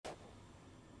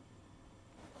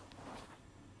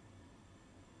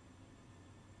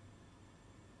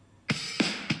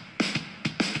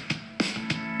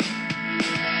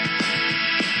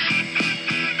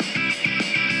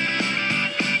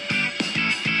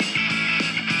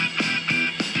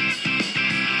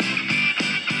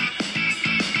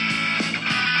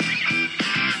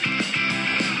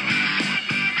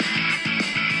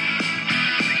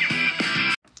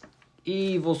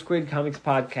Full Squid Comics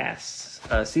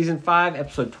Podcast, Season 5,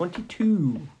 Episode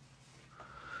 22.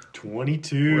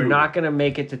 22. We're not going to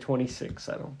make it to 26,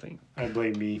 I don't think. I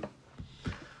blame me.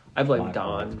 I blame My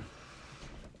Don. fault.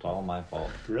 It's all my fault.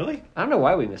 Really? I don't know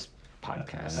why we missed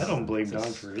podcasts. I don't blame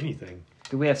Don for anything.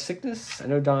 Do we have sickness? I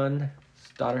know Don's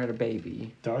daughter had a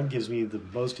baby. Don gives me the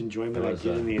most enjoyment I was,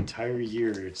 get in the entire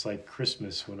year. It's like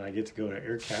Christmas when I get to go to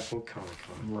Air Capital Comic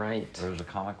Con. Right. There was a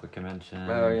comic book convention.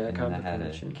 Oh, yeah, and comic then I had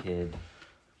convention. a kid.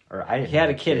 Or I didn't He had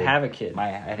a have kid have a kid. I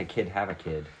had a kid have a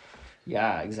kid.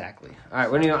 Yeah, exactly. All right,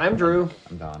 well, I'm Drew.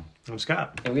 I'm Don. I'm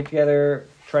Scott. And we get together,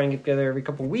 try and get together every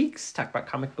couple weeks, talk about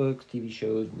comic books, TV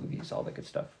shows, movies, all that good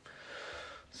stuff.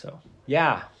 So,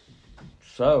 yeah.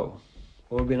 So,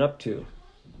 what have we been up to?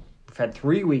 We've had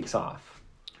 3 weeks off.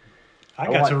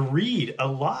 I got to read a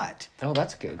lot. Oh,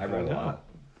 that's good. I read a lot.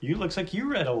 You looks like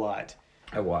you read a lot.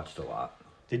 I watched a lot.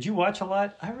 Did you watch a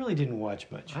lot? I really didn't watch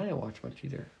much. I didn't watch much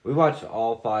either. We watched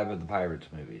all 5 of the Pirates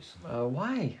movies.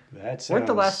 Why? That Weren't the sounds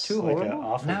last 2 like an awful?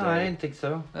 awful No, day. I didn't think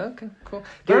so. Okay, cool.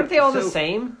 Dude, Aren't they all the so-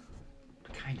 same?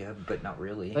 Kind of, but not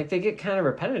really. Like, they get kind of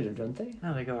repetitive, don't they?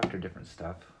 No, they go after different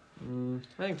stuff. I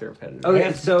think they're repetitive. Okay,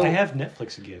 I have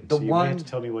Netflix again. the So you one- have to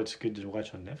tell me what's good to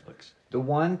watch on Netflix. The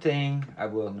one thing I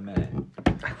will in a minute.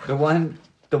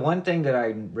 The one thing that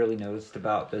I really noticed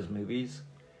about those movies,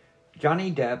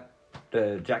 Johnny Depp,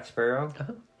 Jack Sparrow,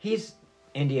 he's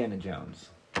Indiana Jones.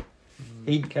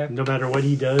 No matter what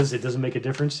he does, it doesn't make a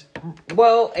difference.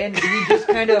 Well, and he just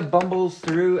kind of bumbles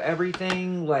through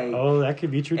everything, like Oh, that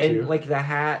could be true and too. like the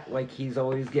hat, like he's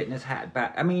always getting his hat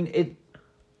back. I mean,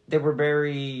 they were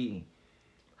very.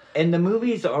 And the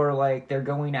movies are like they're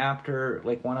going after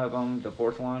like one of them, the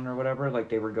fourth one or whatever. Like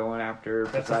they were going after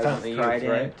That's the Poseidon's Fountain of Youth,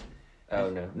 Trident. right? Oh,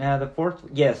 no. No, the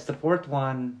fourth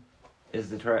one is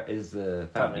the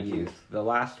Fountain of Youth. The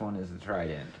last one is the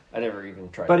Trident. I never even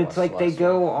tried But to it's watch like the they last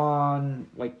go one. on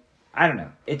like I don't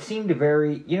know. It seemed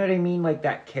very, you know what I mean, like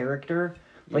that character.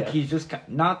 Like Yeah. he's just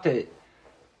not that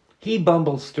he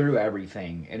bumbles through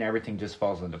everything and everything just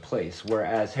falls into place.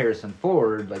 Whereas Harrison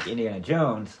Ford, like Indiana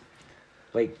Jones,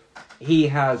 like he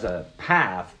has a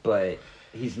path, but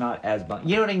he's not as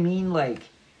you know what I mean? Like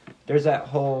there's that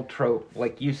whole trope,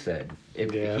 like you said.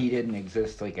 If he didn't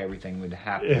exist, like everything would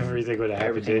happen. Everything would have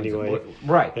happened anyway.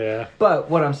 Right. Yeah. But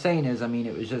what I'm saying is, I mean,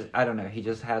 it was just, I don't know, he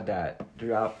just had that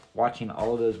throughout watching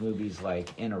all of those movies,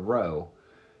 like, in a row.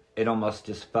 It almost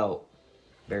just felt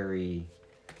very...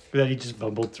 That he just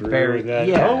bumbled through. Very- And that,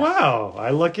 yeah. Oh, wow. I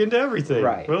look into everything.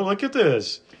 Right. Well, look at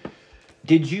this.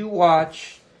 Did you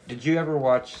ever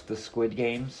watch the Squid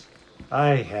Games?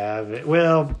 I have it.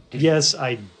 Well, Did yes,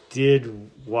 I did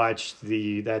watch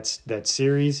that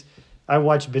series. I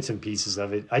watched bits and pieces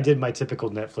of it. I did my typical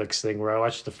Netflix thing where I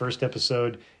watched the first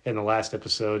episode and the last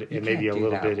episode and maybe a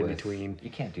little bit in between. You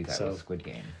can't do that with Squid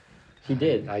Game. He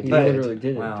did. I He did. literally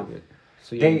did Wow. do it.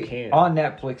 So yeah, you They can. on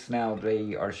Netflix now.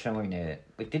 They are showing it.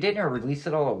 Like they didn't release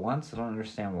it all at once. I don't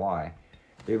understand why.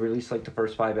 They released like the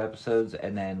first 5 episodes,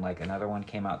 and then like another one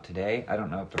came out today. I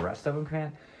don't know if the rest of them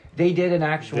can. They did an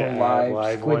actual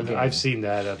live Squid one. Game. I've seen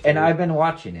that. Up and there. I've been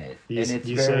watching it. You, and it's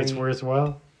you very, say it's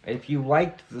worthwhile? If you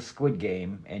liked the Squid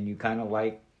Game and you kind of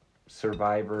like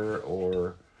Survivor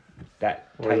or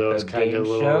that type Or those of kind game of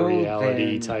little show,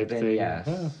 reality then, type then thing. Yes,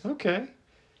 Okay.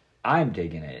 I'm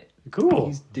digging it. Cool.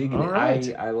 He's digging All it.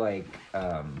 right. I like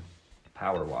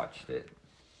Power watched it.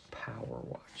 Power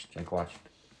watched. Like watched.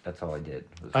 That's all I did.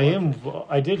 was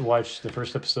I did watch the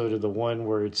first episode of the one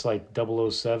where it's like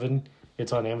 007.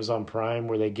 It's on Amazon Prime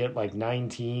where they get like 9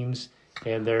 teams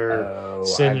and they're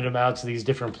sending them out to these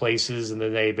different places and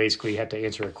then they basically have to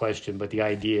answer a question. But the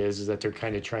idea is that they're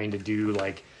kind of trying to do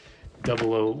like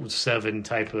 007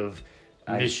 type of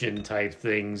mission type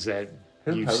things that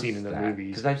Who you've hosts seen in the that?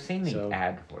 movies. Because I've seen the So-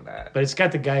 ad for that. But it's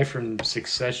got the guy from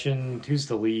Succession. Who's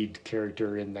the lead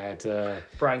character in that?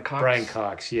 Brian Cox. Brian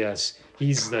Cox, yes.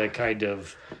 He's the kind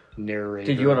of narrator.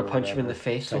 Did you want to or punch him in the whatever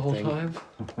face the type whole thing. time?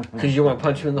 Because you want to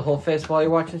punch him in the whole face while you're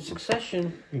watching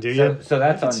Succession. Do you? So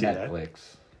that's I on can see that.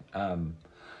 Netflix.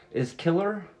 Is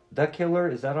Killer? The Killer?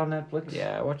 Is that on Netflix?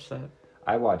 Yeah, I watched that.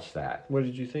 I watched that. What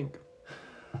did you think?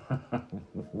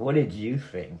 What did you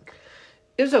think?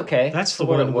 It was okay. That's the for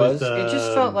what one it was. with, It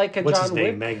just felt like a what's John his name?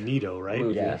 Wick Magneto, right?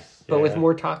 movie, Yes. but with Yeah.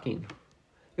 more talking.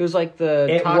 It was like the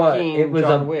It talking was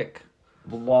John a- Wick.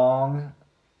 Long,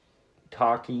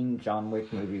 talking John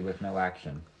Wick movie with no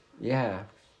action. Yeah,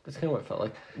 that's kind of what it felt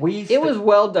like. We It was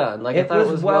well done. Like I It thought it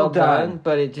was was well well done, done.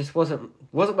 but it just wasn't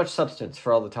much substance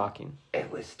for all the talking. It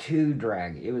was too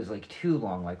draggy. It was like too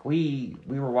long. Like we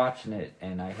were watching it,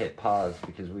 and I hit pause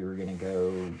because we were gonna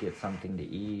go get something to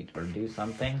eat or do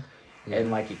something,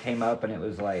 and like it came up, and it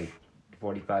was like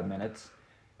 45 minutes,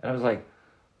 and I was like,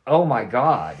 oh my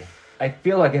God. I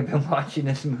feel like I've been watching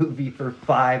this movie for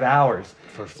 5 hours.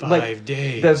 For 5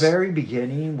 days. The very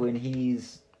beginning when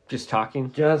he's Just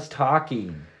talking.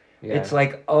 Yeah. It's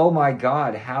like, oh my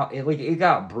God, it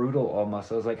got brutal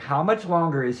almost. I was like, how much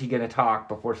longer is he going to talk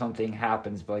before something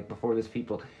happens? Like, before this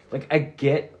people, like, I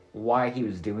get why he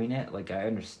was doing it. Like, I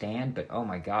understand, but oh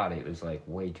my God, it was like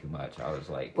way too much. I was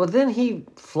like, Well, then he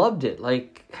flubbed it.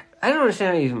 Like, I don't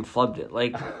understand how he even flubbed it.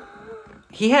 Like,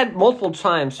 he had multiple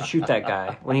times to shoot that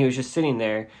guy when he was just sitting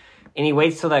there, and he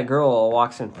waits till that girl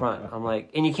walks in front. I'm like,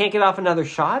 and you can't get off another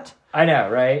shot? I know,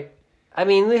 right? I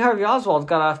mean, Lee Harvey Oswald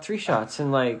got off 3 shots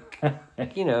in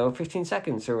 15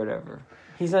 seconds or whatever.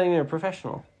 He's not even a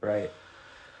professional. Right.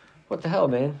 What the hell,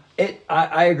 man?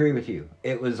 I agree with you.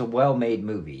 It was a well-made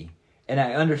movie, and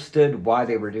I understood why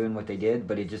they were doing what they did,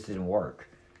 but it just didn't work.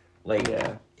 Like,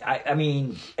 Yeah. I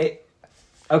mean,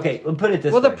 okay, let's put it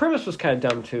this way. Well, the premise was kind of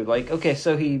dumb, too. Like, okay,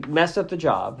 so he messed up the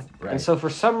job, Right. and so for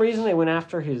some reason they went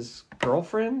after his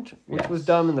girlfriend, which was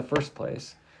dumb in the first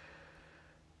place.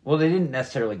 Well, they didn't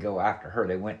necessarily go after her.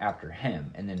 They went after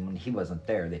him, and then when he wasn't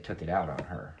there, they took it out on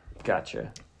her.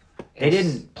 Gotcha. They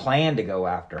didn't plan to go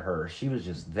after her. She was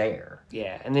just there.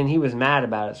 Yeah, and then he was mad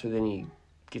about it, so then he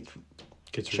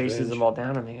chases revenge. them all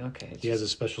down. I mean, okay. He has a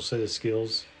special set of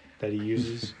skills that he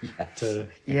uses to.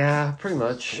 Yeah, pretty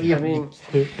much. Yeah. I mean,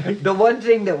 The one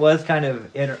thing that was kind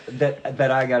of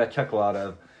that I got a chuckle out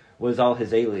of was all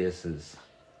his aliases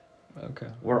okay.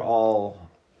 were all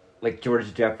like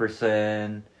George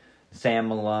Jefferson, Sam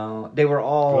Malone. They were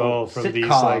all from sitcoms. these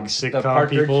like the sitcom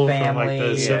Partridge people Family, from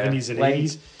like the 70s and like,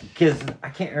 80s. Because I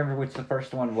can't remember which the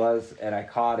first one was, and I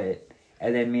caught it.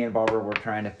 And then me and Barbara were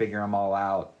trying to figure them all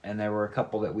out, and there were a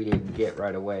couple that we didn't get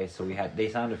right away, so they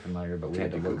sounded familiar, but we had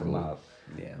to look them up.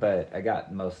 Yeah. But I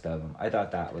got most of them. I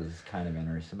thought that was kind of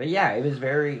interesting. But yeah, it was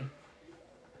very...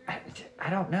 I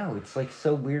don't know. It's like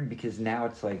so weird because now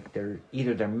it's like they're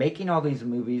making all these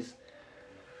movies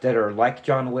that are like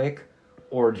John Wick,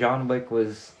 or John Wick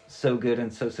was so good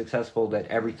and so successful that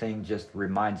everything just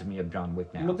reminds me of John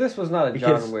Wick now. Well, this was not a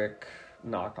Because- John Wick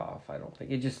knockoff, I don't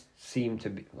think. It just seemed to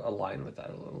be aligned with that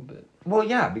a little bit. Well,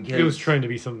 yeah, because... It was trying to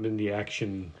be something in the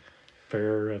action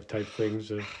fair type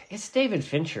things. It's David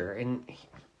Fincher, and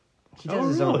he does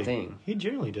his own thing. He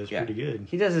generally does pretty good.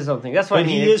 He does his own thing. That's why But I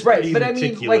mean, he is right, pretty but I mean,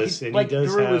 meticulous, and like he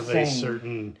does Drew have was a saying-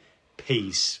 certain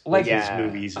pace Like- with his Yeah.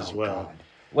 movies as well. God.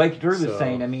 Like Drew was So-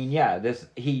 saying, I mean, yeah, this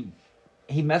he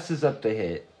messes up the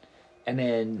hit, and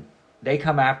then they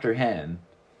come after him,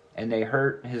 and they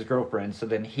hurt his girlfriend. So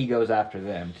then he goes after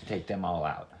them to take them all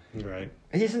out. Right.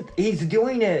 He's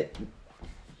doing it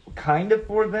kind of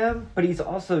for them, but he's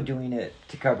also doing it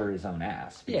to cover his own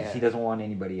ass because Yeah. he doesn't want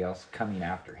anybody else coming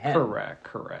after him.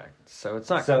 correct. So it's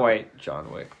not So- quite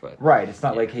John Wick, but Right. It's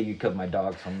not like, hey, you killed my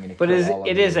dog, so I'm going to. but kill all of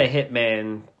it you. is a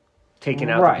hitman taking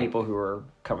out Right. the people who are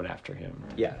coming after him.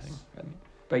 and Yes. everything.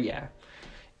 But yeah,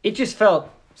 it just felt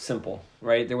simple,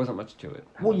 right? There wasn't much to it.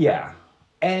 Well, yeah,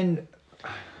 and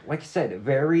like I said,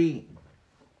 very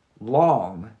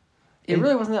long. It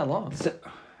really wasn't that long. So,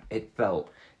 it felt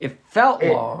long. It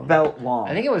felt long.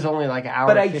 I think it was only like an hour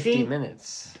But and I 50 think-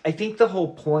 minutes. I think the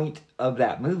whole point of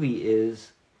that movie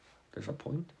is, There's a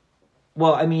point.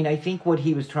 well, I mean, I think what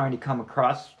he was trying to come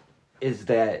across is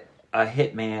that a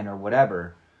hitman or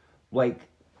whatever, like,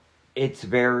 it's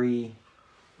very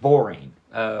boring.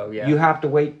 Oh, yeah. You have to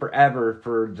wait forever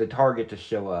for the target to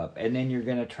show up, and then you're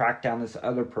going to track down this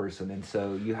other person, and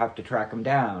so you have to track them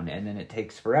down, and then it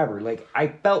takes forever. Like, I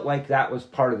felt like that was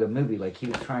part of the movie, like he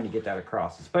was trying to get that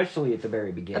across, especially at the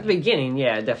very beginning. At the beginning,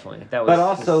 yeah, definitely. That was. But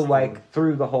also, like,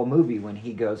 through the whole movie, when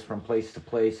he goes from place to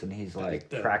place, and he's, like,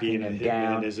 tracking being a them hitman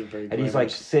down, isn't very and he's, like,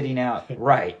 glamorous. sitting out,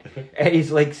 right, and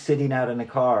he's, like, sitting out in a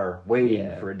car, waiting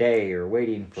Yeah. for a day, or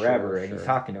waiting forever, and he's sure.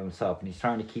 talking to himself, and he's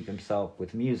trying to keep himself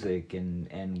with music,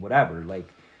 and whatever. Like,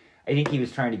 I think he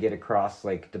was trying to get across,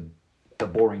 like, the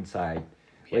boring side.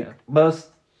 Like, Yeah. most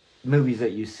movies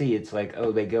that you see, it's like,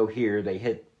 oh, they go here, they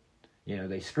hit,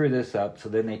 they screw this up, so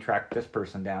then they track this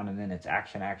person down, and then it's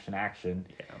action, action, action.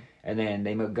 Yeah. And then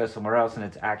they go somewhere else, and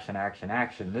it's action, action,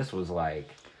 action. This was, like,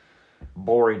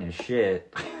 boring as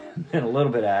shit, and a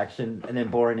little bit of action, and then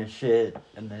boring as shit,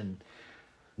 and then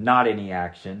not any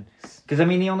action. Because, I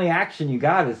mean, the only action you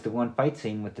got is the one fight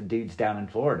scene with the dudes down in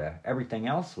Florida. Everything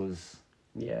else was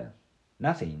Yeah.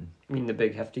 nothing. I mean, the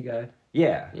big hefty guy?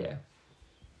 Yeah. Yeah.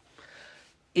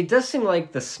 It does seem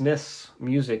like the Smiths'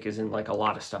 music is in, like, a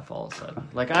lot of stuff all of a sudden.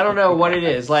 Like, I don't know what it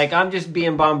is. Like, I'm just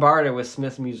being bombarded with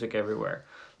Smiths music everywhere.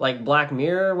 Like, Black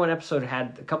Mirror,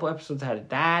 a couple episodes had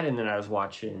that, and then I was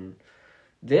watching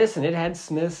this, and it had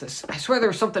Smiths. I swear there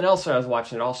was something else that I was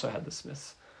watching that also had the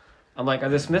Smiths I'm like, are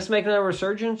the Smiths making a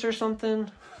resurgence or something?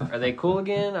 Are they cool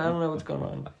again? I don't know what's going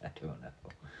on. I don't know.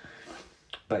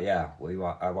 But yeah,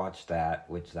 I watched that,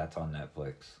 which that's on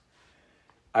Netflix.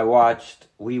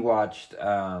 We watched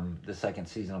the second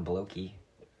season of Loki.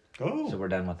 Oh. So we're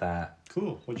done with that.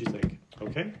 Cool. What'd you think?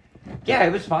 Okay. Yeah,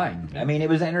 it was fine. I mean, it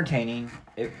was entertaining.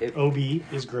 OB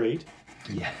is great.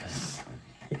 Yes.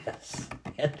 Yes.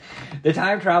 The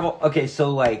time travel. Okay,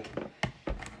 so like,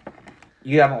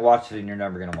 you haven't watched it and you're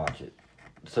never going to watch it.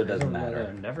 So it doesn't matter.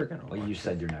 I'm never going to watch it. Well, you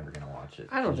said you're never going to watch it.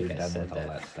 I don't think you're I done said with all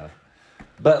that. that stuff.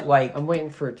 But like, I'm waiting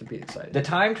for it to be exciting. the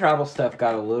time travel stuff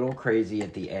got a little crazy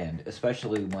at the end,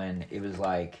 especially when it was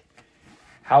like,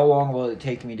 how long will it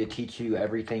take me to teach you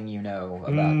everything you know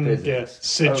about physics? Yeah.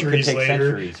 Centuries it could take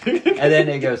later. Centuries. And then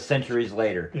it goes centuries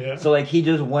later. Yeah. So like he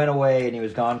just went away and he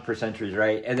was gone for centuries,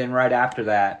 right? And then right after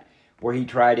that, where he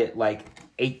tried it like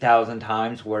 8,000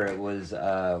 times, where it was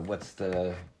what's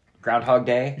the Groundhog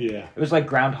Day? Yeah. It was like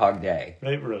Groundhog Day.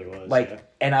 It really was. Like, yeah.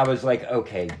 and I was like,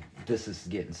 okay, this is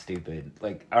getting stupid.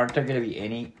 Like, aren't there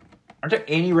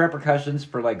any repercussions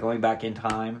for like going back in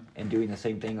time and doing the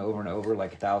same thing over and over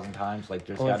like 1,000 times? Like,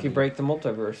 there's Well, if you break the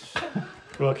multiverse.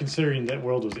 Well, considering that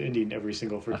world was ending every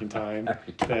single freaking time,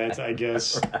 that I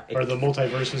guess, or the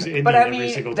multiverse was ending But I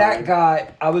every single mean, that time.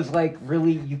 guy, I was like,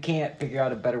 really, you can't figure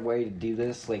out a better way to do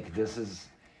this? Like, this is,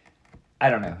 I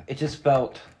don't know. It just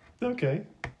felt, Okay.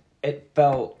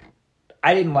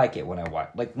 I didn't like it when I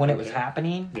watched, like when it was Okay.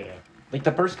 happening. Yeah. Like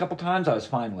the first couple times I was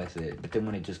fine with it, but then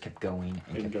when it just kept going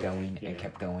and And kept going, going and yeah.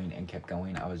 kept going and kept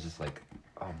going, I was just like,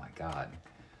 oh my god.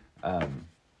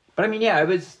 But I mean, yeah,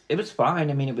 it was fine.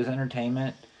 I mean, it was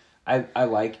entertainment. I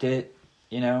liked it,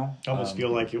 you know. I almost feel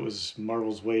like it was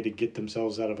Marvel's way to get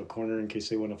themselves out of a corner in case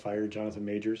they want to fire Jonathan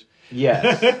Majors.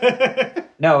 Yes.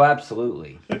 No,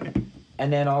 absolutely.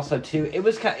 And then also too, it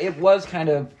was kind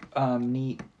of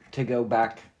neat to go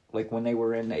back, like when they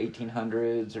were in the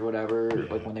 1800s or whatever,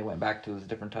 Yeah. like when they went back to those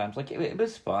different times. Like it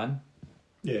was fun.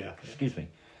 Yeah. Excuse me.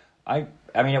 I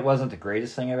mean, it wasn't the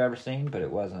greatest thing I've ever seen, but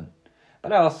it wasn't.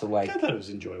 But I also like. I thought it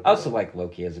was enjoyable. I also like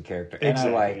Loki as a character, and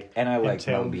Exactly. I like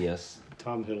Tom- Mobius.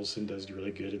 Tom Hiddleston does really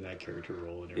good in that character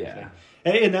role and Yeah.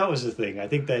 everything. And that was the thing. I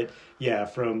think that, yeah,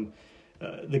 from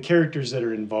the characters that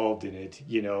are involved in it,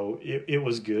 you know, it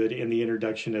was good. And the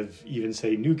introduction of even,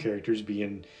 say, new characters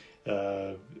being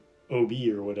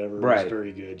OB or whatever Right. was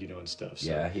very good, you know, and stuff.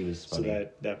 So, Yeah, he was funny. So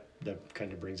that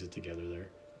kind of brings it together there.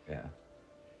 Yeah.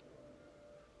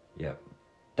 Yep.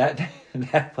 That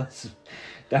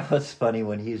was funny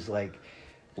when he's like,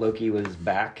 Loki was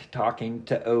back talking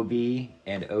to OB,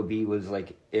 and OB was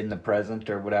like in the present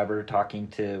or whatever, talking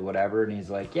to whatever, and he's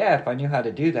like, yeah, if I knew how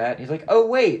to do that. And he's like, oh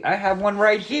wait, I have one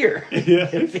right here. Yeah.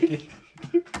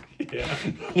 Yeah.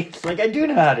 It's like, I do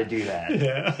know how to do that.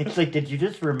 Yeah. It's like, did you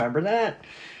just remember that?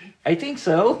 I think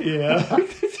so. Yeah.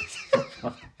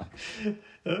 Oh,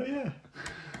 yeah.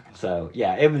 So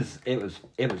yeah, it was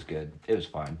good. It was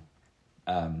fine.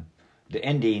 The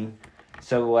ending,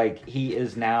 so like he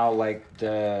is now like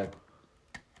the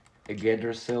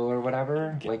Yggdrasil or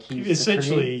whatever. Like he's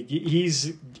essentially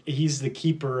he's the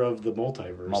keeper of the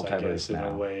multiverse I guess, in now.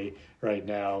 a way right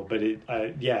now. But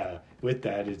with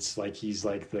that, it's like he's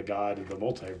like the god of the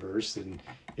multiverse, and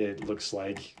it looks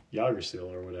like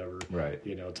Yggdrasil or whatever, Right.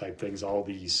 You know, type things. All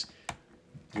these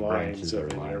Branches lines of or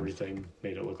it and lines. everything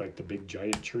made it look like the big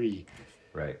giant tree.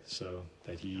 Right. So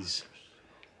that he's.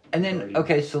 And then already-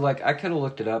 okay, so like I could have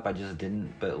looked it up, I just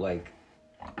didn't. But like,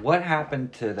 what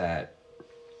happened to that?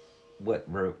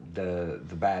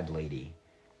 The bad lady,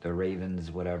 the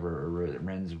Ravens, whatever, or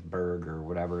Rensburg or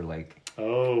whatever. Like,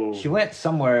 Oh. she went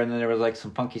somewhere, and then there was like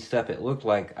some funky stuff. It looked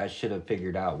like I should have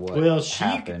figured out what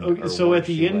happened. Okay, or so where at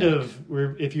the she end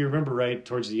went. if you remember right,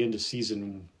 towards the end of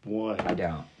season 1, I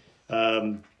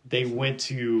don't. they went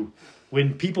to,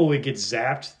 when people would get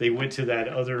zapped, they went to that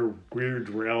other weird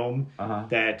realm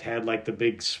that had like the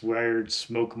big weird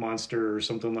smoke monster or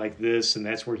something like this, and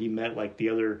that's where he met like the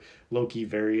other Loki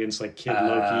variants, like Kid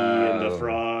Loki and the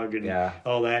Frog and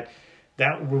all that.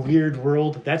 That weird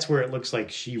world, that's where it looks like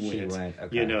she went.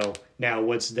 Okay. You know, now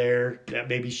what's there? That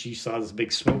maybe she saw this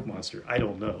big smoke monster. I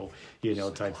don't know. You know,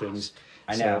 type things.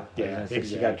 I know. So, yeah, So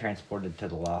she got transported to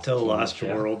the Lost. to the TV Lost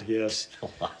show. World. Yes.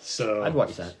 So I'd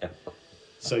watch that.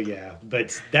 So yeah,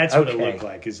 but that's what it Okay. looked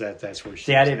like. Is that's where she?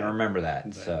 See, I was didn't at. remember that.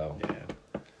 But, So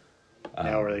yeah.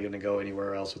 Now are they going to go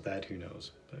anywhere else with that? Who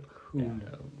knows? But, Who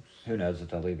knows? who knows if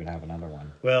they'll even have another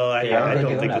one? well, I Yeah, they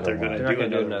don't do think that another they're going one. to They're do not gonna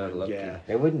do another another one. Loki. Yeah.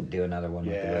 They wouldn't do another one.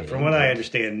 With the Yeah, way from it what I ended.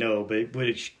 understand, no. But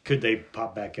could they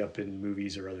pop back up in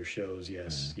movies or other shows?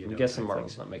 Yes. You I'm know, guessing type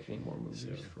Marvel's things. not making any more movies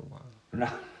So- for a while. No.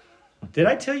 Did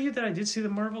I tell you that I did see the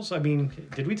Marvels? I mean,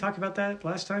 did we talk about that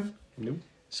last time? Nope.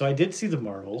 So I did see the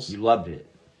Marvels. You loved it.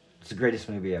 It's the greatest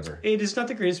movie ever. It is not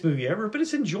the greatest movie ever, but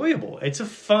it's enjoyable. It's a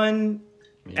fun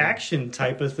action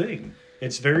type of thing.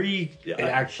 It's very... It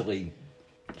actually...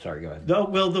 Sorry, go ahead.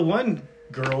 The one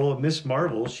girl, Miss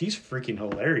Marvel, she's freaking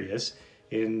hilarious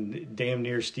and damn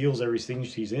near steals everything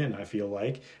she's in, I feel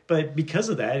like. But because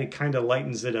of that, it kind of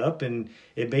lightens it up, and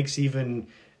it makes it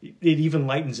even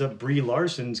lightens up Brie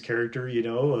Larson's character,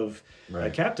 of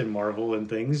Captain Marvel and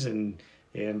things, and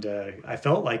I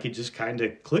felt like it just kind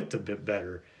of clicked a bit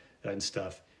better and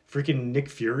stuff. Freaking Nick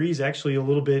Fury's actually a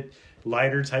little bit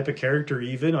lighter type of character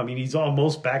even. I mean, he's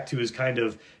almost back to his kind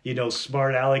of,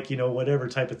 smart aleck, whatever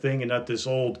type of thing, and not this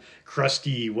old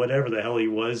crusty whatever the hell he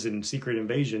was in Secret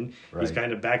Invasion. Right. He's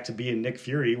kind of back to being Nick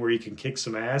Fury, where he can kick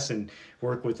some ass and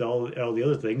work with all the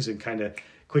other things and kind of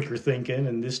quicker thinking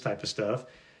and this type of stuff.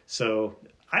 So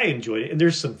I enjoyed it. And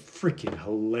there's some freaking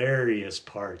hilarious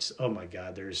parts. Oh my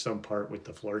God, there's some part with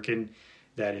the Flerken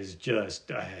that is just,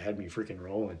 had me freaking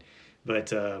rolling.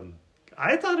 But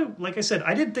I thought, like I said,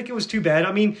 I didn't think it was too bad.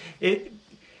 I mean,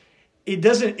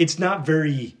 it's not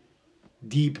very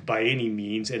deep by any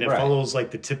means, and it follows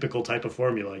like the typical type of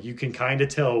formula. You can kind of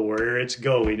tell where it's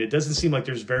going. It doesn't seem like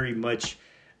there's very much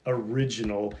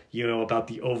original, about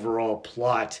the overall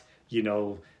plot,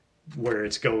 where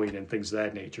it's going and things of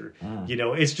that nature.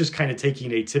 It's just kind of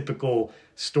taking a typical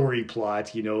story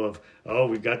plot, of, oh,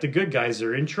 we've got the good guys,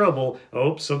 they're in trouble.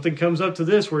 Oh, something comes up to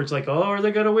this where it's like, oh, are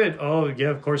they going to win? Oh, yeah,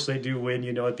 of course they do win,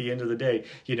 at the end of the day.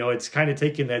 It's kind of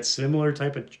taking that similar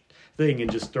type of thing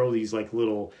and just throw these like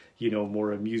little,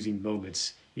 more amusing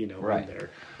moments, in there.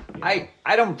 I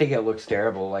don't think it looks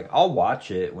terrible. Like, I'll watch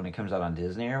it when it comes out on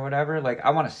Disney or whatever. Like,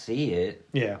 I want to see it.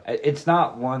 Yeah. It's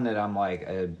not one that I'm like,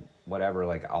 whatever,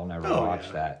 like, I'll never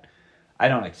watch that. I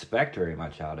don't expect very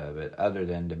much out of it other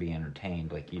than to be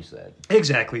entertained, like you said.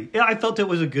 Exactly. Yeah, I felt it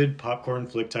was a good popcorn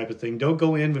flick type of thing. Don't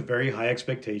go in with very high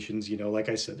expectations. Like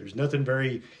I said, there's nothing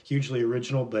very hugely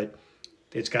original, but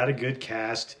it's got a good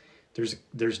cast. There's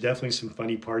definitely some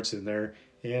funny parts in there.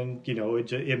 And,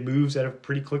 it moves at a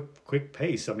pretty quick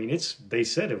pace. I mean, they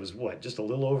said it was, just a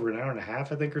little over an hour and a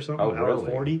half, I think, or something. Oh, hour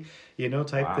really? 40,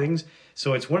 type things.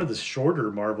 So it's one of the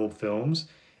shorter Marvel films.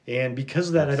 And because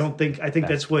of that, I think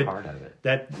that's what part of it.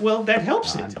 That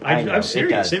helps it. I'm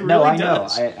serious. It really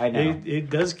does. I know.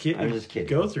 It does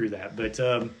go through that.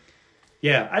 But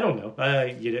yeah, I don't know.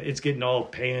 It's getting all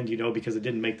panned, because it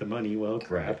didn't make the money. Well,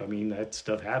 crap. Right. I mean, that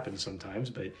stuff happens sometimes,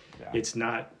 but it's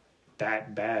not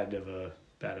that bad of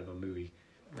a movie.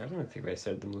 I don't think they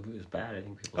said the movie was bad. I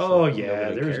think people. Oh yeah,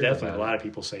 there was definitely a lot of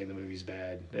people saying the movie's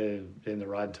bad, and the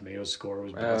Rotten Tomatoes score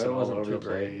was bouncing all over the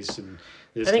place. And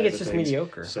I think it's just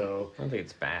mediocre. So I don't think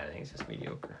it's bad. I think it's just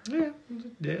mediocre. Yeah,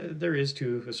 there is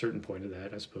to a certain point of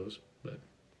that, I suppose. But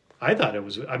I thought it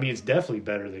was. I mean, it's definitely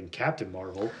better than Captain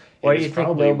Marvel. Why do you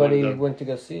think nobody went to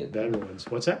go see it? Better ones.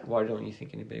 What's that? Why don't you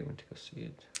think anybody went to go see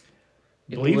it?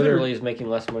 It literally is making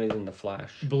less money than The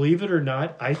Flash. Believe it or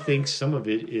not, I think some of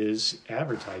it is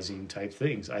advertising type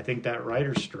things. I think that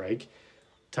writer's strike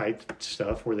type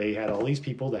stuff where they had all these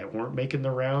people that weren't making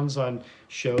the rounds on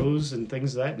shows and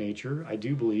things of that nature, I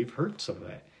do believe hurt some of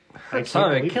that. I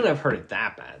can't have hurt it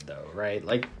that bad, though, right?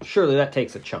 Like, surely that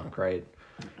takes a chunk, right?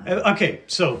 Okay,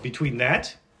 so between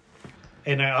that,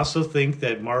 and I also think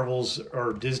that Marvel's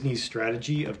or Disney's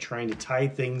strategy of trying to tie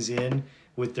things in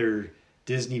with their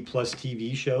Disney Plus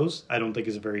TV shows, I don't think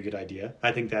is a very good idea.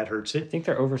 I think that hurts it. I think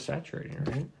they're oversaturating,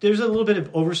 right? There's a little bit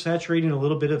of oversaturating, a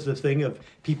little bit of the thing of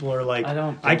people are like,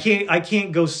 I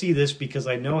can't go see this because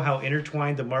I know how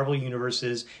intertwined the Marvel universe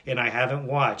is, and I haven't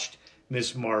watched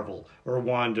Miss Marvel or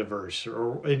WandaVerse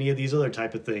or any of these other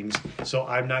type of things, so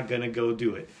I'm not going to go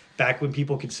do it. Back when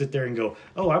people could sit there and go,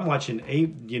 oh, I'm watching a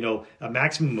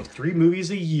maximum of 3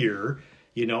 movies a year,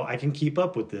 I can keep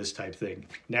up with this type thing.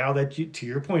 Now that to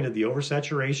your point of the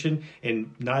oversaturation, and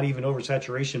not even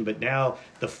oversaturation, but now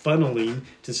the funneling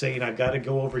to saying I've got to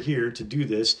go over here to do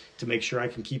this to make sure I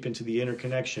can keep into the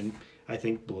interconnection, I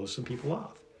think blows some people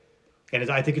off. And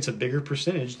I think it's a bigger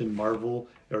percentage than Marvel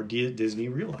or Disney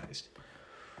realized.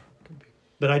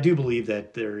 But I do believe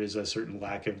that there is a certain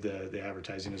lack of the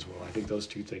advertising as well. I think those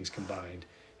two things combined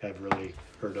have really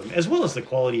hurt them. As well as the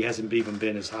quality hasn't even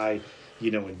been as high,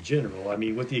 in general. I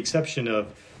mean, with the exception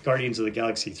of Guardians of the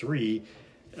Galaxy 3,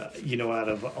 out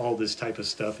of all this type of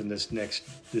stuff in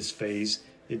this phase,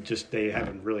 they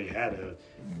haven't really had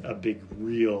a big,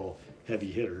 real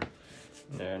heavy hitter.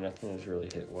 No, nothing has really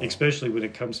hit well. Especially when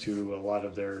it comes to a lot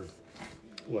of their,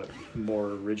 more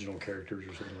original characters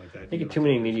or something like that. I think too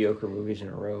many mediocre movies in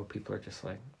a row, people are just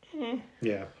like,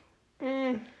 Yeah.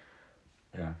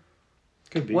 Yeah.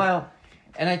 Could be. Well,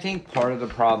 and I think part of the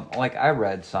problem, like I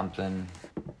read something,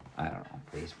 I don't know,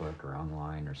 Facebook or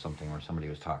online or something where somebody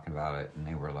was talking about it, and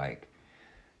they were like,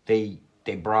 they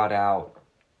brought out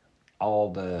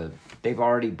they've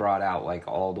already brought out like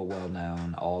all the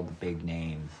well-known, all the big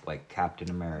names, like Captain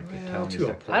America, Well, Tony to a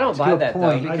Stark. point. I don't buy that though,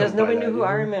 point. I because don't buy nobody that knew who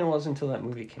either. Iron Man was until that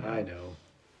movie came out. I know.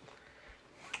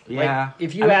 Yeah. Like,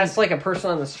 if you asked like a person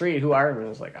on the street who Iron Man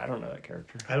was, like, I don't know that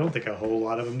character. I don't think a whole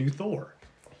lot of them knew Thor.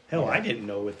 Hell, I didn't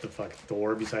know what the fuck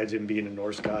Thor, besides him being a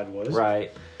Norse god, was.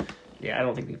 Right. Yeah, I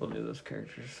don't think people knew those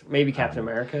characters. Maybe Captain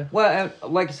America. Well,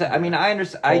 like I said, I mean, I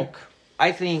understand. Hulk.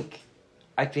 I think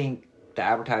the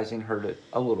advertising hurt it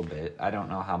a little bit. I don't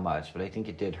know how much, but I think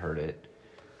it did hurt it.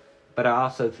 But I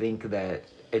also think that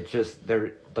it just,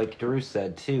 like Drew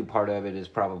said too, part of it is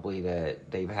probably that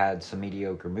they've had some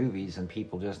mediocre movies and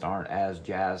people just aren't as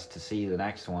jazzed to see the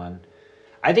next one.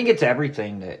 I think it's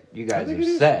everything that you guys have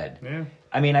said. Yeah.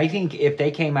 I mean, I think if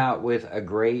they came out with a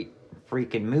great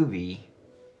freaking movie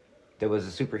that was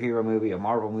a superhero movie, a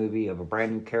Marvel movie of a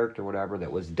brand new character, whatever,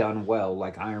 that was done well,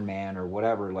 like Iron Man or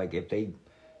whatever, like if they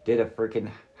did a freaking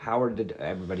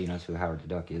everybody knows who Howard the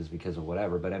Duck is because of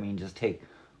whatever, but I mean, just take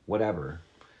whatever,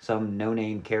 some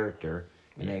no-name character,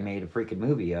 and they made a freaking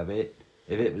movie of it.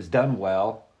 If it was done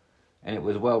well, and it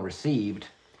was well received,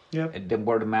 Yep. and then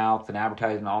word of mouth and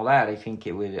advertising and all that, I think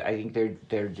they've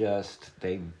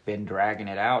been dragging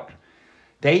it out.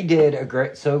 They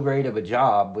did so great of a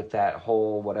job with that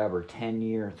whole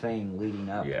 10-year thing leading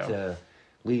up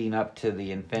to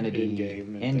the Infinity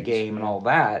Endgame and all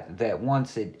that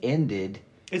once it ended,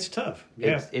 It's tough.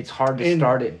 Yeah. it's hard to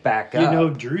start it back up. You know,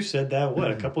 Drew said that,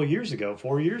 a couple of years ago,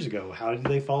 4 years ago. How did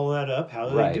they follow that up? How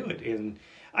did they do it? And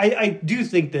I do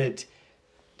think that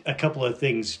a couple of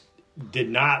things did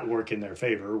not work in their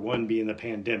favor. One being the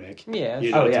pandemic. Yeah.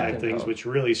 Type things, which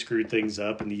really screwed things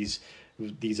up. And these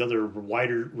other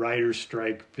writer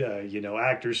strike,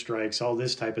 actor strikes, all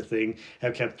this type of thing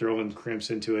have kept throwing crimps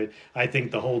into it. I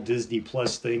think the whole Disney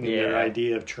Plus thing and their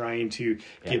idea of trying to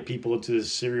get people into the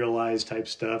serialized type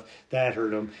stuff, that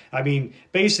hurt them. I mean,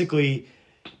 basically,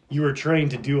 you were trying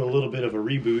to do a little bit of a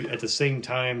reboot at the same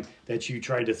time that you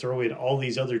tried to throw in all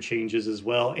these other changes as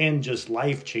well, and just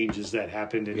life changes that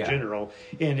happened in general.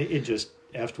 And it just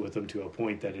effed with them to a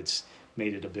point that it's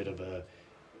made it a bit of a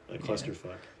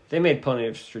clusterfuck. They made plenty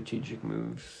of strategic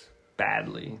moves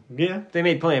badly. Yeah. They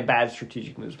made plenty of bad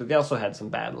strategic moves, but they also had some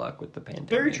bad luck with the pandemic.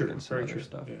 Very true. And some Very other true.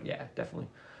 stuff. Yeah. Yeah, definitely.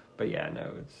 But yeah,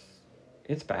 no,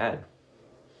 it's bad.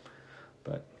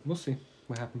 But we'll see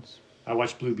what happens. I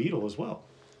watched Blue Beetle as well.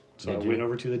 So I went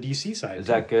over to the DC side. Is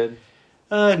that good?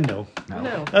 No.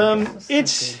 No.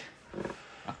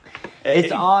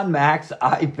 It's on Max.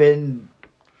 I've been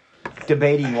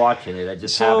debating watching it. I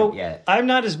just haven't yet. I'm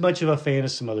not as much of a fan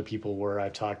as some other people were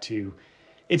I've talked to.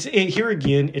 Here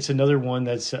again, it's another one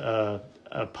that's a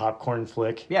popcorn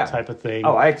flick type of thing.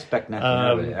 Oh, I expect nothing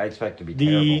of it. I expect it to be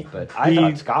terrible. But I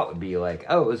thought Scott would be like,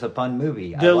 "Oh, it was a fun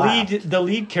movie." The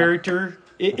lead character.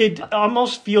 It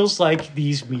almost feels like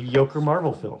these mediocre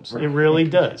Marvel films. It really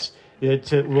does.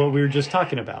 What we were just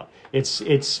talking about. It's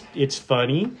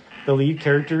funny. The lead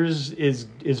character is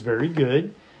very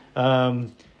good.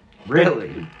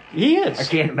 Really? He is. I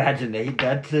can't imagine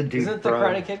that's the dude. Isn't the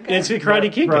Karate Kid guy? It's the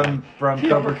Karate Kid guy. From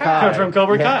Cobra Kai. From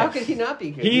Cobra Kai. How could he not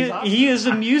be good? He's awesome. He is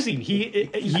amusing. He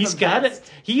has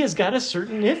got a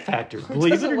certain it factor.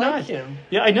 Believe it or not. Him?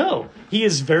 Yeah, I know. He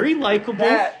is very likable.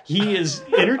 He is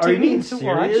entertaining to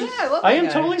watch. Yeah, I love that I am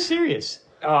guy. totally serious.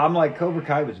 Oh, I'm like, Cobra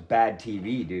Kai was bad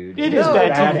TV, dude. It is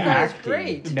bad TV. acting.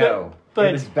 Great. No, But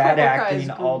it was bad Cobra Kai acting is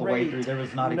all the way great. through. There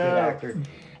was not a No. good actor.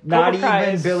 Not Kai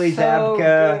even is Billy so Zabka.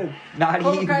 good. Not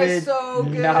Cobra even. Kai is so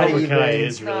good. Not Cobra even. Kai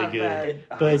is really not good.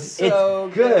 bad. But So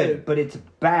it's good, good. but it's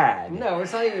bad. No,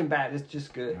 it's not even bad. It's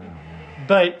just good.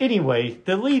 anyway,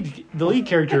 the lead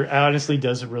character honestly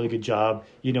does a really good job,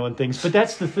 and things. But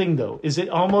that's the thing, though, is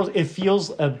it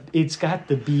feels it's got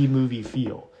the B movie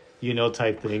feel,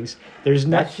 type things. There's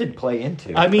not. That should play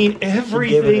into. I mean, Give it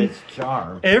everything. its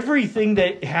charm. Everything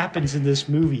that happens in this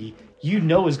movie,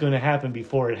 is going to happen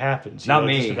before it happens. Not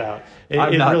me. Just about.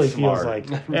 I'm It not really smart.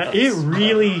 feels like. It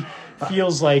really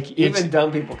feels like it's. Even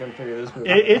dumb people can figure this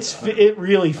movie out. It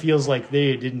really feels like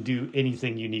they didn't do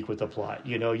anything unique with the plot.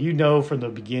 You know from the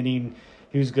beginning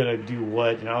who's going to do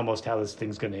what and almost how this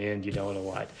thing's going to end. In a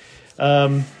lot.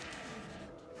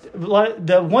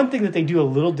 The one thing that they do a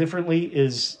little differently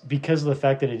is because of the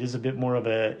fact that it is a bit more of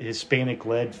a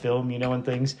Hispanic-led film, and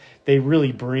things. They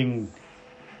really bring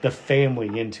the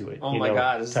family into it. Oh my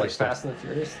God! Is this type like stuff. Fast and the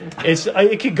Furious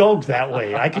thing? It could go that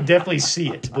way. I could definitely see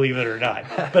it, believe it or not.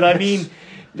 But I mean,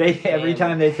 Every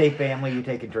time they say family, you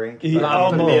take a drink.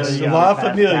 almost Familia. La Pass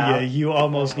Familia, out. you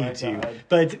almost Oh my need to.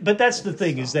 God. But that's the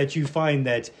thing is that you find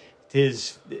that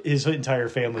his entire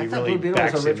family I thought really Blue Beetle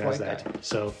was backs a rich him as white that. guy.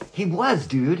 So He was,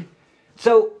 dude.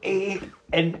 So,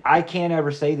 and I can't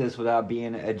ever say this without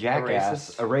being a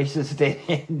jackass, a racist,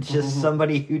 and just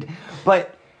somebody who.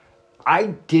 But I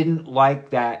didn't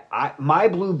like that. My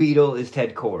Blue Beetle is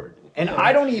Ted Kord. And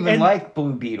I don't even like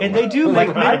Blue Beetle. And they do like,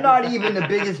 make I'm not even the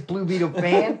biggest Blue Beetle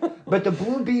fan, but the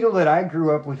Blue Beetle that I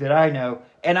grew up with that I know,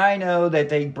 and I know that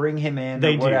they bring him in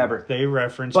or whatever. They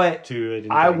reference But to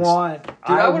it. I want, Dude,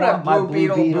 I would have my Blue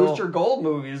Beetle Booster Gold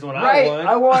movies when Right, I would.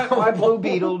 I want my Blue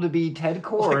Beetle to be Ted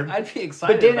Kord. Like, I'd be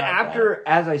excited. But then about after,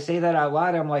 as I say that out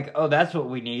loud, I'm like, oh, that's what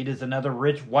we need is another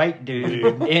rich white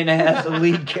dude in as a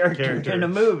lead character in a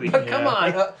movie. But come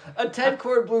on, a Ted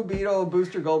Kord Blue Beetle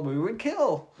Booster Gold movie would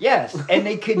kill. Yes, and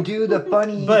they could do the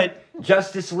funny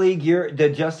Justice League, the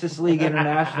Justice League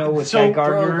International with Ted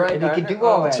Gardner, and they could do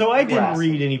all that. So I didn't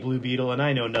read any Blue Beetle, and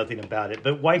I know nothing about it.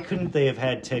 But why couldn't they have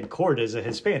had Ted Kord as a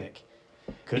Hispanic?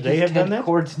 Could they have done that? Ted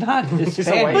Kord's not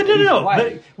Hispanic. But no.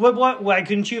 But why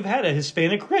couldn't you have had a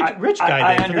Hispanic rich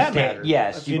guy then, for that matter?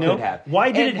 Yes, you could have.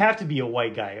 Why did it have to be a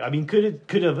white guy? I mean,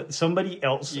 could have somebody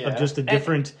else of just a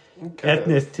different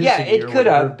ethnicity? Yeah, it could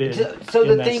have. So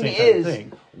the thing is,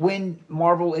 when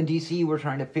Marvel and DC were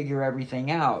trying to figure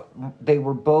everything out, they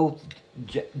were both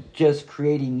just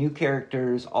creating new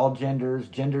characters, all genders,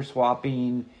 gender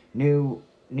swapping, new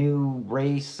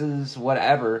races,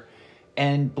 whatever.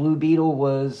 And Blue Beetle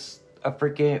was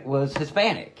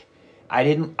Hispanic.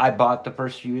 I bought the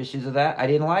first few issues of that. I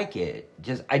didn't like it.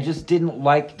 I just didn't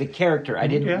like the character. I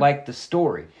didn't like the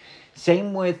story.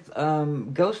 Same with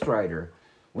Ghost Rider.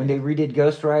 When they redid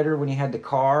Ghost Rider, when he had the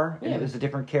car and it was a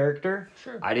different character,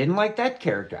 I didn't like that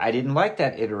character. I didn't like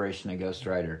that iteration of Ghost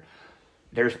Rider.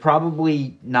 There's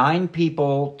probably 9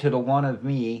 people to the one of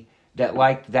me that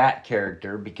liked that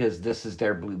character because this is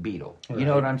their Blue Beetle. Right. You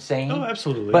know what I'm saying? Oh,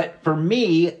 absolutely. But for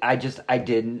me, I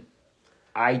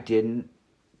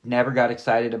never got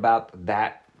excited about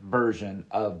that version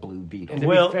of Blue Beetle. And to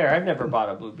be fair, I've never bought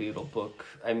a Blue Beetle book.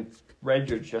 I read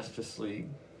your Justice League.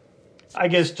 I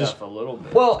guess just a little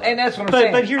bit. Well, and that's what I'm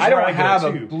saying. But here's I don't where I have go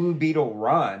a Blue Beetle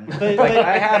run. But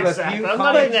I have a few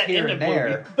comics here and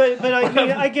there. But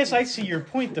I guess I see your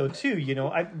point though too. You know,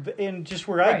 and just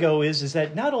where I go is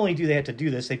that not only do they have to do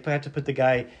this, they have to put the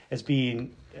guy as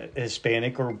being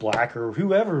Hispanic or black or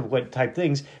whoever, what type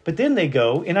things. But then they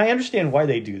go, and I understand why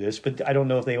they do this, but I don't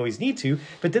know if they always need to.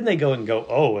 But then they go,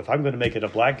 oh, if I'm going to make it a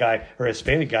black guy or a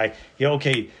Hispanic guy,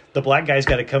 okay, the black guy's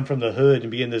got to come from the hood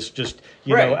and be in this just,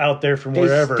 you know, out there from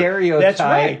wherever. Stereotype. That's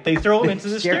right. They throw him into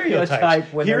the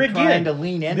stereotypes. When Here they're again, trying to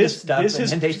lean into stuff,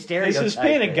 and they stereotype. This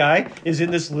Hispanic guy is in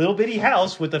this little bitty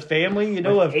house with a family,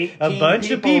 of a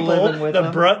bunch of people.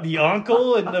 The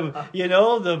uncle and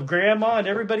the grandma and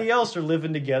everybody else are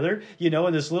living together,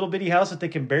 in this little bitty house that they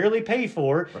can barely pay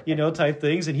for, type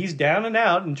things. And he's down and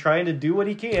out and trying to do what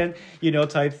he can,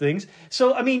 type things.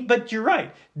 So, I mean, but you're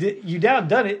right. You now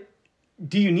done it.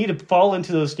 Do you need to fall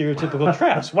into those stereotypical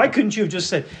traps? Why couldn't you have just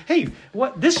said, "Hey,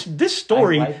 what this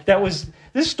story that was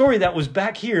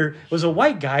back here was a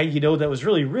white guy, that was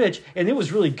really rich and it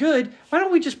was really good. Why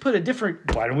don't we just put a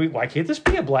different? Why can't this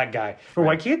be a black guy or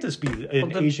why can't this be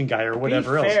an Asian guy or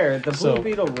whatever else?" Fair, the Blue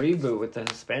Beetle reboot with the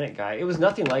Hispanic guy, it was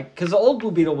nothing like because the old Blue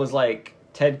Beetle was like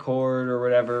Ted Kord or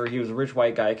whatever. He was a rich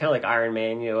white guy, kind of like Iron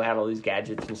Man, had all these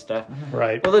gadgets and stuff.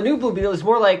 Right. Well, the new Blue Beetle is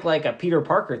more like a Peter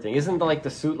Parker thing. Isn't the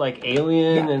suit like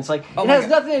Alien? Yeah. And it's like it has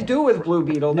nothing to do with Blue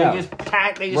Beetle. No.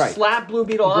 They just slapped Blue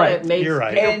Beetle on it.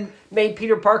 Made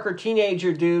Peter Parker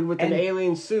teenager dude with an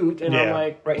alien suit, and I'm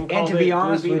like, and to be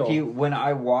honest with you, when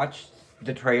I watched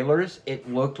the trailers,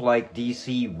 it looked like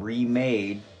DC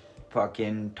remade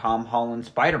fucking Tom Holland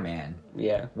Spider-Man.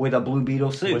 Yeah. With a Blue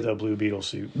Beetle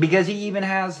suit. Because he even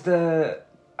has he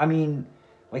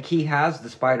has the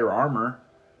spider armor,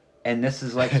 and this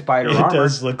is like spider armor.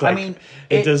 Does look like,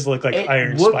 it does look like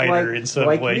Iron Spider in some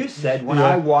way. Like you said, when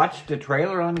I watched the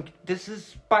trailer, this is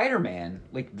Spider-Man.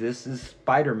 This is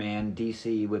Spider-Man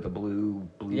DC with a blue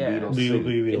Beetle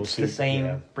suit. It's the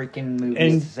same freaking movie.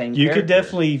 And it's the same you character. could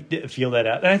definitely feel that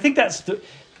out. And I think that's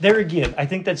I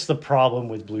think that's the problem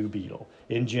with Blue Beetle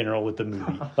in general with the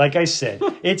movie. Like I said,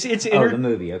 the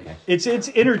movie, okay. It's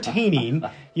entertaining,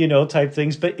 type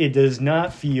things, but it does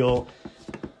not feel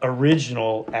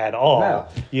original at all,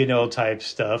 type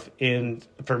stuff. And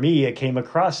for me, it came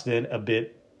across then a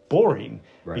bit boring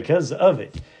because of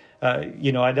it. I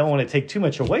don't want to take too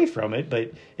much away from it,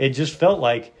 but it just felt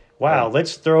like, wow,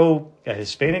 let's throw a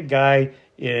Hispanic guy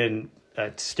in a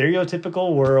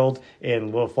stereotypical world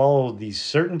and we'll follow these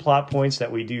certain plot points that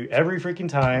we do every freaking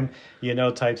time,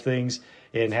 type things,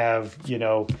 and have,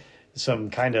 some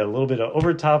kind of a little bit of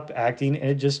over top acting. And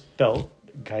it just felt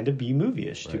kind of B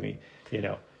movie-ish to me, you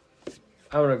know.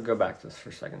 I want to go back to this for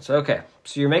a second. So, okay.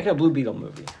 So you're making a Blue Beetle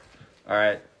movie. All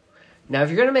right. Now, if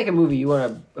you're going to make a movie, you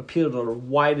want to appeal to the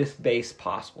widest base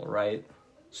possible, right?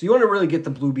 So you want to really get the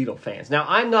Blue Beetle fans. Now,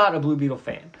 I'm not a Blue Beetle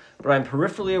fan, but I'm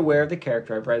peripherally aware of the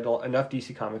character. I've read enough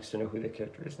DC Comics to know who the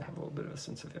character is and have a little bit of a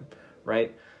sense of him,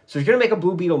 right? So if you're going to make a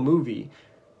Blue Beetle movie,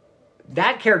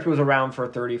 that character was around for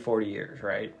 30, 40 years,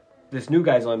 right? This new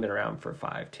guy's only been around for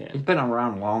 5, 10. He's been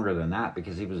around longer than that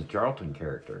because he was a Charlton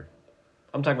character.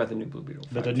 I'm talking about the new Blue Beetle.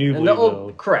 But the new Blue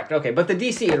Beetle. Correct, okay. But the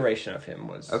DC iteration of him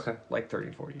was like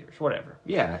 30, 40 years, whatever.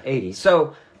 Yeah, 80s.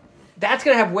 So that's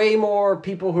going to have way more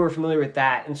people who are familiar with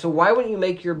that. And so why wouldn't you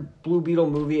make your Blue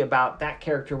Beetle movie about that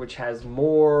character, which has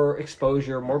more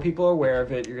exposure, more people are aware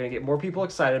of it, you're going to get more people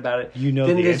excited about it. You know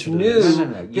than the this answer to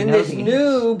this. this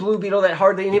new Blue Beetle that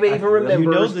hardly anybody even remembers.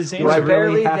 You know this answer. Do I was barely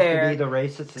really have there. to be the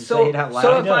racist and say it out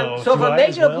loud? So if I'm as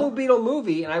making a well? Blue Beetle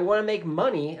movie and I want to make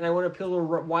money and I want to appeal to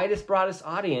the widest, broadest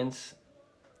audience,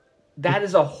 that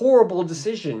is a horrible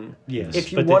decision. Yes,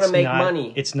 if you but want to it's make not-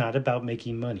 money. It's not about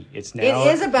making money. It's now.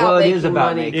 It is about making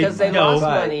money because they lost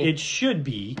money. It should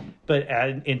be, but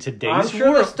in today's I'm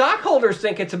sure world, the stockholders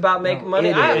think it's about making money.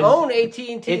 it I is. own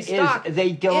AT&T It stock. is.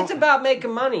 They don't. It's about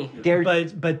making money.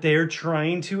 but they're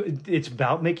trying to. It's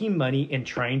about making money and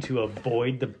trying to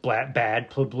avoid the bad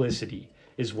publicity.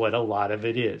 Is what a lot of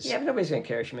it is. Yeah, but nobody's going to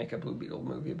care if you make a Blue Beetle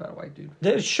movie about a white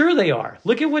dude. Sure they are.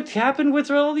 Look at what happened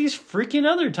with all these freaking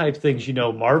other type things. You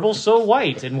know, Marvel's so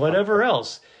white and whatever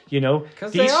else. You know,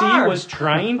 DC was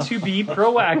trying to be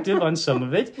proactive on some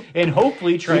of it and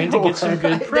hopefully trying to get some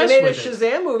good press They made a with it.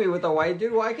 Shazam movie with a white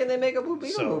dude. Why can't they make a Blue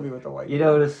Beetle movie with a white dude? You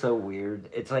know, it's so weird.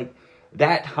 It's like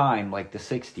that time, like the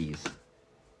 60s,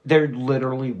 there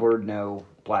literally were no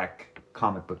black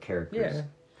comic book characters. Yeah.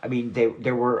 I mean,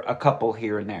 there were a couple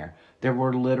here and there. They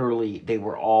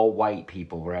were all white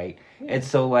people, right? Yeah. And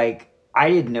so, like,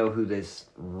 I didn't know who this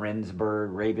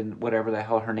Raven, whatever the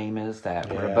hell her name is,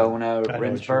 Rabona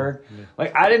Rinsberg. Yeah.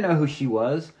 Like, I didn't know who she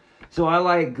was. So I,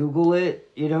 like, Google it,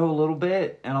 you know, a little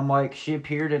bit. And I'm like, she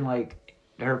appeared in, like,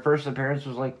 her first appearance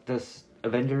was, like, this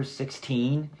Avengers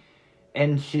 16.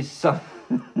 And she's some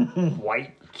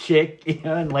white chick, you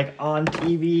know, and like on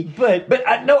TV. But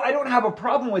I don't have a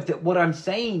problem with it. What I'm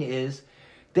saying is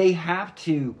they have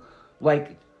to,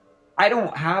 like, I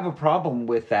don't have a problem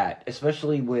with that,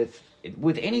 especially with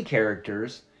any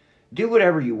characters. Do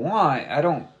whatever you want. I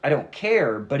don't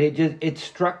care. But it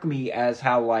struck me as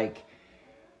how, like,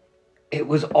 it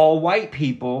was all white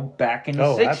people back in the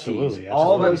 60s. Absolutely.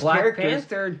 All those Black characters.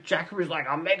 Panther, Jack was like,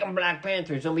 I'm making Black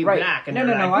Panthers. They'll be Right. black. And No,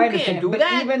 they're I like, you understand. can't do but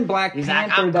that. even Black He's like,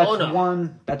 Panther,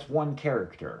 I'm that's one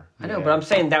character. I know, but I'm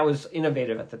saying that was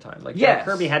innovative at the time. Like, Yes. Jack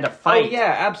Kirby had to fight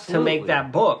absolutely. to make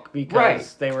that book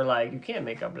because they were like, you can't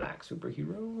make a black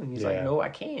superhero. And he's like, no, I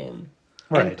can.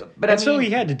 Right. But so he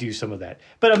had to do some of that.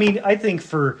 But I mean, I think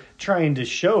for trying to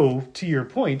show, to your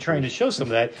point, trying to show some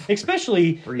of that,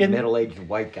 especially Three in middle-aged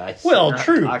white guys. well,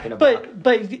 true. But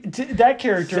that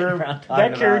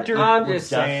character, I'm just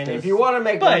saying, if you want to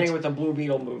make money with a Blue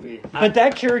Beetle movie. But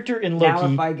that character in Loki,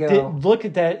 Now if I go- look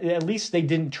at that. At least they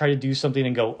didn't try to do something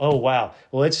and go, oh, wow.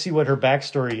 Well, let's see what her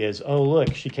backstory is. Oh,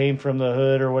 look, she came from the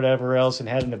hood or whatever else and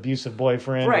had an abusive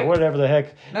boyfriend or whatever the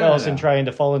heck else and trying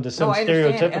to fall into some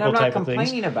stereotypical type of things.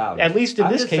 About At least in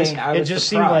this case, it just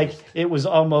seemed like surprised. it was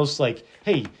almost like,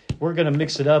 hey, we're going to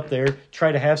mix it up there,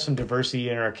 try to have some diversity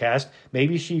in our cast.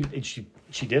 Maybe she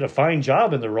did a fine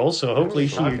job in the role, so hopefully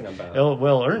she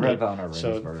well earned it.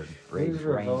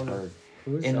 Rainsford.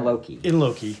 In Loki. In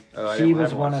Loki. She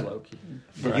was one of Loki.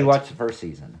 Did you watch the first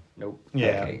season? Nope.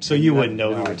 Yeah, Okay. so you wouldn't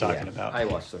know No who we're idea. talking about. I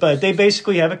watched the But first they season.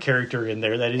 basically have a character in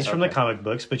there that is from the comic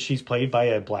books, but she's played by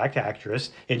a black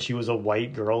actress, and she was a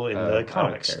white girl in the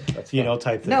comics. You know,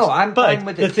 type thing. No, I'm but fine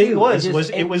with the it thing too. was It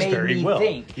it was made very me well.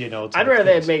 think. You know, I'd rather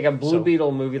things. they make a Blue So-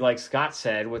 Beetle movie like Scott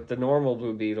said with the normal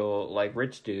Blue Beetle, like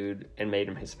rich dude, and made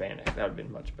him Hispanic. That would have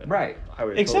been much better. Right. I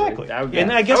would Exactly, totally,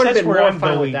 and I guess would've that's been where more I'm fun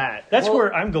going. with that. That's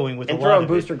where I'm going with a and lot throw of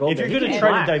Booster it. Gold If you're in. going He to can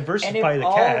try to black. diversify And the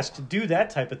if cast, do that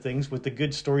type of things with the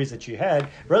good stories that you had,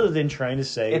 rather than trying to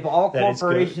say If all that it's good-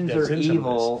 corporations that's are in some of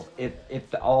evil,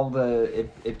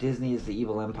 if Disney is the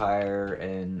evil empire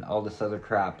and all this other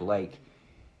crap, like,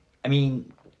 I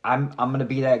mean, I'm gonna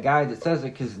be that guy that says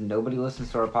it because nobody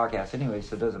listens to our podcast anyway,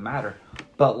 so it doesn't matter.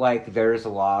 But like, there's a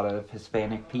lot of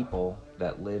Hispanic people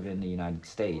that live in the United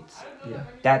States. Yeah.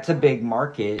 That's a big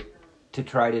market to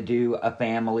try to do a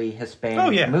family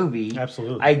Hispanic movie.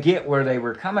 Absolutely. I get where they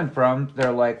were coming from.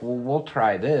 They're like, well, we'll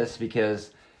try this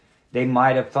because they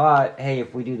might have thought, hey,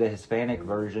 if we do the Hispanic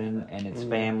version and it's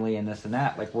family and this and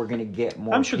that, like, we're going to get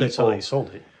more I'm sure that's how they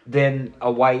sold it. than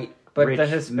a white But rich the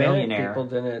Hispanic millionaire. people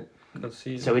didn't Go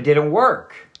see it. So it didn't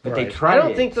work. But they Right. tried I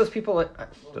don't it. think those people like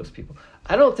those people.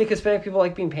 I don't think Hispanic people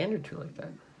like being pandered to like that.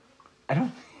 I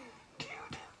don't... Dude,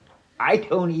 I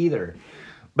don't either.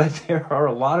 But there are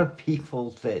a lot of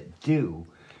people that do.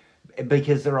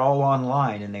 Because they're all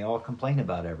online and they all complain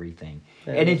about everything.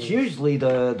 Yeah, and it's usually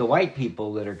the white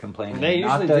people that are complaining. They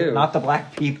usually not the, do. Not the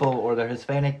black people or the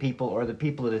Hispanic people or the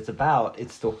people that it's about.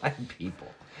 It's the white people.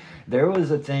 There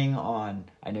was a thing on,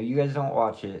 I know you guys don't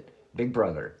watch it, Big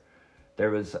Brother. There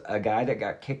was a guy that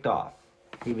got kicked off.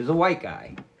 He was a white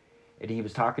guy. And he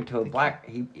was talking to a black...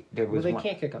 They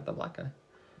can't kick out the black guy.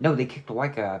 No, they kicked the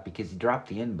white guy out because he dropped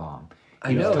the N-bomb.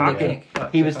 I know.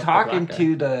 He was talking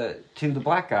to the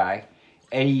black guy,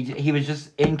 and he was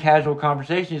just in casual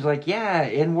conversation. He's like, "Yeah,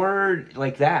 N-word,"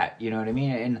 like that. You know what I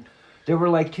mean? And there were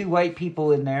like two white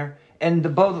people in there,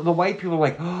 and both the white people were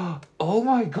like, "Oh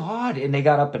my god!" And they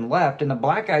got up and left, and the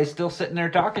black guy's still sitting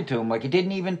there talking to him like it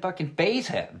didn't even fucking faze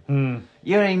him.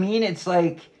 You know what I mean? It's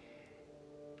like.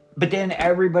 But then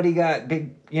everybody got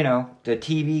big, the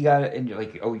TV got it, and you're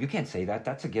like, oh, you can't say that.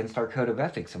 That's against our code of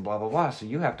ethics and blah, blah, blah. So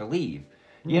you have to leave.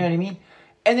 You know what I mean?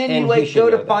 And then you go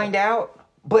to find out.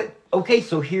 But, okay,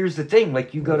 so here's the thing.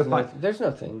 Like, you go to find... There's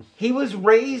no thing. He was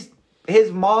raised...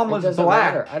 His mom was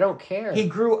black. Matter. I don't care. He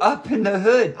grew up in the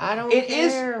hood. I don't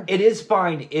care. It is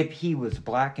fine if he was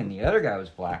black and the other guy was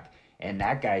black. And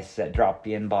that guy dropped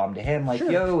the N-bomb to him. Like,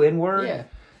 sure. Yo, N-word. Yeah.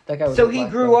 That guy was so he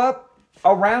grew up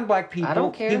around black people. I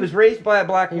don't care. He was raised by a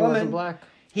black woman. He wasn't black.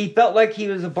 He felt like he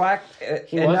was a black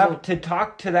enough to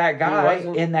talk to that guy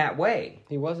in that way.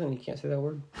 He wasn't. You can't say that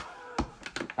word.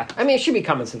 I mean, it should be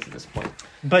common sense at this point.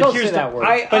 But don't here's say that word.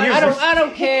 I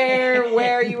don't care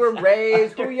where you were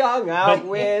raised, who you hung out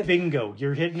with. Bingo,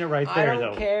 you're hitting it right there, though. I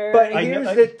don't care. But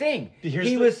here's the thing.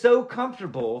 He was so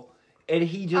comfortable, and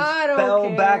he just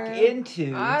fell back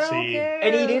into... I don't care.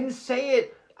 And he didn't say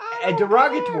it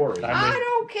derogatory. I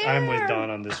don't care. I'm with Don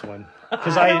on this one.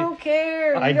 Because I don't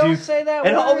care. I don't do say that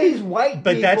and word. all these white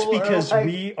But people that's because are like,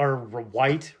 we are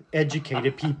white,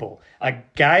 educated people. A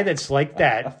guy that's like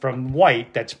that, from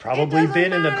white, that's probably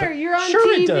been in the... You're on sure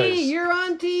TV. It does. You're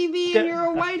on TV and you're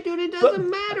a white dude. It doesn't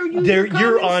matter.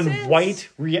 You're on white...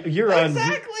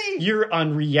 Exactly. You're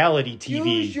on reality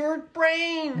TV. Use your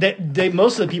brain.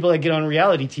 Most of the people that get on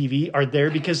reality TV are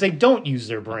there because they don't use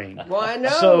their brain. Well, I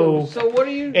know. So what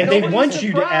are you... And they want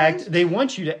you to act... They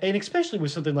want you to... And especially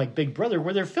with something like Big Brother,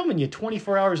 where they're filming you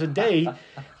 24 hours a day,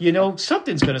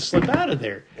 something's going to slip out of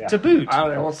there to boot. I don't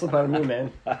know. It won't slip out of me,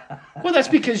 man. Well, that's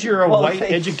because you're a white,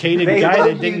 educated guy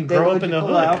that didn't grow up in the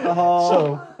hood. Alcohol.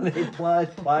 So they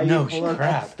buy no you full of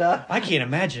crap. stuff. I can't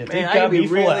imagine if they Man, got I'd be me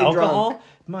full really of alcohol. drunk.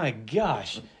 My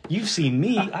gosh, you've seen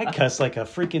me. I cuss like a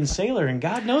freaking sailor, and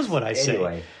God knows what I say.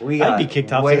 Anyway, I'd be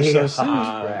kicked off there so soon.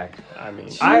 I mean,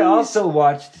 I also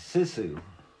watched Sisu.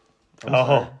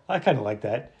 I kind of like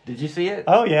that. Did you see it?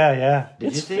 Oh yeah.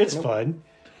 Did you see it's it? fun.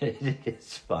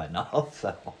 It's fun.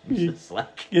 Also, it's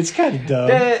like It's kind of dumb,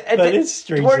 but it's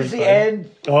strangely towards the fun.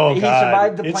 end. Oh he God,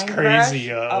 survived the it's plane crazy.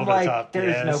 crash. I'm Over like, the top.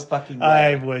 there's no Yes. fucking way.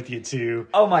 I'm with you too.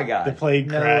 Oh my God, The plane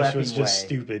no crash was effing just way.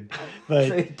 stupid, but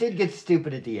So it did get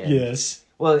stupid at the end. yes.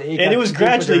 Well, And it was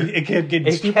gradually, it kept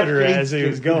getting stupider as it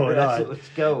was going as on. it was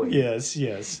going. Yes.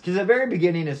 Because the very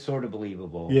beginning is sort of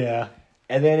believable. Yeah.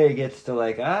 And then it gets to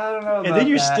like, I don't know about And then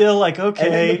you're that. still like,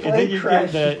 okay. And then, you're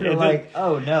crash, getting you're like,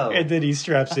 oh no. And then he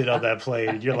straps in on that plane.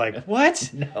 And you're like, what?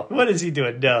 No. What is he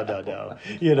doing? No.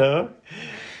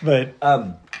 But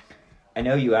I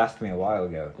know you asked me a while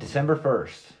ago. December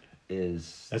 1st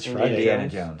is That's Friday. Indiana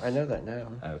Jones. I know that now.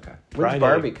 Okay. When's Friday.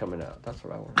 Barbie coming out? That's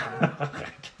what I want.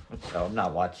 So I'm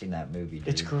not watching that movie, dude.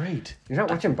 it's great. You're not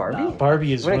watching Barbie? No.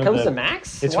 Barbie is When one it comes of the, to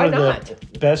Max? It's Why one not? of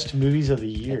the best movies of the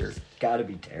year. It's got to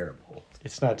be terrible.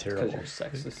 It's not Because terrible. you're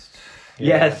sexist.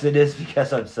 Yeah. Yes, it is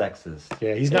because I'm sexist.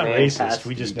 Yeah, he's not It has racist. to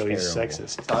We just be know he's terrible.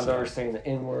 sexist. Don's always saying the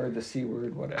N word, the C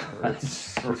word, whatever.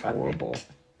 It's Right. horrible.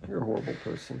 You're a horrible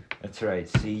person. That's right.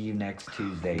 See you next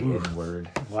Tuesday, N-word.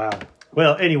 Wow.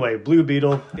 Well, anyway, Blue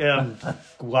Beetle.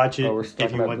 Watch it Oh, we're if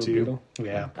talking you about want Blue to. Beetle?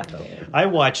 Yeah. I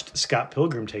watched Scott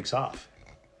Pilgrim Takes Off.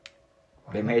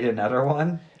 They made another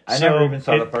one? I So never even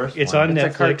saw the first It's one. on It's a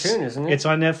Netflix. cartoon, isn't it? It's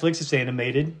on Netflix. It's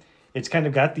animated. It's kind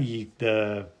of got the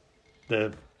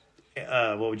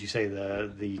what would you say,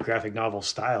 the graphic novel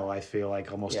style. I feel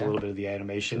like almost a Yeah. little bit of the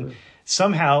animation.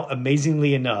 Somehow,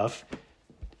 amazingly enough,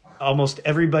 almost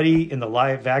everybody in the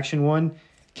live action one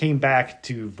came back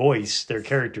to voice their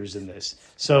characters in this.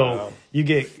 So Wow. you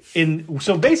get in.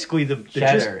 So basically, the gist,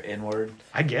 Cheddar, N-word.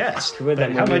 I guess. Too bad that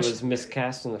But how movie much? was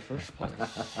miscast in the first place.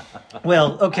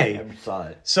 Well, I okay. never saw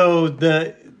it. So I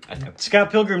never- Scott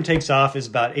Pilgrim Takes Off is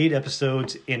about 8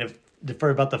 episodes, and for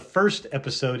about the first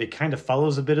episode, it kind of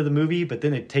follows a bit of the movie, but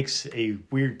then it takes a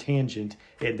weird tangent,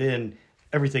 and then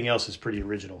everything else is pretty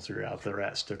original throughout the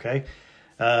rest. Okay.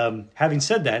 Having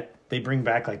said that, they bring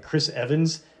back like Chris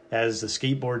Evans as the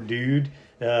skateboard dude.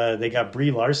 They got Brie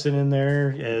Larson in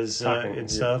there as and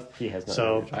stuff. He has no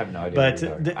so I have no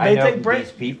idea. But I know bring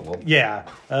these people. Yeah.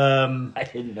 I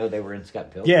didn't know they were in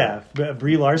Scott Pilgrim. Yeah,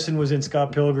 Brie Larson was in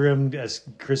Scott Pilgrim, as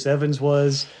Chris Evans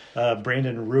was.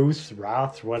 Brandon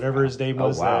Roth, whatever his name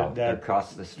was. Oh, wow. That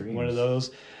across the streams. one of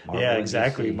those. Marvel yeah, and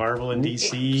exactly. DC. Marvel and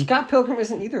DC. Scott Pilgrim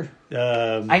isn't either.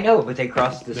 I know, but they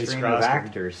crossed the They stream crossed of them.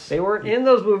 actors. They weren't in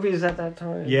those movies at that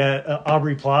time. Yeah,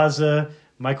 Aubrey Plaza,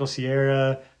 Michael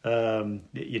Cera.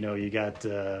 You got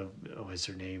what's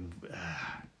her name?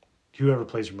 Whoever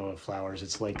plays Ramona Flowers.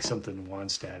 It's like something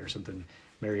Wanstad or something.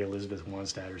 Mary Elizabeth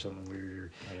Wanstad or something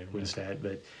weird. Winstad,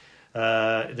 but.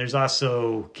 There's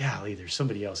also, there's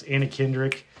somebody else, Anna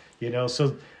Kendrick,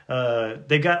 so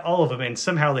they got all of them, and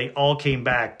somehow they all came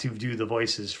back to do the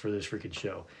voices for this freaking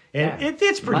show, and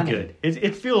it's pretty good.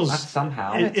 It feels Not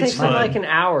somehow. And it takes them fun. like an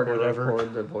hour to Whatever.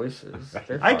 record the voices.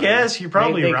 They're I fun. guess you're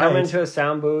probably they right. come into a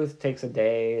sound booth, takes a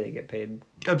day, they get paid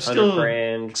I'm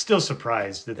 $100,000. still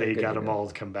surprised that they They're good got to them go. all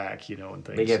to come back, and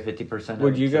things. They get 50%.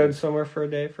 Would you go somewhere for a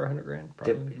day for $100,000?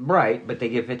 Probably. Right, but they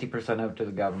give 50% up to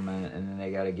the government, and then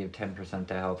they got to give 10%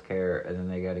 to healthcare, and then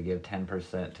they got to give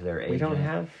 10% to their agent. We don't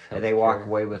have And they walk healthcare.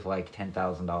 away with like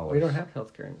 $10,000. We don't have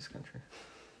healthcare in this country.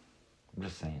 I'm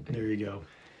just saying. Dude. There you go.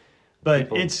 But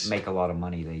People it's make a lot of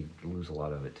money. They lose a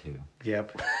lot of it too.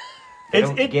 Yep. They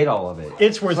don't get all of it.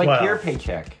 It's worthwhile. like your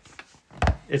paycheck.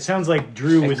 It sounds like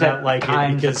Drew would Except not like it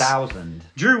times because 1,000.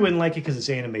 Drew wouldn't like it because it's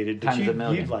animated, but Times a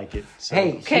million. you'd like it. So.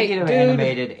 Hey, speaking of dude.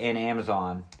 animated and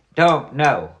Amazon,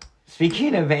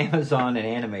 Speaking of Amazon and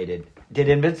animated, did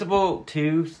Invincible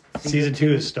 2 Season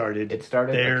 2 has started. It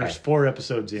started? There's Okay. 4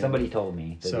 episodes in. Somebody told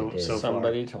me that So- it did. so-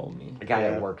 Somebody told me. A guy Yeah.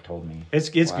 at work told me. It's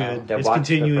Wow. good. That It's watched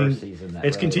the continuing. first season that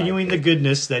It's really continuing liked the it.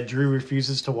 goodness that Drew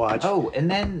refuses to watch. Oh,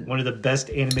 and then One of the best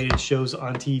animated shows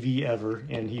on TV ever,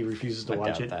 and he refuses to I watch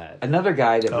doubt it. that. another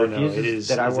guy that Oh, no, refuses it is-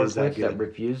 that I it work is that with that good.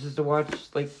 refuses to watch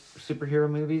like superhero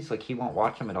movies. Like he won't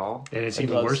watch them at all. And it's He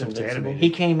even loves worse if it's Invincible. animated. He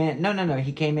came in. No.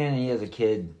 He came in and he has a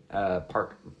kid,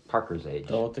 Parker's age.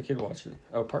 Don't let the kid watch it.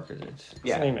 Oh, Parker's age. It's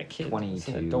Yeah, not even a kid. It's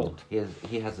 22. an adult.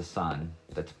 He has a son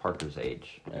that's Parker's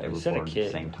age. Yeah, They you were said a born at kid.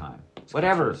 the same time. It's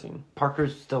Whatever. confusing.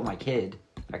 Parker's still my kid.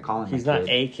 I call him. He's my not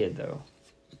kid. a kid, though.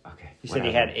 Okay. You said he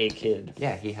whatever. had a kid.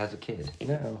 Yeah, he has a kid.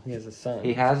 No, he has a son.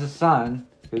 He has a son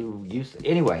who used.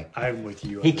 Anyway, I'm with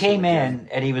you. on he this came one, in Ken.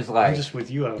 and he was I'm like, just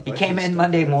with you on a he bunch came of in stuff.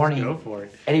 Monday Let's morning. Go for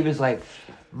it. and he was like,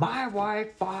 my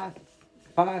wife bought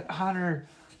Hunter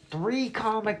 3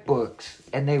 comic books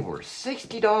and they were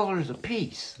 $60 a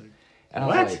piece. And I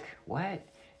What? was like, what?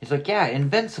 He's like, yeah,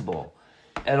 Invincible.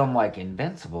 And I'm like,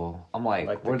 Invincible? I'm like,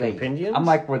 Like the were they? compendiums? I'm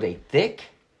like, were they thick?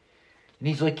 And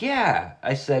he's like, yeah.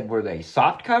 I said, were they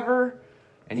soft cover?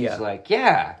 And he's Yeah. like,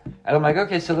 yeah. And I'm like,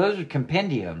 okay, so those are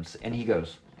compendiums. And he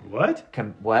goes, What?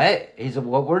 what? He's like,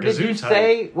 what word did you Gesundheit.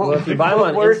 say? What, Well, if you buy what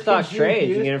one word in stock did you trade,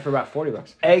 you use? get it for about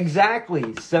 $40.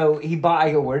 Exactly. So he bought.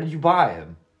 I go, where did you buy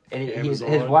him? And his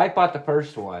Amazon. wife bought the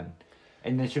first one,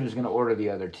 and then she was going to order the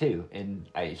other 2. And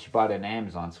she bought it on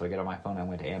Amazon. So I got on my phone. I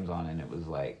went to Amazon, and it was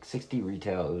like 60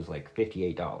 retail. It was like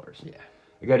 $58. Yeah.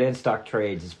 I go to In Stock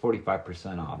Trades. It's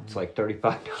 45% off. It's like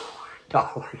 $35.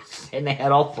 And they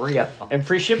had all 3 of them. And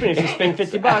free shipping if you spend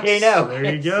 $50. I know. There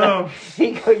you go.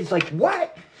 He's like,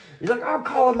 what? He's like, I'm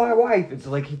calling my wife. It's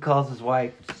like he calls his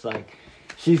wife. It's like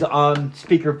she's on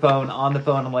speakerphone on the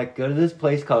phone. I'm like, go to this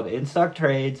place called In Stock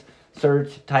Trades.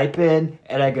 Search, type in,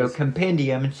 and I go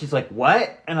compendium, and she's like,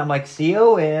 what? And I'm like,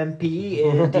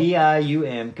 compendium,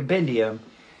 compendium.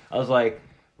 I was like,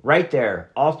 right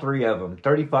there, all 3 of them,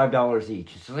 $35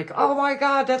 each. She's like, oh my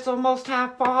god, that's almost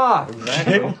half off.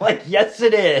 Exactly. I'm like, yes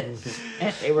it is.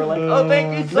 And they were like, oh,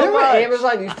 thank you so Remember much.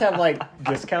 Amazon used to have like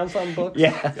discounts on books?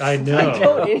 Yeah. I know. I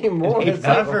don't anymore. It's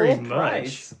Not like very full much.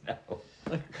 price.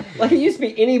 Like it used to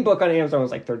be any book on Amazon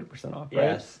was like 30% off, right?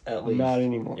 Yes, at least. Not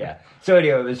anymore. Yeah. So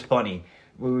anyway, it was funny.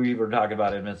 We were talking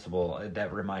about Invincible.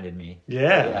 That reminded me.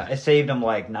 Yeah. I saved him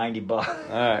like $90. All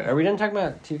right. Are we done talking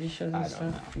about TV shows and I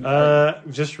stuff?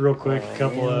 don't Just real quick, a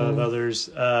couple of yeah. others.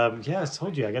 Yeah, I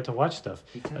told you I got to watch stuff.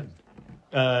 He did.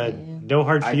 No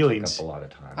Hard I Feelings. took up a lot of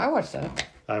time. I watched that.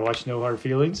 I watched No Hard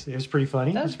Feelings. It was pretty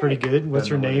funny. That It was was pretty great. good. What's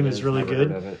her Don't know what name it is really never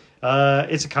good. heard of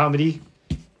it. It's a comedy.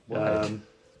 What?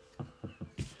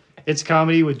 It's a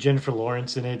comedy with Jennifer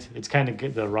Lawrence in it. It's kind of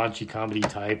good, the raunchy comedy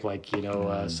type, like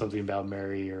something about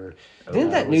Mary or. Didn't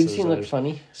that what's nude those scene look others?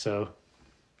 funny? So,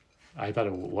 I thought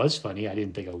it was funny. I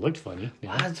didn't think it looked funny.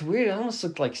 Wow, it's weird. It almost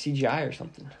looked like CGI or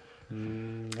something.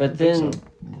 But then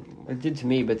it did to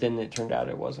me. But then it turned out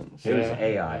it wasn't. It was Yeah.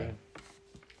 AI. It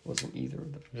wasn't either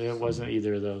of those. It wasn't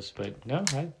either of those, but no,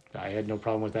 I had no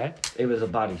problem with that. It was a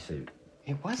bodysuit.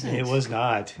 It wasn't. It was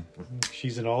not.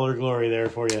 She's in all her glory there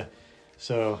for you.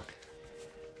 So,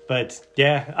 but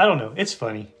yeah, I don't know. It's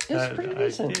funny. It's pretty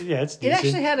decent. Yeah, it's It decent.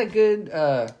 actually had a good.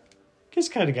 It's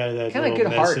kind of got that Kinda little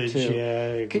good heart, message. too.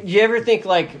 Yeah. Could you ever think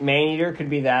like Maneater could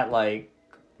be that like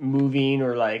moving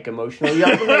or like emotional? You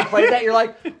ever when you played that, you're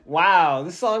like, wow,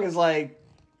 this song is like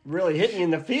really hitting you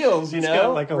in the feels. You It's know,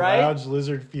 got like a right? lounge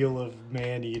lizard feel of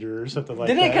Maneater or something like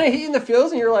Didn't that. it kind of hit you in the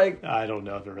feels, and you're like, I don't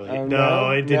know if it really. Oh, no, no?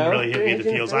 it didn't No? really hit me in the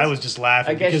Didn't hit feels. you in I the was just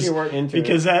laughing. I guess because, you weren't into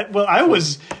because it. I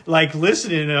was like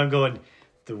listening and I'm going,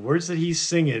 the words that he's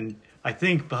singing. I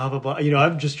think blah blah blah. You know,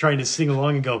 I'm just trying to sing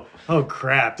along and go, oh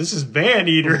crap, this is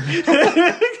Maneater.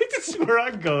 That's where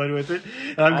I'm going with it.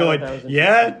 And I'm I going, thought that was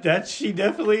yeah, that she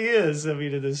definitely is. I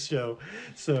mean, in this show.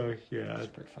 So yeah, that's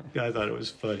pretty funny. I thought it was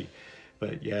funny,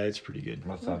 but yeah, it's pretty good.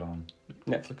 What's that on?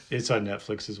 Netflix. It's on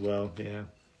Netflix as well. Yeah,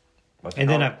 What's and it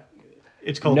then called?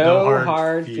 it's called No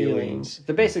hard feelings.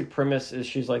 The basic premise is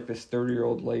she's like this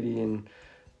 30-year-old lady, and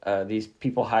these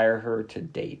people hire her to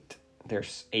date their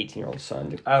 18-year-old son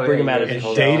to Oh, bring yeah, him out yeah, of yeah. his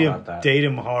Hold shell. on. Date about him, that. date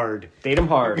him hard. Date him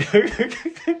hard.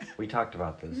 We talked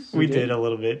about this. We did. did a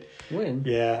little bit. When?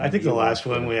 Yeah, I think the You last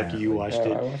watched one it, after you watched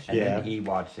apparently. it. I watched it. And Yeah, then he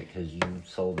watched it because you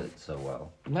sold it so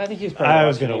well. I think he was probably I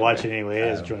was watching going to watch it anyway.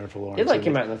 As Oh. Jennifer Lawrence. It like in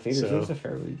came out in the theaters. so, It was a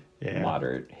fairly yeah.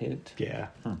 moderate hit. Yeah.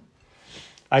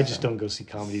 I just don't go see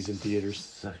comedies in theaters.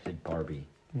 So did Barbie.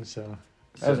 So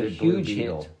That was a did Blue huge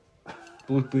Beetle. hit.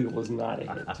 Blue Beetle was not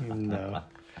a hit. no.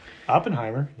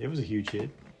 Oppenheimer. It was a huge hit.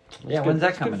 Yeah, good- when's that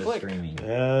it's a good coming to flick. streaming?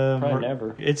 Probably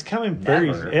never. It's coming very.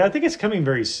 Never? Yeah, I think it's coming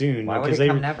very soon. Why would because it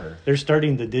come never? they're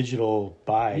starting the digital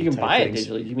buy. You can type buy it things.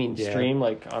 digitally. You mean Yeah. stream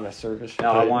like on a service? No,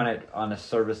 I But- want it on a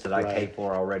service that I pay Right.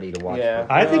 for already to watch. Yeah.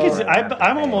 before I think it's- I have to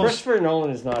I'm pay. almost- Christopher Nolan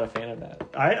is not a fan of that.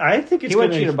 I think it's He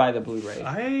wants gonna, you to buy the Blu-ray.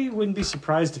 I wouldn't be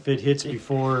surprised if it hits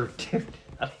before. Dude,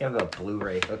 I don't have a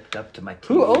Blu-ray hooked up to my TV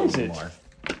Who owns it? anymore.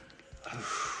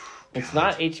 It's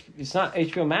not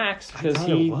HBO Max because thought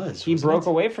it was, he wasn't broke it?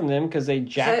 away from them because they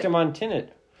jacked that- him on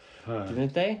Tenet, Huh,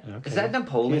 didn't they? okay. Is that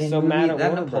Napoleon He's so movie? mad at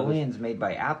That Warner Napoleon's made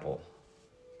by Apple.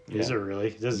 Is it really?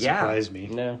 It doesn't Yeah. surprise me.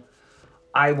 No.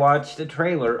 I watched a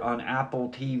trailer on Apple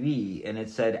TV and it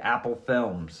said Apple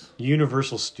Films.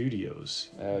 Universal Studios.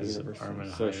 Oh, is Universal. Arm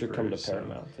and So it should come to Hammer, so-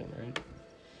 Paramount then, right?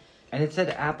 And it said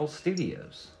Apple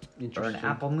Studios. Or an Interesting.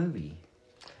 Apple movie.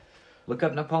 Look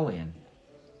up Napoleon.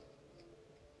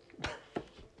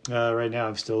 Right now,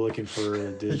 I'm still looking for a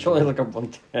It's digital. only like a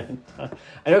 110.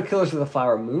 I know Killers of the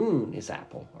Flower Moon is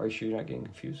Apple. Are you sure you're not getting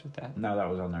confused with that? No, that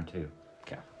was on there too.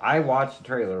 Okay. I watched the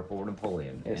trailer for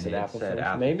Napoleon. It and said Apple. said Films.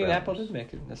 Apple Maybe Films. Apple did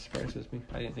make it. That surprises me.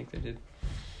 I didn't think they did.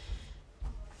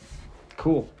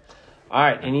 Cool. All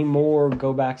right. Any more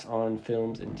go backs on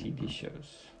films and TV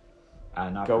shows?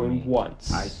 Not for Going me.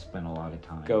 once. I spent a lot of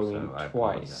time. Going so I twice.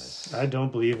 apologize. I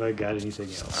don't believe I got anything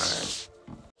else.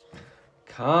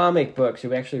 Comic books.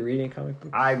 Did we actually read any comic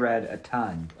books? I read a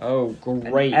ton. Oh,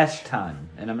 great. An S-ton.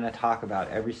 And I'm going to talk about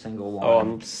every single one Oh,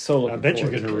 I'm so looking I bet you're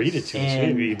forward going to read it to us, And-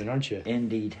 maybe even, aren't you? in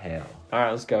detail. All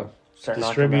right, let's go. Start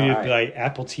knocking them Distributed out. by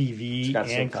Apple TV It's got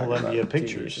some and talking Columbia about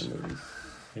Pictures. TVs and movies.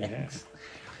 Yeah.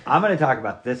 I'm going to talk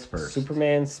about this first.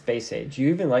 Superman Space Age. Do you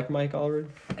even like Mike Allred?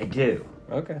 I do.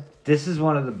 Okay. This is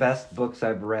one of the best books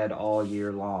I've read all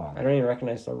year long. I don't even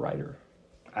recognize the writer.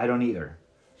 I don't either.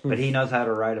 But he knows how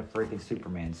to write a freaking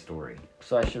Superman story.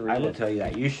 So I should read I will it. tell you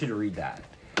that. You should read that.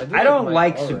 do I don't Mike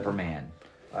like Allred. Superman.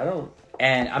 I don't.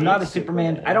 And I'm Hate not a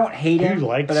Superman. Superman. I don't hate Who him,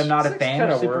 likes- but I'm not a This fan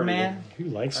kinda of Superman. Who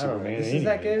likes I don't know. Superman? Is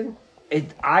that anyway?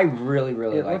 good? I really,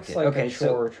 really It liked looks it. like Okay, a so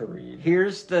chore to read.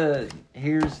 here's the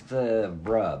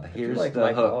rub. you Here's like the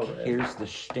Mike hook. Allred. Here's the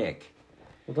shtick.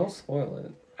 Well, don't spoil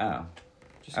it. Oh,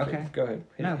 Just Okay. Go ahead.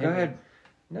 no, Hit go me. ahead.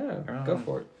 No, I don't go know.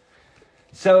 for it.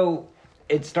 So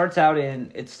it starts out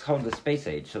it's called the Space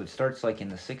Age. So it starts like in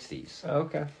the 60s. Oh,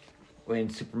 okay. When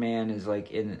Superman is like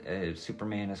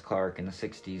Superman is Clark in the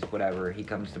 60s, whatever. He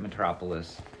comes to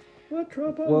Metropolis.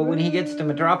 Well, when he gets to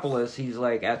Metropolis, he's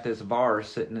like at this bar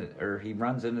he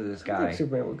runs into this I guy think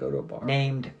Superman would go to a bar.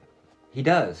 named. He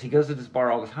does. He goes to this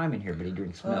bar all the time in here, but he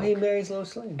drinks milk. Oh, he marries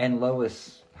Lois Lane. And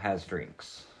Lois has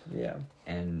drinks, Yeah.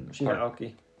 and She's an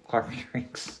alky. Clark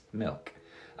drinks milk.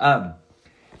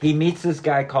 He meets this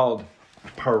guy called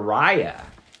Pariah,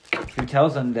 who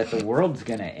tells him that the world's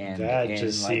gonna end. That in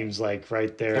just like seems like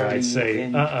right there. 30 I'd say,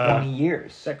 in 20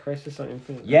 years. Is that Crisis on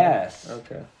Infinite? Yes.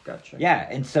 Okay, gotcha. Yeah,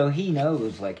 and so he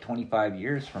knows like 25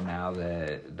 years from now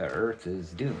the Earth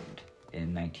is doomed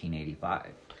in 1985.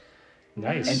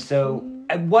 Nice. And so,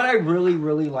 what I really,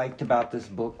 really liked about this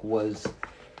book was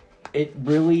it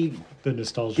really The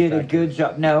nostalgia did a factor. good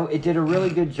job. No, it did a really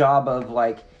good job of,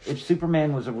 like, if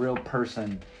Superman was a real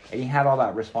person and he had all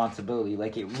that responsibility,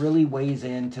 like, it really weighs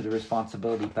into the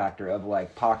responsibility factor of,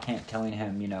 like, Pa Kent telling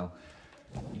him, you know,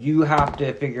 you have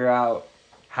to figure out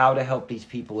how to help these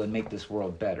people and make this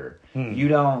world better.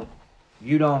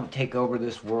 You don't take over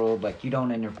this world, like, you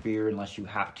don't interfere unless you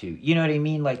have to. You know what I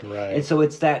mean? Like, Right. And so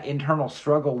it's that internal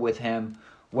struggle with him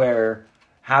where,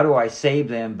 how do I save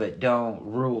them but don't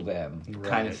rule them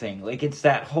kind of Right. thing. Like, it's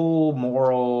that whole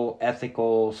moral,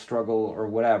 ethical struggle or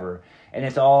whatever. And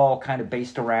it's all kind of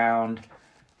based around,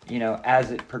 you know,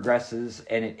 as it progresses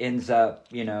and it ends up,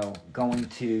 you know, going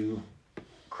to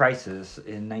Crisis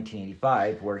in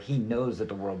 1985 where he knows that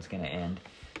the world's going to end.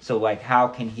 So, like, how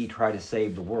can he try to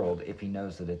save the world if he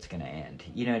knows that it's going to end?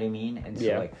 You know what I mean? And so,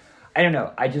 Yeah. like, I don't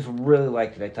know. I just really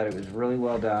liked it. I thought it was really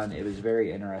well done. It was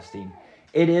very interesting.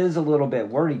 It is a little bit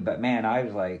wordy, but, man, I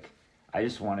was like, I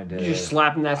just wanted to... You're just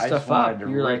slapping that I just stuff wanted up. to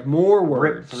You're rip- like, more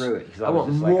rip words. through it. 'Cause I was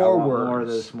want just like, more more of words.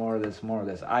 this, more of this, more of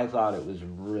this. I thought it was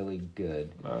really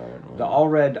good. All right, The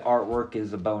all-red artwork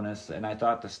is a bonus, and I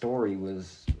thought the story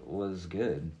was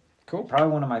good. cool. Probably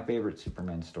one of my favorite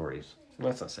Superman stories.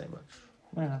 Let's not say much.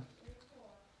 Well,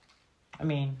 I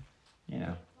mean, you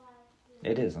know,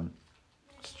 it isn't,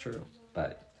 It's true.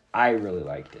 but I really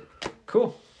liked it.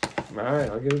 Cool. All right,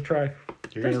 I'll give it a try.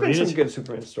 You're There's gonna been read some it? good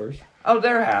Superman stories. Oh,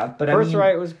 there have, but Birthright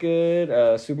I mean, was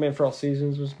good. Superman for All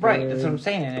Seasons was good. right, that's what I'm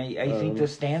saying, and I think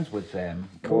this stands with them,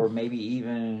 Cool. or maybe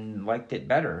even liked it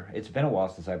better. It's been a while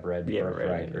since I've read Yeah, Birthright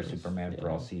right, or it is. Superman for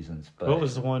Yeah. All Seasons. But What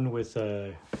was the one with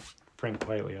Frank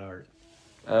Whiteley art?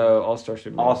 All-Star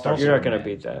Superman. All-Star You're not going to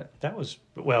Superman. beat that. That was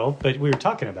well, but we were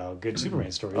talking about good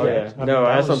Superman stories. Oh, yeah. I mean, No,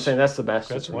 that that's what I'm was- saying. That's the best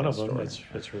That's Superman one of them. story.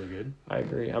 That's really good. I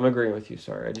agree. I'm agreeing with you.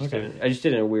 Sorry. I just Okay. didn't. I just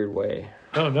did it in a weird way.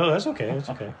 Oh no, that's okay. That's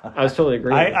okay. I was totally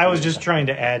agreeing. with I was you. just trying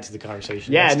to add to the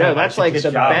conversation. Yeah, Next no, time I that's should like just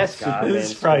the job, best Scott. Superman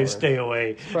This is probably story. stay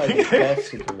away. Probably the best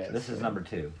Superman. this is number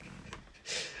 2.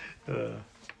 Uh,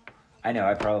 I know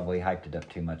I probably hyped it up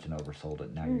too much and oversold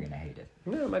it. Now Hmm. you're gonna hate it.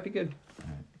 No, it might be good.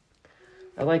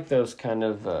 I like those kind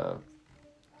of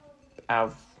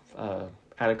out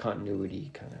of continuity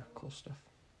kind of cool stuff.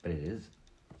 But it is.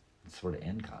 It's sort of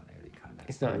in continuity, kind of.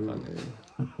 It's not in continuity.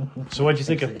 so, what'd you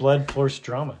think of Blood Force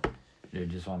Drama? You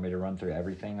just want me to run through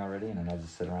everything already, and then I'll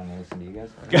just sit around and listen to you guys?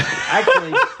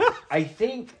 Actually, I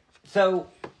think... So,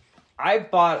 I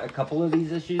bought a couple of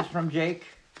these issues from Jake,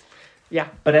 Yeah,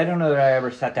 but I don't know that I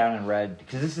ever sat down and read,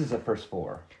 because this is the first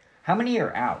 4. How many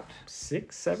are out?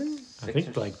 6, 7. I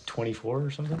think like 24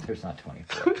 or something. There's not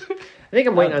 24. I think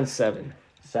I'm waiting on 7.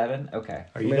 7? Okay.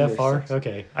 Are you Maybe that there's far? 6.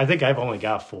 Okay, I think I've only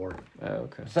got 4. Oh,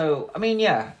 okay. So, I mean,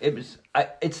 yeah, it was...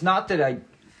 it's not that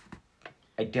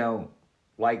I don't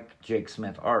like Jake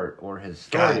Smith art or his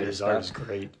story God, or his stuff. art is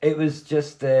great. It was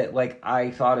just that, like, I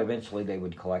thought eventually they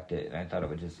would collect it, and I thought it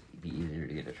would just be easier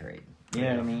to get a trade. You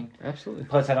know what I mean? Absolutely.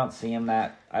 Plus, I don't see him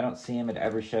at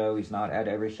every show. He's not at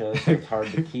every show, so it's hard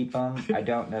to keep him. I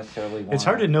don't necessarily want... It's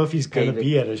hard to know if he's going to David-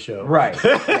 be at a show. Right.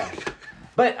 Yeah.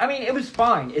 But, I mean, it was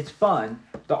fine. It's fun.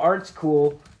 The art's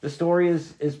cool. The story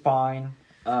is fine.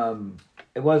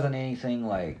 It wasn't anything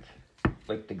like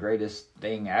the greatest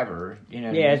thing ever. You know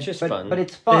what I Yeah, mean? it's just but, fun. But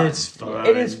it's fun. It's fun.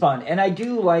 It is fun. And I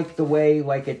do like the way,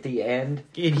 like, at the end...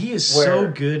 And he is Where-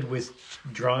 so good with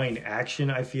drawing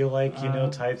action, I feel like,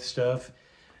 type stuff.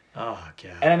 Oh,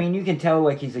 God. And I mean, you can tell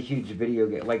like he's a huge video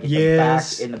game. Like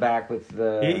Yes. in the back with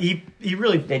the He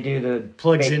really they do the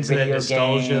plugs fake into that video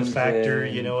nostalgia games factor,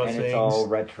 and, of and things. it's all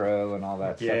retro and all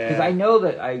that stuff. Yeah. Because I know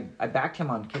that I backed him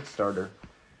on Kickstarter,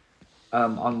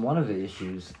 on one of the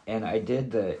issues, and I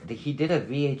did he did a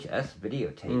VHS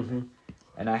videotape.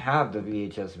 And I have the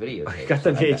VHS videotape. got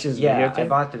the VHS Yeah, I videotape?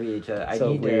 bought the VHS. I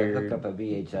So need weird. to hook up a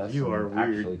VHS You are and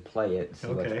weird. actually play it and see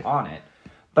Okay. what's on it.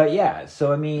 But yeah,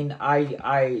 so I mean,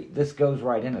 I this goes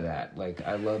right into that. Like,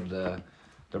 I love the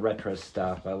retro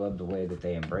stuff. I love the way that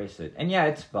they embrace it. And yeah,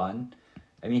 it's fun.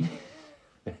 I mean,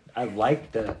 I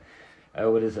like the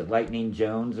what is it, Lightning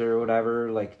Jones or whatever,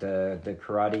 like the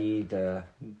karate,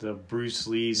 the Bruce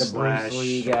Lee The slash, Bruce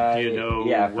Lee guy,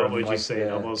 yeah, what from, would you like, say?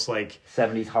 the- Almost like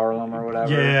 70s Harlem or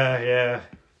whatever. yeah.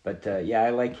 But yeah,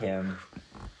 I like him.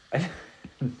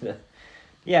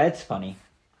 Yeah, it's funny.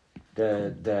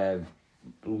 The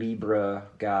Libra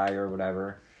guy or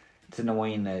whatever. It's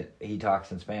annoying that he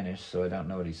talks in Spanish, so I don't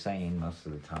know what he's saying most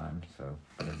of the time. So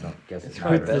I don't guess it's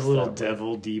probably not The best little that way.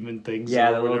 devil demon things. Yeah,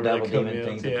 or the little whatever devil that come demon in.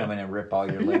 things that Yeah. come in and rip all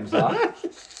your limbs off.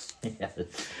 Yes.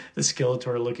 The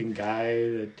Skeletor looking guy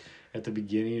that at the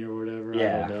beginning or whatever. I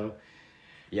Yeah. don't know.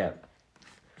 Yeah.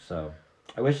 So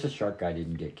I wish the shark guy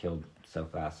didn't get killed so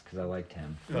fast because I liked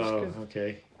him. Oh,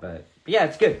 okay. But yeah,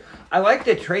 it's good. I like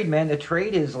the trade, man. The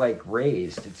trade is like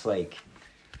raised. It's like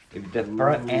the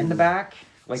front and the back.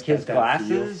 Like It's got his that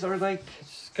glasses are like.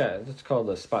 It's called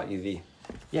a spot UV.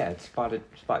 Yeah, it's spot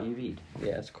UV'd.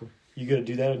 Yeah, it's cool. You gonna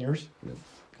do that on yours? No.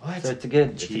 What? So it's a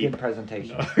good Cheap.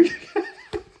 presentation, No.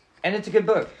 and it's a good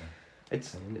book.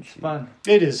 It's fun.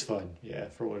 It is fun, yeah,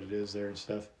 for what it is there and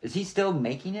stuff. Is he still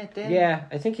making it then? Yeah,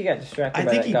 I think he got distracted I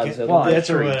by think that he Godzilla. well, I'm that's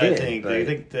sure he what did, I think. but- I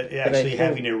think that actually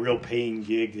having a real paying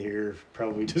gig here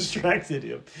probably distracted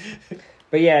him.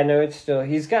 But yeah, no, it's still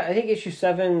he's got. I think issue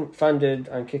 7 funded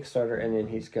on Kickstarter, and then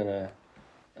he's gonna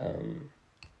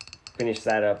finish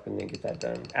that up and then get that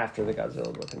done after the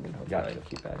Godzilla book, and then hopefully Gotcha. he'll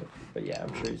keep at it. But yeah,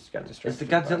 I'm sure he's got distracted. Is the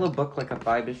by Godzilla it. book like a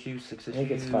 5-issue, 6-issue? I think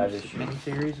it's 5-issue.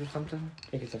 miniseries or something. I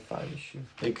think it's a 5 issue.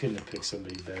 They couldn't have picked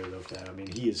somebody better though for that. I mean,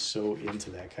 he is so into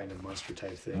that kind of monster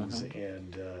type things,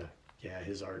 and yeah,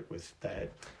 his art with that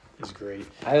is great.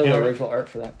 I own You the know- original art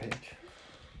for that page.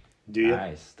 Do you?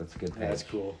 Nice, that's a good page. That's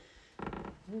cool.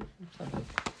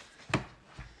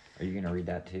 Are you gonna read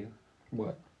that too?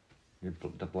 What?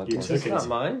 The blood. You Book? took It's it. not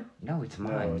mine. No, it's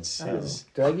mine. No, it's Oh. his.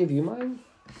 Did I give you mine?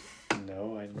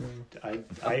 No, I own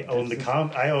the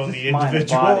I own the Mine, I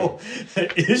individual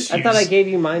issues. I thought I gave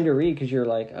you mine to read because you're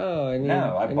like, oh, I need.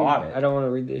 No, I bought it. I don't want to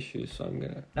read the issues, so I'm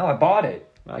gonna. No, I bought it.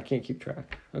 I can't keep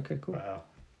track. Okay, cool. Wow.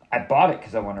 I bought it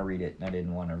because I want to read it, and I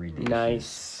didn't want to read it.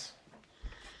 Nice.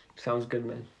 Sounds good,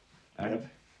 man. Yep.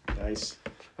 Nice.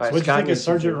 All right, So what'd you Scott think of gets to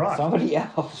Sergeant do- Rock? Somebody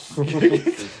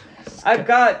else. I've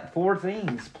got 4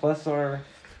 things plus our.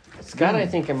 Scott, I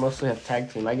think I mostly have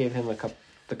tag team. I gave him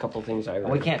the couple things I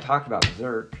read. We can't talk about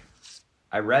Berserk.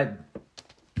 I read.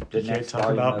 You can't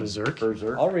talk about Berserk?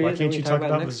 I'll read Why it. can't We you can talk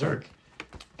about next time. Berserk?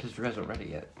 Because you guys haven't read it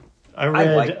yet. I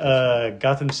read like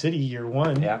Gotham City Year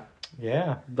 1. Yeah.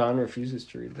 Yeah. Don refuses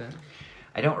to read that.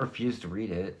 I don't refuse to read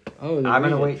it. Oh, then I'm read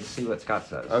gonna it. wait to see what Scott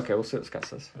says. Okay, we'll see what Scott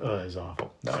says. Oh, it's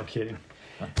awful. No, I'm kidding.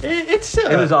 It's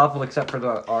It was awful except for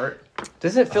the art.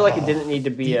 Doesn't it feel like it didn't need to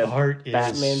be the a art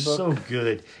Batman is book? so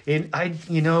good, and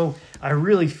I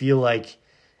really feel like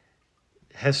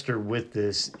Hester with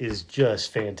this is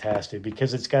just fantastic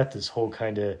because it's got this whole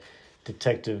kind of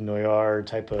detective noir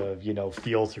type of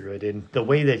feel through it, and the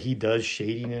way that he does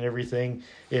shading and everything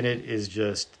in it is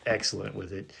just excellent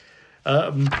with it.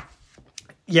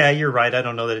 Yeah, you're right. I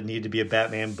don't know that it needed to be a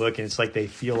Batman book, and it's like they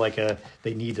feel like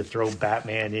they need to throw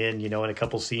Batman in a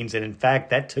couple scenes, and in fact,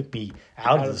 that took me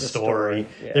out of the story.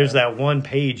 Yeah. There's that one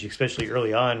page, especially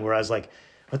early on, where I was like,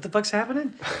 "What the fuck's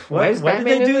happening? Why is Why did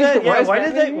Batman they do in that? this? Yeah, Why is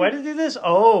Batman why did they do this?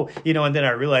 Oh, and then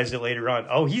I realized it later on.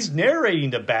 Oh, he's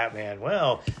narrating to Batman.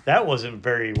 Well, that wasn't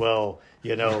very well,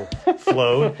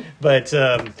 flowed, but.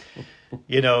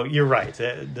 You're right.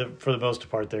 For the most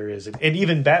part, there is, and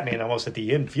even Batman almost at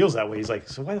the end feels that way. He's like,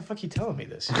 "So why the fuck are you telling me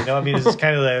this?" This is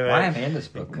kind of the Why am I in this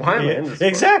book? Why am I in this book?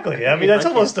 Exactly. I mean, that's I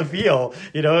can't- almost the feel,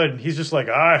 and he's just like,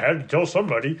 I had to tell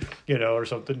somebody, or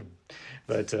something.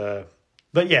 But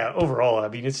yeah, overall, I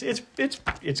mean, it's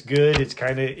good. It's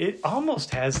it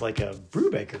almost has like a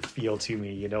Brubaker feel to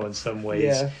me, in some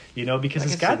ways, because I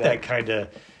it's can got see that that. kind of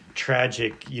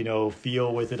tragic,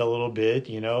 feel with it a little bit,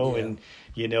 and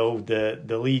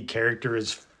the lead character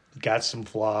has got some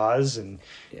flaws, and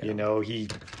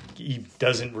he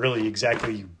doesn't really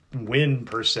exactly win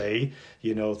per se,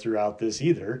 throughout this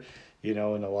either, in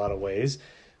a lot of ways.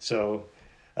 So,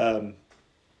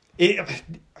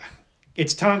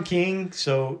 it's Tom King.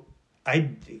 So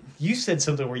you said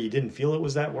something where you didn't feel it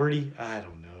was that wordy. I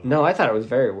don't know. No, I thought it was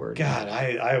very wordy. God,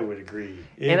 I would agree.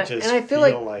 And I feel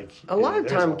like a lot of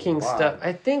there's Tom a King lot. stuff.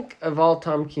 I think of all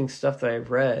Tom King stuff that I've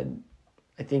read,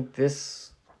 I think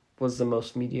this was the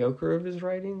most mediocre of his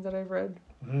writing that I've read.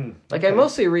 Like I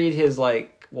mostly read his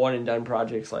like one and done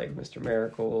projects like Mr.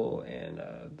 Miracle and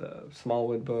the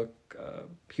Smallwood book,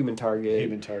 Human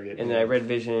Target. And then I read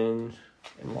Vision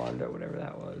and Wanda, whatever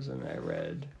that was, and I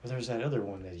read Well, there's that other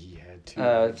one that he had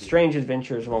too. Strange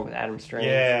Adventures, one with Adam Strange.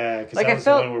 Yeah, because Like, that I was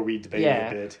felt- the one where we debated yeah.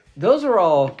 a bit. Those are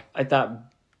all I thought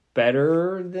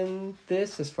better than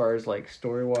this as far as like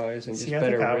story wise and See, just I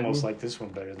better think I written. almost like this one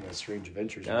better than the Strange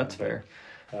Adventures. No, that's one, fair.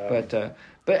 but,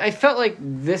 But I felt like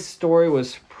this story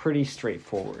was pretty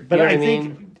straightforward. But You know I what think,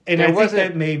 mean? and There I think wasn't-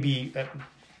 that may be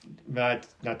not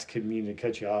to mean to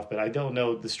cut you off, but I don't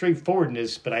know the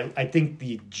straightforwardness. But I think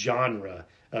the genre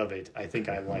of it, I think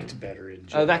I liked better in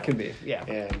general. Oh, that could be, yeah.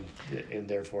 and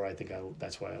therefore I think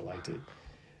that's why I liked it.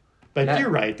 But you're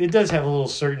right; it does have a little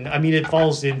certain. I mean, it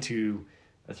falls into.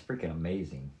 That's freaking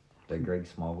amazing. The Greg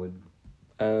Smallwood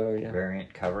Oh yeah.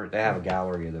 variant cover. They have a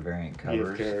gallery of the variant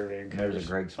covers. Variant There's covers. a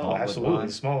Greg Oh, Smallwood absolutely! one.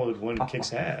 The Smallwood one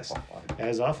kicks ass,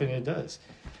 as often it does.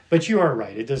 But you are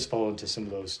right. It does fall into some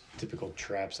of those typical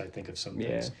traps, I think, of some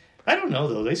things. I don't know,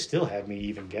 though. They still had me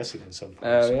even guessing in some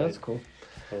parts. Oh, yeah, that's cool.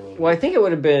 Well, I think it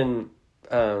would have been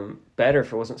better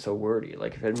if it wasn't so wordy.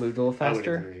 Like, if it had moved a little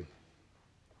faster. I would agree.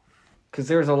 Because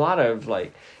there's a lot of,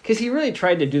 like... Because he really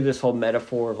tried to do this whole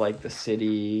metaphor of, like, the city,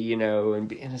 you know,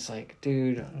 and it's like,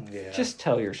 dude, just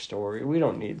tell your story. We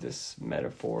don't need this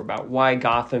metaphor about why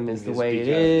Gotham is the way it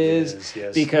is.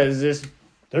 Yes. Because this...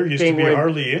 There used to be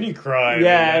hardly any crime.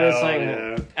 Yeah, and it's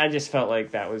like... I just felt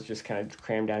like that was just kind of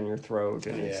crammed down your throat.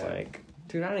 And it's like,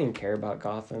 dude, I don't even care about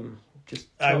Gotham.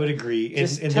 I would agree.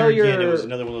 Just and tell there again, it was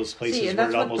another one of those places where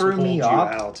it almost pulled you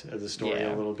out of the story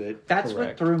a little bit. That's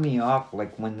what threw me off.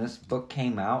 Like, when this book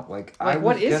came out, like I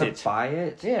was going to buy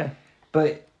it. Yeah.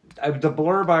 But the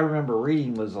blurb I remember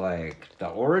reading was like, the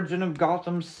origin of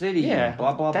Gotham City, blah,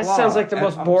 blah, blah. That sounds like the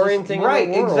most boring thing in the world.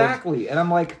 Right, exactly. And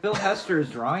I'm like, Phil Hester is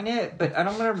drawing it, but I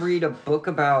don't want to read a book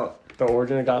about... The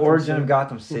origin of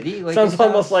Gotham City. Like, sounds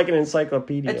almost like an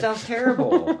encyclopedia. It sounds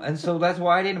terrible. And so that's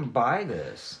why I didn't buy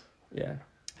this. Yeah.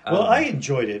 Well, I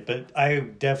enjoyed it, but I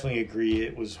definitely agree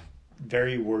it was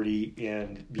very wordy,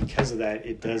 and because of that,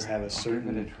 it does have a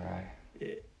certain...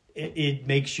 It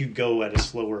makes you go at a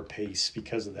slower pace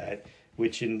because of that,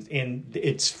 which in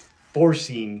it's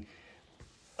forcing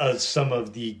some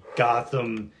of the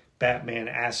Gotham Batman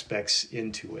aspects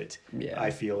into it, I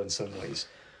feel, in some ways.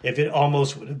 If it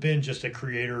almost would have been just a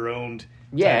creator-owned...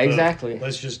 Yeah, exactly.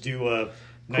 Let's just do a...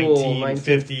 Cool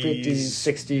 1950s,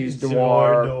 60s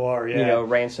noir, you know,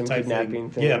 ransom kidnapping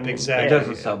thing. Yeah, exactly. It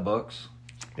doesn't sell books.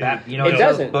 It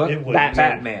doesn't.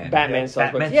 Batman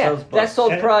sells books. Yeah, that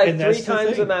sold probably 3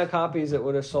 times the amount of copies it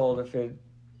would have sold if it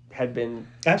had been...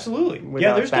 Absolutely.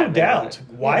 Yeah, there's no doubt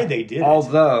why they did it.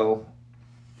 Although,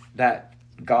 that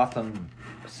Gotham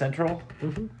Central,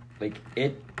 like,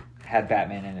 it had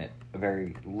Batman in it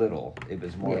very little. It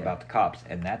was more about the cops,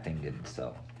 and that thing didn't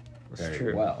sell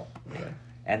very well. Yeah.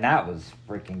 And that was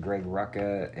freaking Greg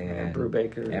Rucka and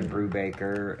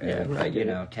Brubaker. And, you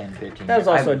know, 10, 15 That was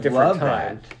also a different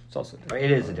time. It's also different.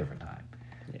 It is a different time.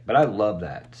 Yeah. But I love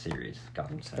that series,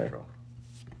 Gotham Central.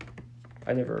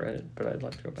 I never read it, but I'd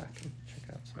like to go back and check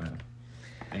out some.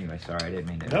 Anyway, sorry, I didn't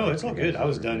mean to... No, it's all good. I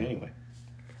was done anyway.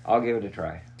 I'll give it a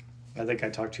try. I think I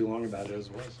talked too long about it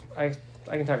as well. I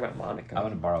can talk about Monica. I'm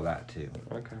going to borrow that, too.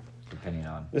 Okay. Depending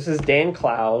on... This is Dan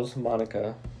Clowes,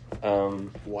 Monica.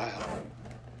 Wow.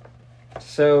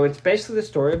 So it's basically the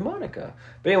story of Monica.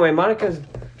 But anyway, Monica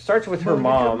starts with her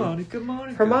mom. Monica.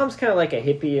 Her mom's kind of like a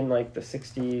hippie in like the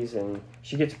 60s, and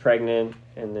she gets pregnant,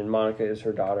 and then Monica is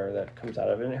her daughter that comes out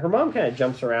of it. And her mom kind of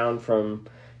jumps around from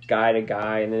guy to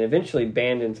guy, and then eventually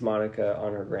abandons Monica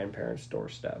on her grandparents'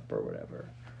 doorstep or whatever.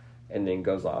 And then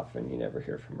goes off, and you never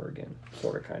hear from her again.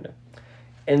 Sort of, kind of.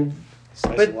 And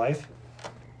Slice of life?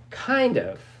 Kind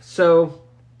of.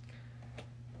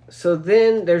 So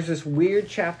then there's this weird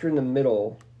chapter in the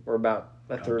middle, or about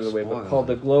a third of the way, but called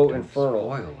The Glow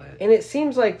Infernal. And it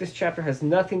seems like this chapter has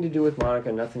nothing to do with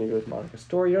Monica, nothing to do with Monica's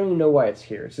story. You don't even know why it's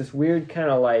here. It's this weird kind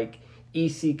of like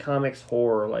EC Comics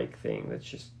horror-like thing that's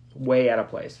just way out of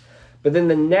place. But then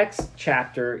the next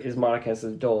chapter is Monica as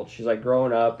an adult. She's like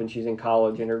growing up, and she's in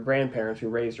college, and her grandparents who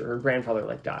raised her, her grandfather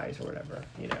like dies or whatever,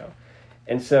 you know.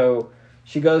 And so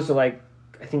she goes to like,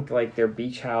 I think like their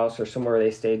beach house or somewhere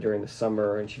they stayed during the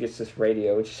summer, and she gets this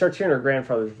radio, and she starts hearing her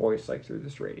grandfather's voice like through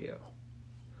this radio,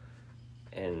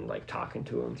 and like talking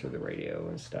to him through the radio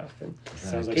and stuff. And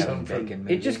sounds like something from...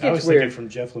 It just gets weird. From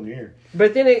Jeff Lemire.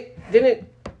 But then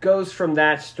it goes from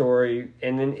that story,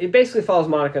 and then it basically follows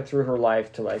Monica through her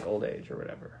life to like old age or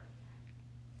whatever.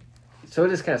 So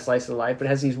it is kind of slice of life, but it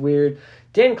has these weird...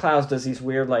 Dan Clowes does these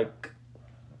weird like...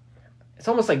 It's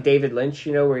almost like David Lynch,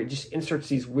 you know, where it just inserts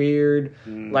these weird,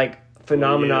 like,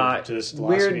 phenomena. Well, you just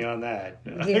lost me on that.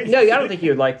 No, I don't think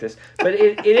you would like this. But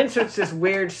it inserts this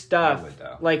weird stuff,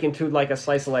 like, into, like, a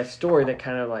slice-of-life story that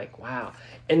kind of, like, wow.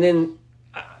 And then,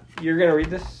 you're going to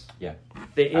read this? Yeah.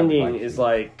 The ending is,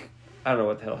 like, I don't know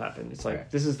what the hell happened. It's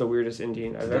like, this is the weirdest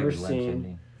ending I've ever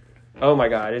seen. Oh, my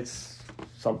God, it's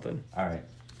something. All right.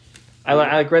 I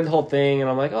like read the whole thing, and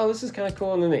I'm like, oh, this is kind of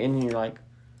cool. And then the ending, you're like...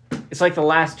 It's like the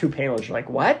last 2 panels. You're like,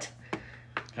 what?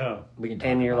 Oh, we can talk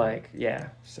and you're about like, yeah.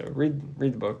 So read the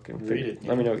book and read it.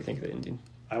 Let me know what you think of the ending.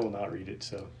 I will not read it,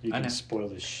 so you can spoil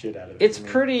the shit out of it. It's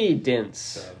pretty dense.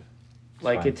 So,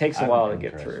 like it takes a while to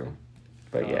get through.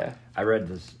 But yeah, I read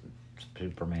this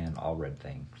Superman all red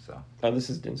thing. So this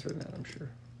is denser than that, I'm sure.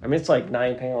 I mean, it's like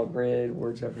 9-panel grid,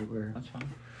 words everywhere. That's fine.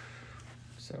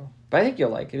 So, but I think you'll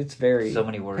like it. It's very so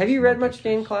many words. Have you read much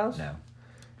Dan Clowes? No.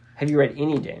 Have you read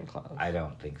any Dan Clowes? I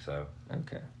don't think so.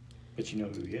 Okay. But you know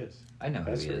who he is. I know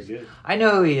That's who he very is. good. I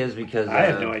know who he is because I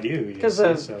have no idea who he is. Because so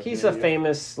he's there a you go.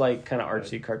 famous, like, kind of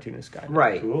artsy cartoonist guy.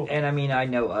 Right. Cool. And I mean, I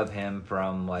know of him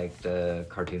from like the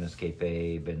Cartoonist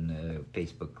Kayfabe and the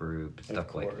Facebook group, Of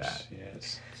stuff like course, that.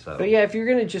 Yes. So, But yeah, if you're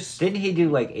gonna just, didn't he do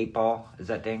like 8-Ball? Is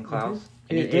that Dan Klaus?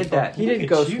 And he He did did that. He did Look at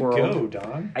Ghost you World. Go,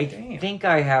 Don. I Damn. think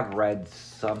I have read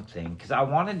something because I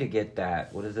wanted to get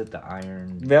that. What is it? The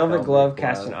Iron Velvet Glove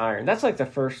Cast in Iron. That's like the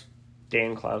first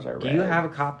Dan Klaus I read. Do you have a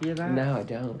copy of that? No, I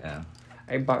don't. Yeah.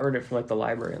 I borrowed it from like the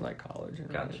library in like college. And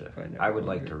Gotcha. I never I would read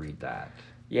like it. to read that.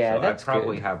 Yeah, So that's I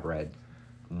probably good. have read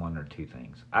one or two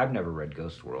things. I've never read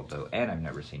Ghost World though, and I've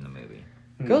never seen the movie.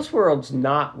 Ghost World's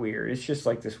not weird. It's just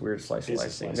like this weird slice of It's a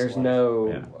life thing. slice There's of life.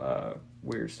 no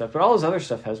weird stuff, but all his other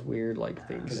stuff has weird like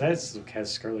things. Because that's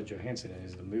has Scarlett Johansson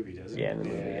in the movie, doesn't it? Yeah, in the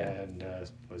movie, yeah. And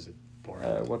was it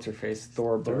Borat? What's her face?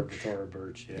 Thora Birch. Thora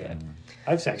Birch, yeah. Yeah.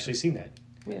 I've actually seen that.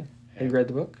 Yeah. Have you read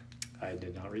the book? I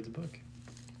did not read the book.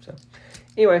 So,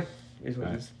 anyway, here's what it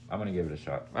Alright, is. I'm gonna give it a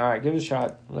shot. All right, give it a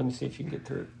shot. Let me see if you can get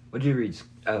through it. What'd you read?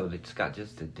 Oh, that Scott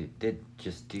just did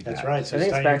just do that. That's right. So I it's think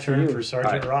it's time back your to turn you. for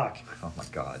Sergeant All Rock. Oh my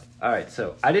god! All right,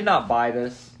 so I did not buy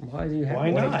this. Why do you have Why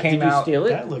it? When it not? came Did you out- steal it?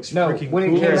 That looks No, freaking when it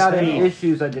cool came as out in hell.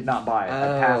 issues, I did not buy it.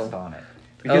 I passed on it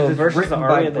Versus the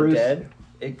Army of the Dead?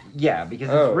 Yeah, because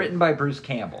Oh. it's written by Bruce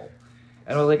Campbell,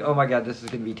 and I was like, oh my god, this is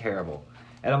gonna be terrible.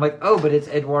 And I'm like, oh, but it's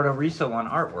Eduardo Riso on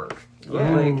artwork. Yeah.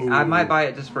 Like, I might buy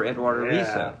it just for Eduardo Yeah.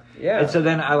 Riso. Yeah. And so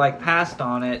then I like passed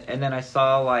on it, and then I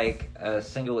saw like a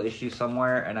single issue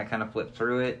somewhere, and I kind of flipped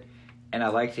through it, and I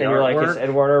liked the And you're artwork. like, it's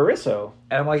Eduardo Risso.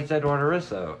 And I'm like, it's Eduardo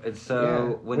Risso. And so Yeah.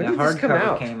 when When the did this come hardcover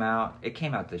out? came out, it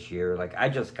came out this year. Like, I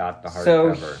just got the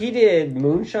So hardcover. he did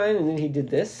Moonshine and then he did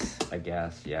this? I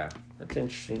guess, yeah. That's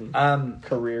interesting.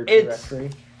 Career it's-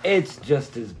 trajectory. It's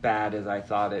just as bad as I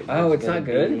thought it was. Oh, it's gonna not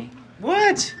good? be.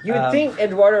 What? You would think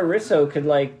Eduardo Risso could,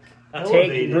 like, take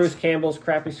Elevated. Bruce Campbell's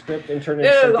crappy script and turn it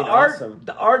into No, something the art, awesome.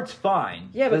 the art's fine.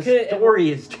 Yeah, but the could it-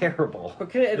 story is terrible. But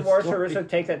could Eduardo story- Risso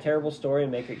take that terrible story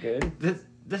and make it good?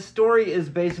 The story is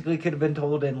basically could have been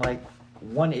told in like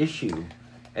one issue,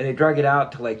 and they drug it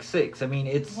out to like 6. I mean,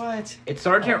 it's What? it's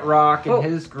Sergeant Rock and Well,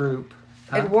 his group.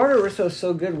 Huh? Eduardo Risso is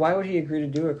so good, why would he agree to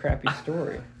do a crappy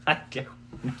story? I don't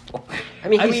know. I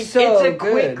mean, he's so it's a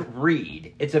good. quick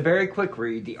read. It's a very quick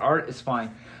read. The art is fine.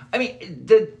 I mean,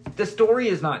 the story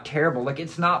is not terrible. Like,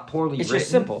 it's not poorly It's written. just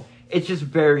simple. It's just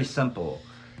very simple.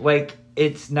 Like,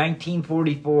 it's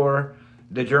 1944.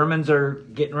 The Germans are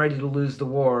getting ready to lose the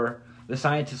war. The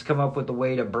scientists come up with a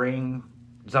way to bring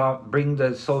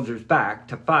the soldiers back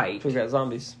to fight. So we got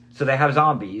zombies. So they have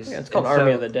zombies. Yeah, it's called And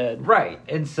Army of the Dead. Right.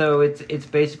 And so it's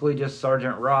basically just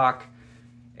Sergeant Rock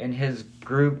and his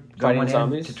group Fighting going in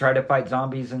zombies? to try to fight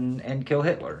zombies and kill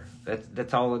Hitler.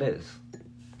 That's all it is.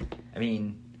 I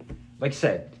mean, like I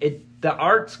said, the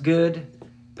art's good,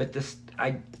 but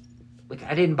I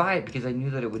didn't buy it because I knew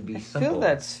that it would be I simple. feel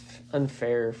that's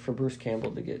unfair for Bruce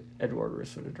Campbell to get Eduardo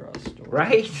Risso to draw a story.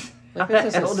 right. Like, How that the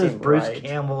doesn't hell does seem Bruce right.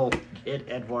 Campbell get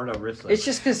Eduardo Risso? It's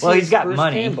just because Well, he's got Bruce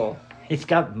money. Campbell. He's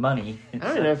got money. I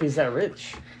don't know if he's that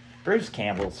rich. Bruce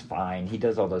Campbell's fine. He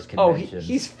does all those Oh, conventions.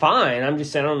 he's fine. I'm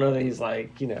just saying, I don't know that he's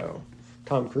like,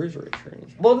 Tom Cruise rich or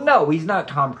anything. Well, no, he's not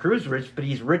Tom Cruise rich, but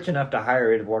he's rich enough to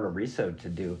hire Eduardo Risso to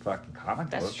do a fucking comic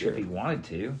That's book true. if he wanted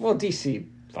to. Well, DC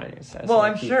finance that. Well, It's not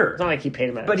I'm like sure. It's not like he paid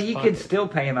him out But of his he pocket. could still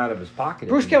pay him out of his pocket.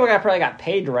 Bruce if he- Campbell probably got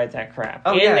paid to write that crap.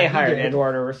 Oh, and yeah, they he hired did.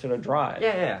 Eduardo Risso to draw it.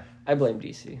 Yeah, I blame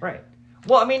DC. right.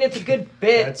 Well, I mean, it's a good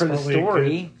bit That's for the probably a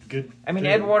story. Good. I mean,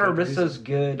 good- Eduardo good Risso's reason.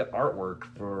 good artwork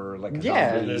for like a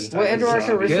Yeah, zombie. this well, type of Eduardo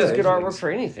zombie Risso is good good. artwork for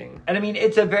anything. And I mean,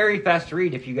 it's a very fast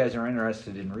read if you guys are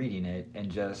interested in reading it and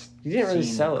just. You didn't really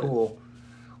seeing sell it. Cool.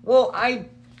 Well, I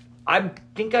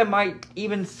think I might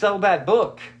even sell that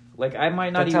book. Like, I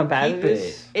might not That's even how bad keep it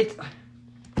is? It's.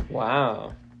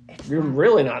 Wow. It's You're not-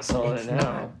 really not selling it's it now.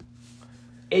 not.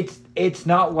 It's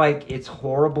not like it's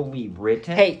horribly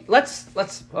written. Hey, let's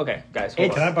okay, guys.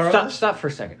 Hold Can on. I borrow stop, this? stop for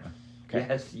a second. Okay.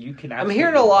 Yes, you can. I'm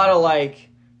hearing a lot of like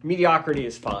mediocrity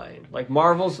is fine. Like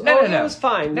Marvel's, No, it was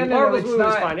fine. No, Marvel's it's movie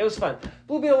was not. fine. It was fun.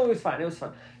 Blue Beetle movie was fine. It was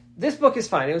fun. This book is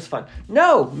fine. It was fun.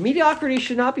 No, mediocrity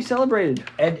should not be celebrated.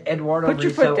 Eduardo Put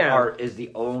your foot Risso down. art is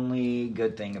the only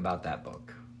good thing about that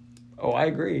book. Oh, I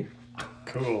agree.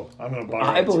 Cool. I'm gonna buy it.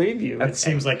 I believe you. It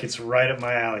seems like it's right up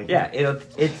my alley. Yeah,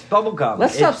 it's bubblegum.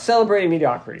 Let's stop celebrating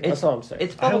mediocrity. That's all I'm saying.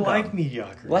 It's I bubblegum. like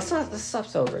mediocrity. Let's stop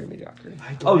celebrating mediocrity.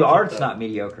 I Oh, the like it, art's though. not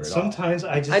mediocre at all. Sometimes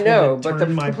I just I know, want to but turn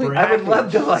the my complete brain. I would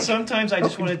love to like. Sometimes I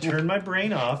just want to turn my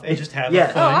brain off and just have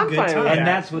Yeah. a fun, Oh, I'm good fine with time. that. And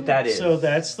that's what that is. So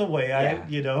that's the way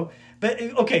Yeah. But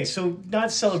okay, so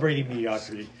not celebrating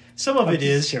mediocrity. Some of I'm it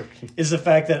just is joking. the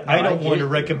fact that No, I I don't get want to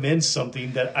you. recommend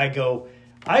something that I go,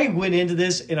 I went into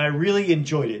this and I really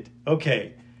enjoyed it.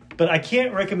 Okay. But I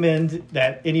can't recommend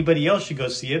that anybody else should go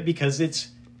see it because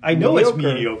I know it's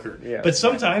mediocre. Yeah. But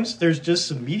sometimes there's just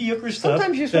some mediocre stuff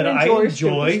Sometimes you just that wanna I enjoy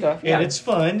enjoy stupid stuff. Yeah. and it's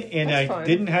fun and That's I fine.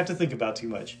 didn't have to think about too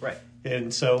much. Right.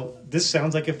 And so this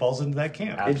sounds like it falls into that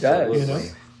camp. It does. Absolutely. You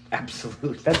know?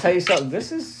 Absolutely. That's how you sell.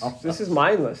 This is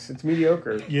mindless. It's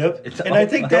mediocre. Yep. It's And I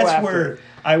think go that's after where it.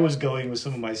 I was going with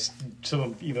some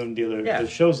of even the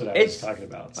shows that I was It's- talking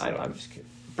about. So. I'm just kidding.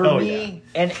 For Oh, me,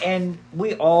 and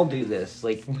we all do this.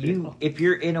 Like if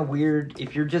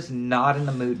you're just not in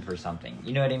the mood for something,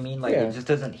 you know what I mean? Like Yeah. it just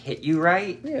doesn't hit you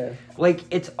right. Yeah. Like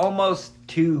it's almost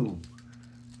too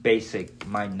basic,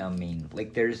 mind numbing.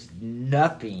 Like there's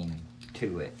nothing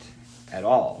to it at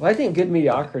all. Well, I think good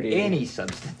mediocrity. Any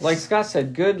substance. Like Scott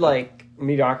said, good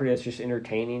mediocrity that's just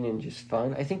entertaining and just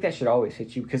fun. I think that should always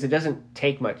hit you because it doesn't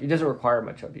take much. It doesn't require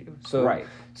much of you. So Right.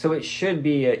 So it should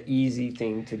be an easy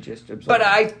thing to just absorb. But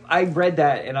I read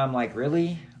that and I'm like,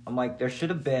 really? I'm like, it should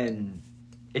have been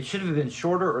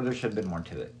shorter or there should have been more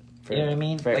to it. Fair You know what I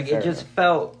mean? enough. Fair Like it just enough.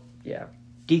 felt Yeah.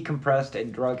 decompressed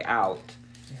and drug out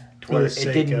to For where the it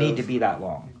sake didn't need of to be that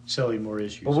long. selling more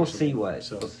issues. But or we'll something. see what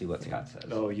So- Scott says.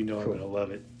 Oh, you know Cool. I'm gonna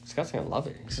love it. Scott's gonna love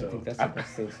it. I So- think that's the best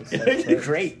thing to say.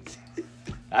 Great.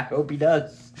 I hope he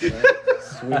does.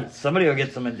 Sweet. Somebody will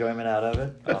get some enjoyment out of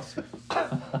it. Awesome.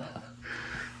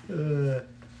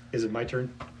 Is it my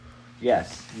turn?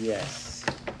 Yes. Yes.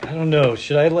 I don't know.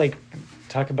 Should I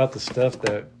talk about the stuff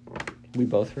that? We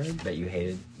both read. That you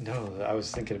hated. No, I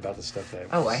was thinking about the stuff that.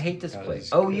 Oh, I hate this not place.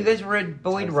 as Oh, good. you guys read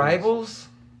Boyd Something Rivals?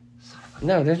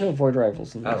 No, there's no Void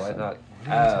Rivals in this. Oh, I one. thought. What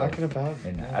are you talking about?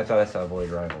 And I thought I saw Boyd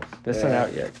Rivals. That's not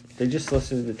out yet. They just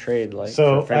listed the trade.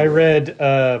 So for I February.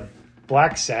 read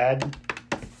Black Sad,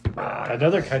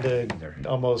 another kind of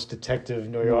almost detective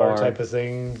noir Noir. type of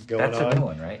thing going That's on. a new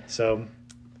one, right? So,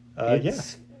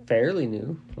 It's fairly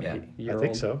new. Yeah, a year I think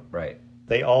old. so. Right.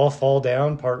 They All Fall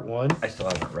Down, Part 1, I still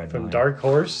haven't read from mine. Dark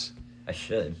Horse, I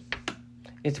should.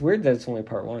 It's weird that it's only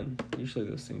part one. Usually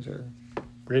those things are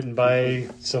written by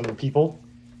some people.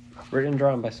 written and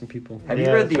drawn by some people. Have you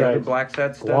Yeah, read the that's other right. Black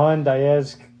Sad stuff? Juan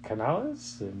Diaz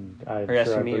Canales, and I'm Are you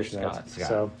asking sure I me or butchered that. Scott? Scott.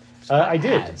 So Scott I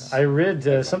did. has. I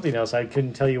read something else. I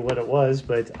couldn't tell you what it was,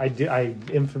 but I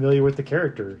am familiar with the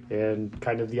character and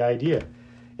kind of the idea,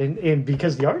 and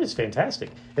because the art is fantastic.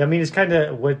 I mean, it's kind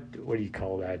of what do you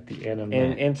call that? The anime.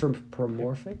 And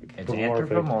anthropomorphic. It's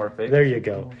anthropomorphic. There you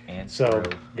go. So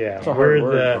Anthro- yeah, It's a where hard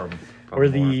word. where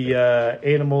the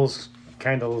animals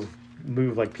kind of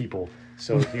move like people,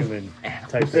 so human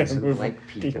type things. like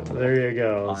people There you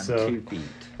go. on So 2 feet.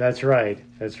 that's right.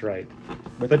 That's right.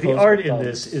 With But the closed art in thumbs.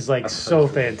 this is like A so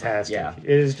person. fantastic. Yeah. It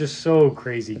is just so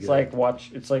crazy It's good. like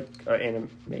It's like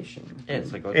animation. Yeah,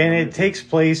 it's like and it takes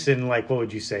place in what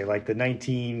would you say, like the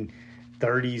 1930s,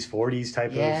 40s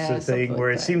type Yeah, of something thing, like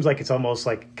where it that. seems like it's almost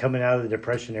like coming out of the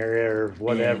Depression era or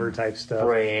whatever type stuff.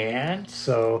 France.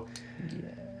 So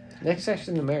Next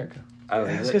section in America. Oh,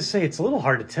 I was is gonna it? say it's a little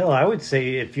hard to tell. I would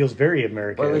say it feels very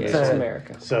American. Well, Yeah, it's it's a-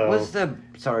 America. So What's the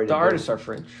sorry? The artists are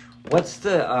French. What's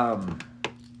the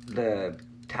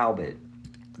Talbot?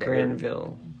 The-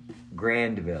 Granville.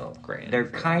 Granville. Granville. They're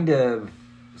kind of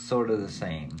sort of the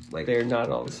same. Like They're not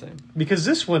all the same. because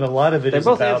this one, a lot of it They're is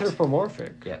both about.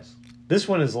 anthropomorphic. yes. This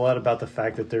one is a lot about the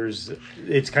fact that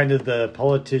it's kind of the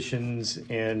politicians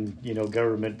and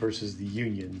government versus the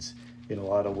unions in a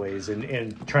lot of ways,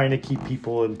 and trying to keep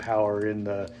people in power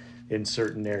in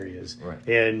certain areas. Right.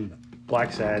 And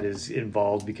Black Sad is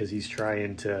involved because he's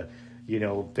trying to,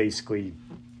 basically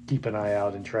keep an eye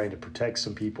out and trying to protect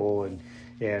some people, and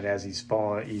as he's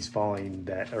finding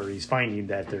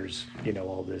that there's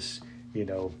all this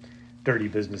dirty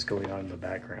business going on in the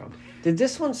background. Did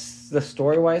this one, the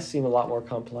story-wise, seem a lot more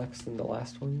complex than the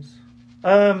last ones?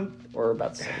 Or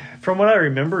about the same? From what I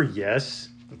remember, yes.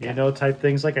 Okay. Type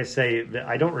things. Like I say,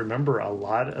 I don't remember a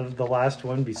lot of the last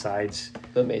one besides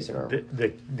The Amazing Armor.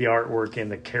 the artwork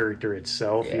and the character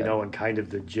itself, Yeah. and kind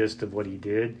of the gist of what he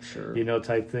did, Sure.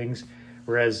 type things.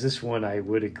 Whereas this one, I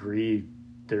would agree,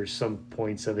 there's some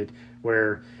points of it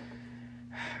where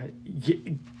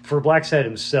for Black Sad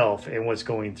himself and what's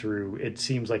going through, it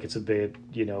seems like it's a bit,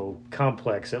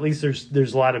 complex. At least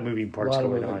there's a lot of moving parts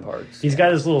going on. He's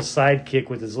got his little sidekick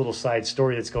with his little side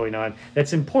story that's going on.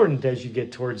 That's important as you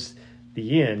get towards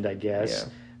the end, I guess.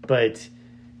 Yeah. But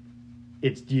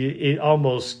it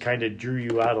almost kind of drew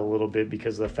you out a little bit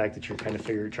because of the fact that you're kind of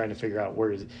trying to figure out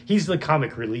where is it. He's the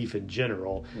comic relief in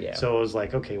general. Yeah. So it was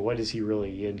like, okay, what is he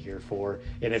really in here for?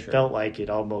 And it Sure. felt like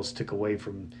it almost took away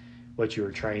from what you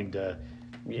were trying to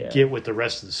Yeah. get with the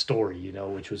rest of the story,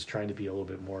 which was trying to be a little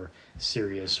bit more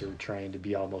serious or trying to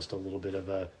be almost a little bit of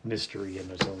a mystery in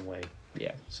its own way.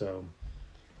 Yeah, So,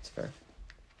 it's fair.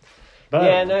 but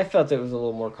Yeah, and I felt it was a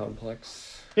little more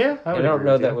complex. yeah, I don't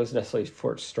know that was necessarily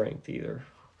for its strength either.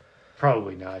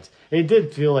 Probably not. It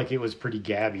did feel like it was pretty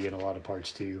gabby in a lot of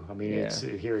parts too. I mean, Yeah. it's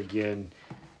here again.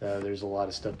 There's a lot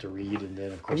of stuff to read, and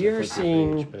then of course. Have you I ever flip the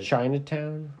seen page, but-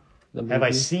 Chinatown? The movie? Have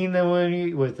I seen the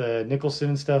one with Nicholson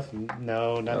and stuff?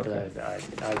 No, not Okay.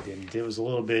 that I didn't. It was a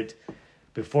little bit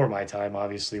before my time,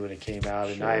 obviously, when it came out,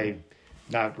 and Sure. I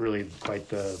not really quite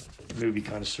the movie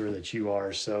connoisseur that you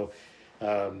are. So,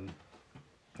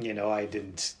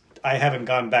 I haven't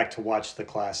gone back to watch the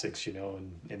classics,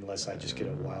 unless I just get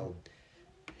a wild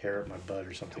hair up my butt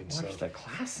or something. Watch the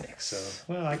classics. So,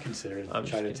 well, I consider I'm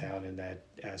just Chinatown in that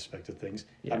aspect of things.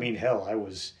 Yeah. I mean, hell, I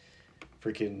was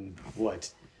freaking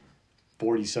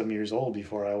 40-some years old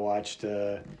before I watched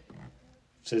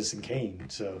Citizen Kane.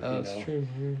 So, That's true.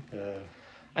 uh,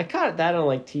 I caught that on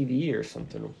like TV or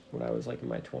something when I was like in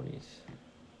my 20s.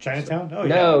 Chinatown? Oh,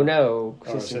 No, yeah. no.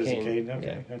 Oh, Citizen Kane.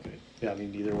 Okay, okay. Yeah, I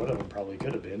mean, neither one of them probably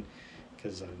could have been,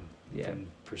 because Yeah. from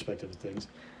perspective of things.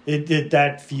 Did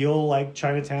that feel like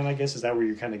Chinatown, I guess? Is that where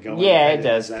you're kind of going? Yeah, it Is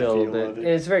does that feel a feel bit. of it?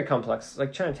 It's very complex.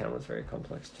 Like Chinatown was very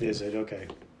complex too. Is it? Okay.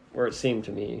 Or it seemed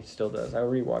to me, still does. I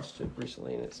rewatched it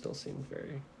recently and it still seems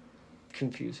very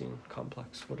confusing,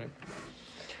 complex, whatever.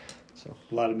 So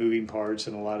A lot of moving parts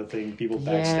and a lot of things, people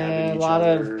backstabbing yeah, a each lot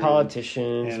other. of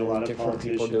politicians and a lot of different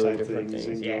people politician doing type different things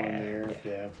things. and Yeah, going there.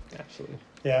 Yeah. absolutely.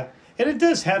 Yeah, and it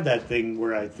does have that thing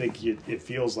where I think it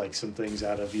feels like some things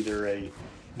out of either a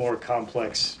more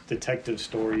complex detective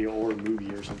story or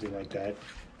movie or something like that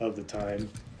of the time.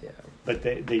 Yeah. But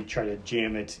they try to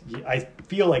jam it. I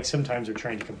feel like sometimes they're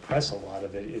trying to compress a lot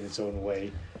of it in its own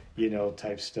way,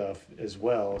 type stuff as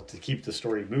well to keep the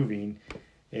story moving.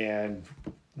 And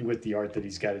with the art that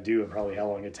he's got to do and probably how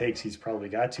long it takes, he's probably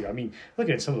got to. I mean,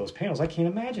 looking at some of those panels, I can't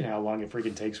imagine how long it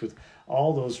freaking takes with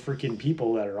all those freaking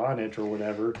people that are on it or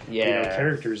whatever. Yeah.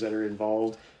 Characters that are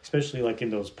involved, especially like in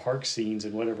those park scenes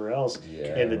and whatever else,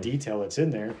 Yeah. and the detail that's in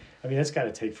there. I mean, that's got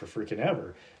to take for freaking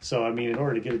ever. So, I mean, in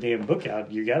order to get a damn book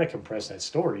out, you got to compress that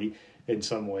story in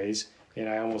some ways. And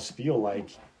I almost feel like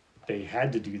they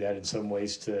had to do that in some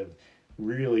ways to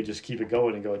really just keep it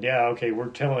going and go, yeah, okay, we're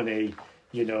telling a,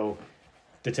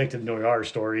 detective noir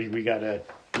story. We got to,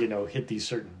 hit these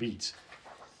certain beats.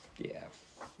 Yeah,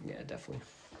 definitely.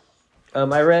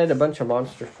 I read a bunch of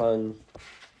Monster Fun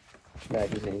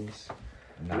magazines.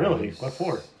 Nice. Really? What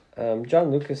for?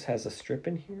 John Lucas has a strip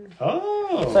in here.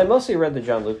 Oh. So I mostly read the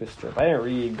John Lucas strip. I didn't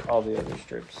read all the other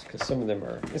strips because some of them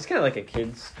are... It's kind of like a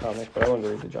kid's comic, but I wanted to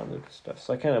read the John Lucas stuff.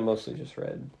 So I kind of mostly just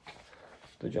read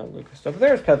the John Lucas stuff. But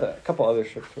there's a couple other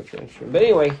strips which are interesting. But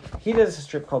anyway, he does a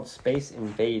strip called Space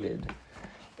Invaded.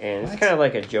 And it's kind of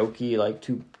like a jokey, like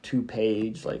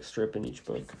two-page like strip in each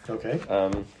book. Okay.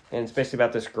 And it's basically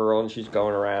about this girl, and she's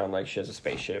going around like she has a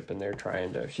spaceship, and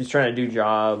she's trying to do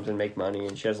jobs and make money,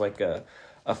 and she has like a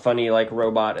funny like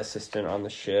robot assistant on the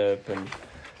ship, and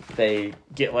they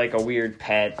get like a weird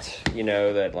pet,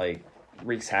 that like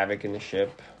wreaks havoc in the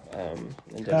ship, and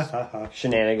does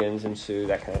shenanigans ensue,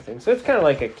 that kind of thing. So it's kind of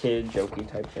like a kid jokey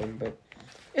type thing, but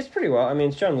it's pretty well. I mean,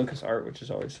 it's John Lucas art, which is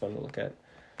always fun to look at.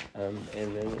 And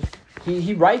then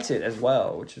he writes it as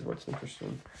well, which is what's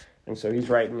interesting. And so he's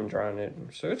writing and drawing it,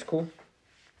 so it's cool.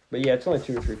 But yeah, it's only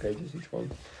 2 or 3 pages each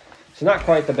one. So not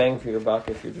quite the bang for your buck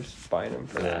if you're just buying them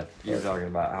for that. You're talking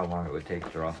about how long it would take to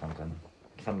draw something.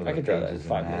 Some of the I could draw that in pages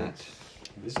 5 that. minutes.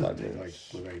 This 5 doesn't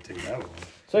minutes. look like it take that long.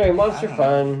 So anyway, Monster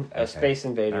Fun, Okay. Space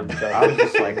Invader. I was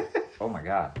just like, oh my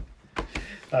god.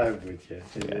 I'm with you.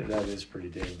 Yeah, that is pretty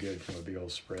damn good from a big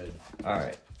old spread. All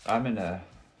right, I'm gonna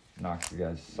knock you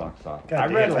guys' socks off. God I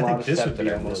damn, read a I lot think of this stuff would be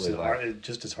that I almost really as like. hard,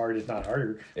 just as hard, if not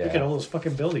harder. Yeah. Look at all those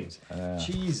fucking buildings. Yeah.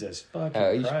 Jesus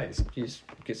fucking Christ. You just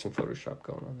get some Photoshop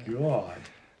going on there. God.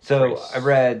 So Christ. I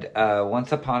read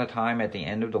Once Upon a Time at the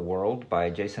End of the World by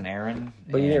Jason Aaron.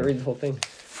 But you didn't read the whole thing.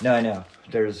 No, I know.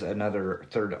 There's another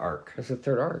third arc. It's the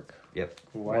third arc. Yep.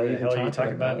 Why the even hell are you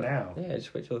talking about it now? Yeah,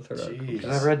 just wait till the third arc. Jeez.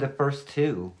 Because I read the first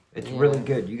 2. It's Yeah. really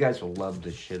good. You guys will love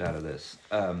the shit out of this.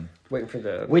 Waiting for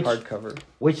the Which- hardcover.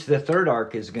 Which the third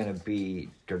arc is going to be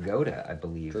Dragoda, I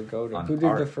believe. Dragoda. on Who did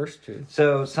art. the first 2?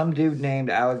 So some dude named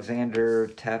Alexander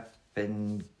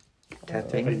Tefengi.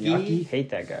 Teppanyaki? Hate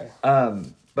that guy.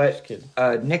 But Just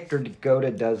kidding. Nick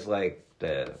Dragoda does like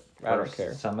the I don't first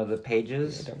care. some of the I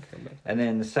pages. don't care about that. And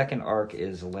then the second arc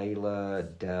is Layla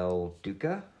Del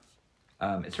Duca.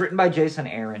 It's written by Jason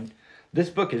Aaron. This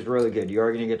book is really good. You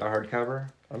are going to get the hardcover?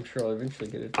 I'm sure I'll eventually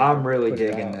get it. I'm really Put it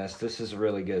digging out. this. This is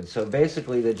really good. So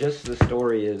basically, the gist of the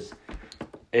story is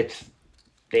it's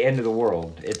the end of the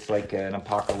world. It's like an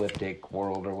apocalyptic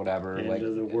world or whatever. End like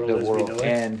of the world as we know it.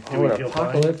 And Do we What an feel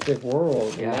apocalyptic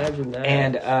world. yeah. Imagine that.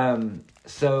 And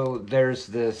so there's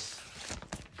this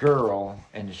girl,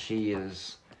 and she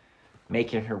is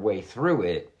making her way through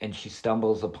it, and she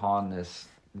stumbles upon this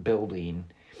building,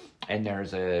 and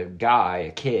there's a guy,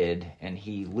 a kid, and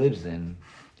he lives in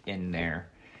there,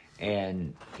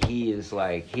 and he is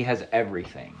like, he has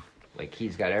everything. Like,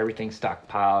 he's got everything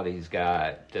stockpiled. He's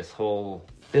got this whole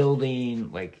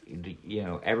building, like, you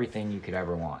know, everything you could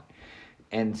ever want.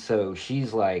 And so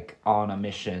she's like on a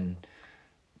mission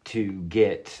to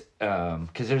get,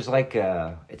 because there's like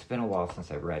it's been a while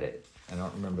since I read it. I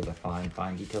don't remember the fine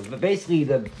details, but basically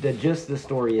the gist of the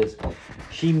story is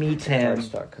she meets him.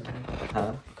 Cardstock cover.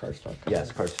 Huh? Cardstock cover.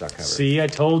 Yes, cardstock cover. See, I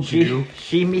told you.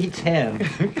 She meets him,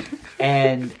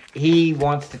 and he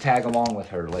wants to tag along with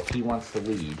her. Like, he wants to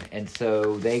lead, and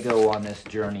so they go on this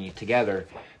journey together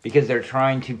because they're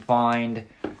trying to find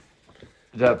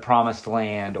the promised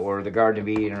land or the Garden of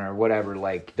Eden or whatever.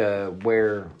 Like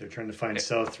where They're trying to find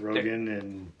South Rogan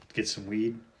and get some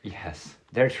weed. Yes,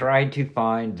 they're trying to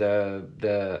find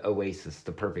the oasis,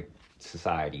 the perfect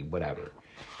society, whatever.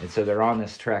 And so they're on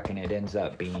this trek, and it ends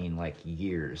up being like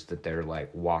years that they're like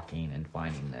walking and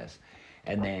finding this.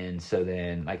 And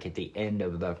then, like at the end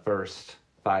of the first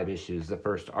 5 issues, the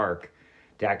first arc,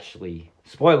 to actually,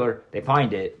 spoiler, they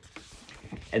find it.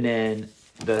 And then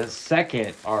the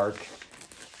second arc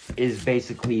is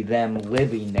basically them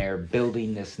living there,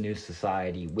 building this new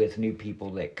society with new people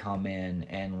that come in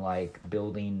and like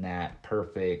building that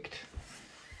perfect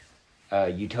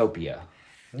utopia,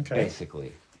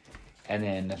 basically. And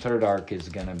then the third arc is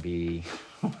gonna be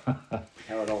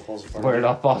How it all falls apart. where it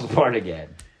all falls apart again,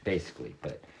 basically.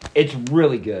 But it's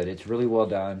really good. It's really well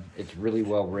done. It's really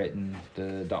well written.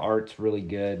 The art's really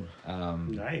good.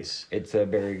 Nice. It's a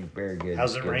very, very good.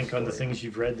 How's it good rank on the story. things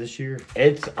you've read this year?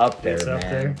 It's up there, It's man. up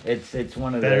there? It's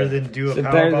one of Better the than Do a Is it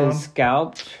Power better than Bomb?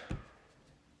 Scalped?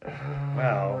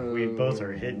 Wow, we both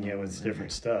are hitting you with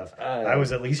different stuff. I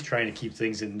was at least trying to keep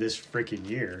things in this freaking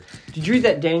year. Did you read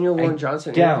that Daniel Warren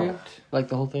Johnson interview? don't. Like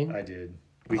the whole thing? I did.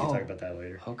 We can talk about that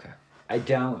later. Okay. I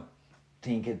don't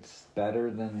think it's better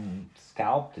than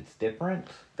Scalped. It's different.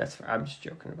 That's fair. I'm just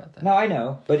joking about that. No, I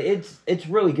know, but it's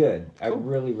really good. I Cool.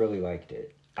 really, really liked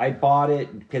it. I bought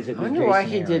it because it I was wonder why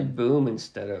Jason he Aaron. did Boom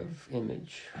instead of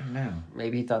Image. I don't know.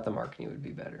 Maybe he thought the marketing would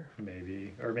be better.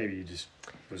 Maybe. Or maybe he just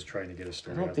was trying to get a I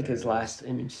story don't out think there his that last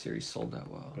Image series sold that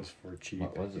well. was for cheap.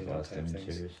 What was his last type image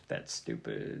things. series? That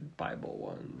stupid Bible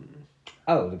one.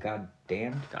 Oh, the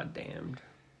goddamn! God damned.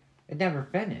 It never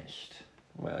finished.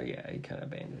 Well, yeah, he kind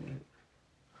of abandoned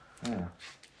it. Yeah.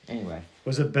 Anyway,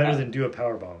 Was it better than Do a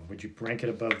Power Bomb? Would you rank it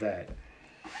above that?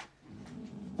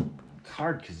 it's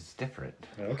hard because it's different.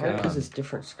 Okay. Because it's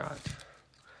different, Scott.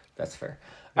 That's fair.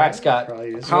 All right, Scott. Probably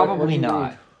is. What Probably did you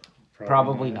not. read?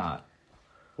 Probably not.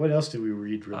 What else did we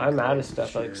read? Really I'm out quick of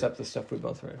stuff this year? except the stuff we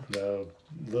both read. The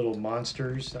Little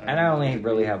Monsters. And I only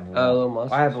really have one. Little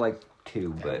Monsters. I have like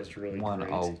 2, That but was really one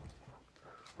great. I'll.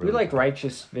 We like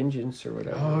Righteous Vengeance or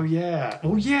whatever. Oh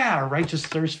yeah, Righteous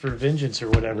Thirst for Vengeance or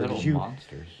whatever. Little Did you?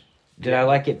 Monsters. Did I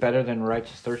like it better than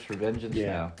Righteous Thirst for Vengeance?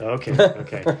 Yeah. No. Okay.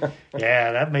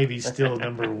 Yeah, that may be still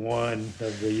number 1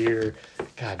 of the year.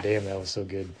 God damn, that was so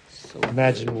good. So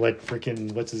Imagine what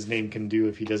freaking what's his name can do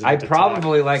if he doesn't. I have to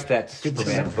probably like that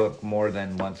Superman book more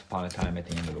than Once Upon a Time at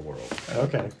the End of the World.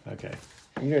 talk. Okay.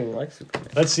 You don't even like Superman.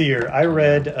 Let's see here. I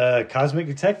read Cosmic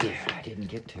Detective. I didn't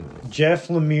get to it. Jeff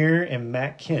Lemire and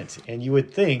Matt Kent, and you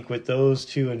would think with those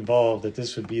two involved that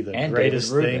this would be the And greatest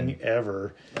David Rubin. thing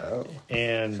ever. Oh.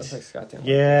 And Sounds like Scott didn't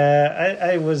yeah,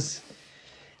 I was.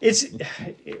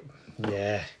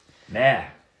 Yeah. Nah.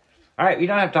 All right, we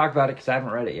don't have to talk about it because I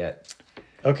haven't read it yet.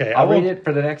 Okay, I'll I read won't. it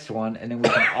for the next one, and then we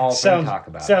can all Sounds talk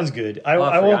about sounds it. good. I I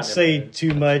forgot won't to say put it. too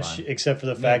That's much fine. except for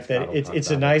the Me fact and that Scott will talk it's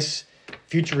a about it. nice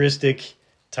futuristic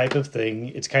type of thing.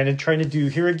 It's kind of trying to do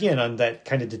here again on that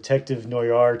kind of detective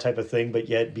noir type of thing, but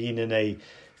yet being in a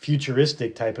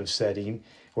futuristic type of setting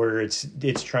where it's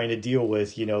trying to deal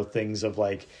with, you know, things of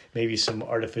like maybe some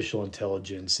artificial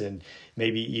intelligence and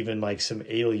maybe even like some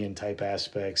alien type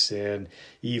aspects and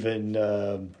even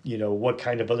you know, what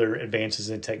kind of other advances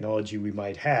in technology we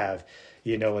might have,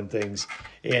 you know, and things.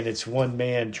 And it's one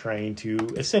man trying to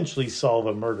essentially solve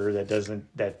a murder that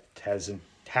hasn't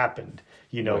happened,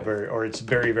 you know, Right. or it's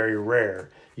very, very rare,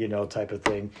 you know, type of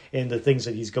thing, and the things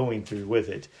that he's going through with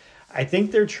it. I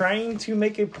think they're trying to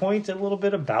make a point a little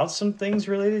bit about some things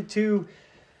related to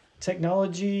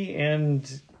technology and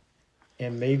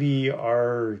maybe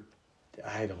I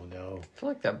don't know. I feel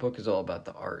like that book is all about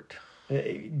the art.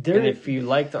 And if you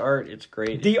like the art, it's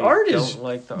great. The if art you is don't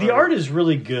like the art is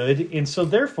really good, and so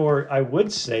therefore I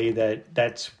would say that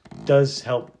does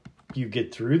help you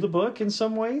get through the book in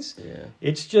some ways. Yeah.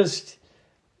 It's just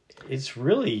it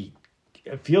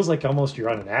feels like almost you're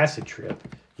on an acid trip,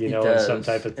 in some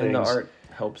type of thing. And the art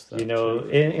helps that.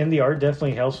 And the art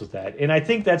definitely helps with that. And I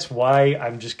think that's why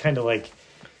I'm just kind of like,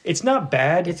 it's not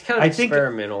bad. It's kind of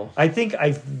experimental. I think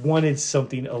I wanted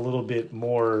something a little bit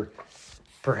more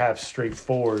perhaps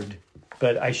straightforward,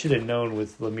 but I should have known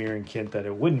with Lemire and Kent that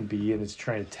it wouldn't be, and it's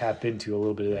trying to tap into a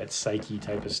little bit of that psyche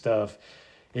type of stuff.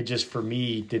 It just, for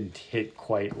me, didn't hit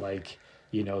quite like,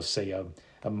 say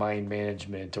a mind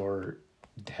management or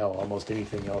hell, almost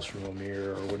anything else from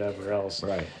Lemire or whatever else.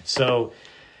 Right. So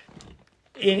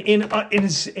in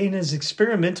as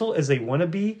experimental as they want to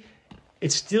be,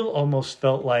 it still almost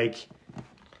felt like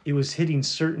it was hitting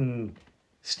certain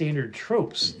standard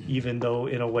tropes, even though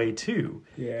in a way too.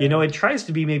 Yeah. It tries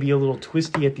to be maybe a little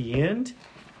twisty at the end,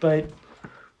 but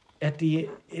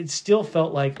it still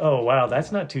felt like, oh wow,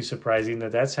 that's not too surprising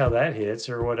that's how that hits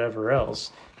or whatever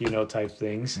else, type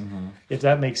things. Mm-hmm. If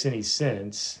that makes any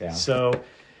sense. Yeah. So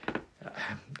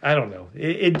I don't know.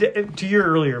 It to your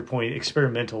earlier point,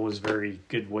 experimental was a very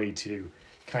good way to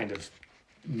kind of,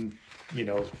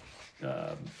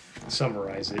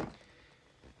 summarize it.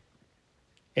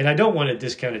 And I don't want to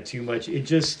discount it too much. It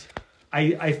just,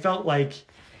 I felt like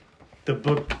the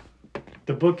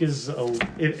book is,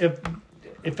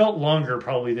 it felt longer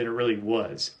probably than it really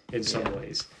was in some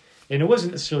ways. And it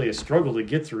wasn't necessarily a struggle to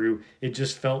get through. It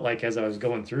just felt like as I was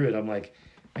going through it, I'm like,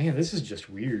 man, this is just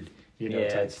weird,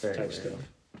 type stuff.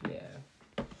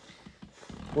 Yeah.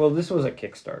 Well, this was a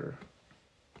Kickstarter.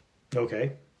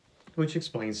 Okay. Which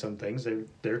explains some things.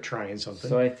 They're trying something.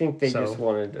 So I think they just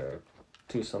wanted to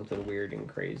do something weird and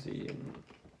crazy and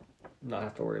not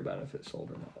have to worry about if it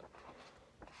sold or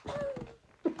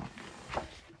not.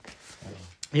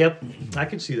 Yep, I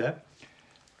could see that.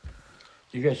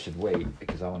 You guys should wait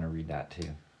because I want to read that too.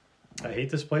 I Hate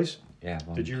This Place? Yeah.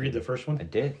 Did you read the first one? I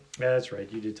did. Yeah, that's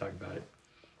right. You did talk about it.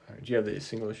 All right, do you have the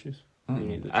single issues?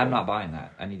 I'm not buying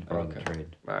that. I need to borrow the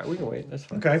trade. All right, we can wait. That's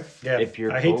fine. Okay. Yeah. If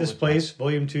you're I Hate This Place,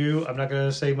 Volume 2. I'm not going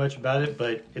to say much about it,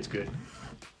 but it's good.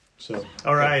 So,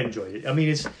 I enjoyed it. I mean,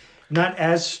 it's not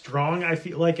as strong, I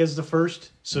feel like, as the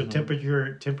first. So temper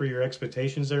your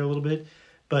expectations there a little bit.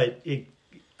 But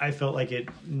I felt like it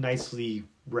nicely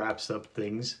wraps up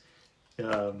things.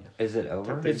 Is it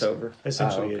over? It's over.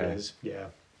 Essentially, it is. Yeah.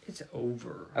 It's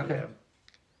over. Okay.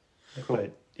 Yeah. Cool.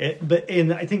 But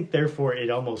I think therefore it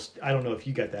almost, I don't know if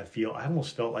you got that feel. I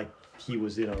almost felt like he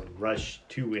was in a rush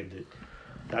to end it.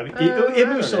 I mean, it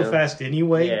moves so fast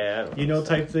anyway,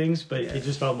 type things. But it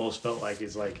just almost felt like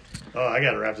it's like, oh, I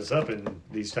got to wrap this up in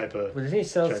these type of. But doesn't he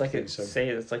say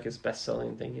it's like his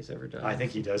best-selling thing he's ever done? I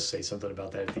think he does say something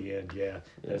about that at the end. Yeah,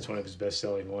 that's one of his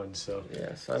best-selling ones. So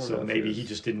so maybe he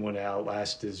just didn't want to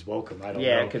outlast his welcome. I don't know.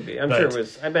 Yeah, it could be. Sure it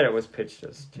was. I bet it was pitched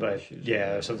as.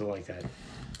 Something like that.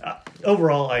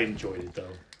 Overall, I enjoyed it though.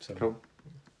 So. Cool.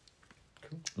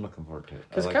 I'm looking forward to it.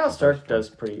 Because Kyle Stark does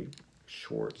pretty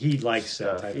short. He likes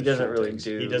stuff. That type he of doesn't short really things.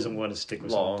 do. He doesn't want to stick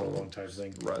with long type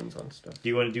thing. Runs on stuff. Do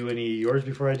you want to do any of yours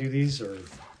before I do these, or?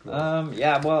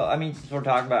 Yeah. Well, I mean, since we're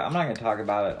talking about, I'm not going to talk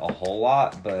about it a whole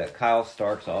lot, but Kyle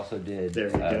Starks also did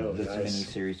this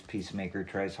miniseries Peacemaker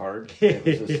Tries Hard. It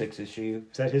was a 6-issue.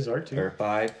 Is that his art too? Or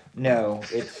 5? No,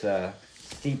 it's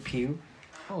Steve Pugh.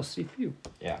 Oh, Steve Pugh.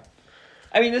 Yeah.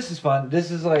 I mean, this is fun. This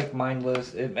is like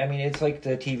mindless. It's like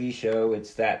the TV show.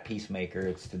 It's that Peacemaker.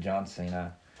 It's the John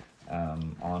Cena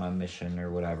on a mission or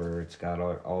whatever. It's got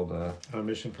all the... On a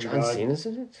mission from John God. Cena's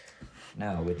in it?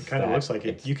 No, it's... It kind of looks like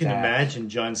it. You can imagine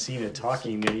John Cena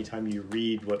talking anytime you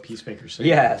read what Peacemaker says.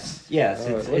 Yes.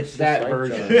 It's that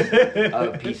version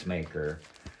of Peacemaker.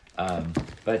 Kyle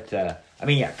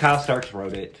Starks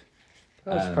wrote it.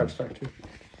 Oh, it's Card Stark too.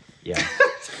 Yeah.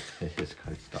 It is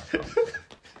Card Stark also.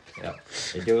 Yeah,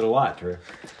 they do it a lot, Drew.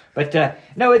 But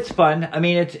no, it's fun. I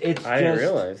mean, it's. I didn't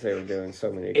realize they were doing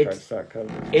so many cardstock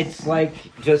covers. It's like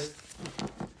just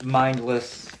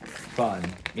mindless fun.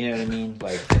 You know what I mean?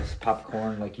 Like just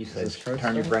popcorn, like you said.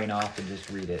 Turn your brain off and just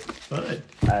read it. Fun.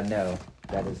 No,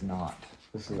 that is not.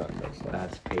 This is not cardstock.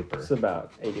 That's paper. It's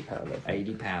about 80 pounds.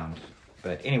 80 pounds.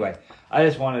 But anyway, I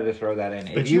just wanted to throw that in.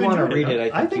 If you want to read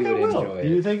it, I think you would enjoy it.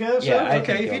 You think so? Yeah,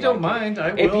 okay, if you don't mind,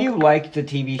 I will. If you like the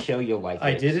TV show, you'll like it.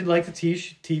 I did like the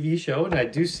TV show, and I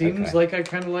do seems like I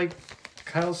kind of like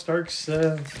Kyle Stark's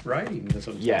writing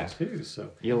sometimes too.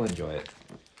 So you'll enjoy it.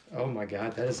 Oh my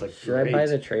God, that is like Should I buy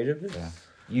the trade of this? Yeah.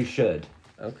 You should.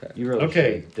 Okay. You really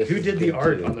Okay, should. This who is did the good,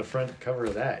 art too. on the front cover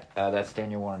of that? That's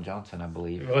Daniel Warren Johnson, I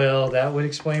believe. Well, that would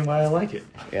explain why I like it.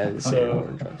 Yeah.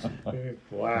 So,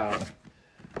 wow.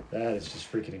 That is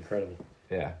just freaking incredible.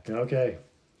 Yeah. Okay.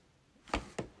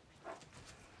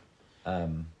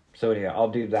 So yeah, I'll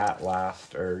do that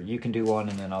last, or you can do one,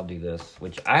 and then I'll do this.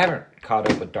 Which I haven't caught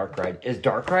up with Dark Ride. Is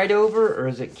Dark Ride over, or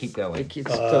does it keep going? It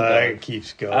keeps still going. It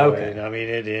keeps going. Okay. I mean,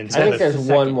 it ends. I think with- there's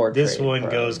one more. This trade, one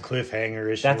probably. goes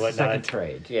cliffhanger-ish That's and the second whatnot.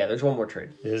 trade. Yeah, there's one more trade.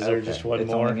 Is there Okay. just one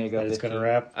It's more only gonna go that it's going to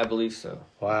 15? wrap? I believe so.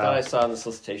 Wow. I thought I saw in the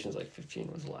solicitations like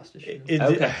 15 was the last issue.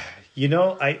 Okay. You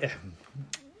know, I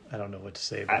don't know what to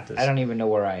say about this. I don't even know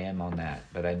where I am on that,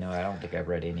 but I know I don't think I've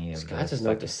read any of Scott this. doesn't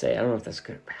know what to say. I don't know if that's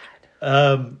good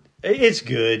or bad. It's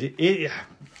good.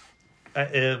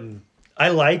 I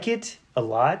like it a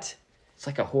lot, It's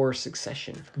like a horror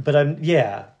succession. but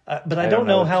but I don't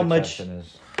know what how much. Succession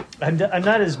is. I'm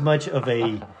not as much of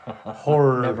a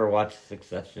horror. Never watched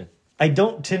Succession. I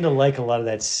don't tend to like a lot of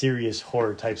that serious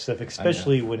horror type stuff,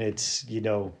 especially when it's,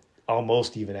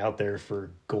 almost even out there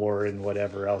for gore and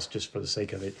whatever else just for the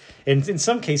sake of it. And in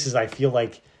some cases, I feel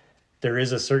like there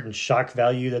is a certain shock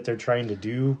value that they're trying to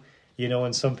do,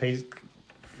 in some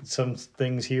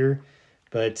things here.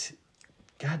 But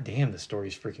god damn, the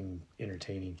story's freaking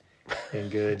entertaining and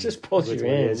good. It just pulls with you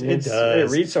what in. It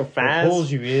does. It reads so fast. It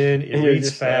pulls you in. It And you're reads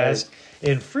just fast.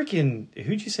 And freaking,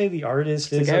 who'd you say the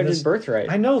artist It's is? the guy on who this? did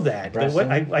Birthright. I know that, but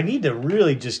I need to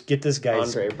really just get this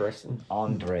guy's Andre Bresson.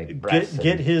 Get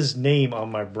get his name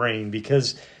on my brain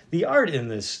because the art in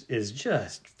this is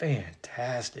just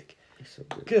fantastic. So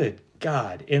good. Good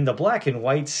God. And the black and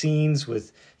white scenes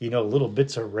with, little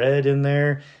bits of red in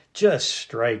there just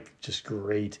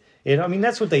great. And I mean,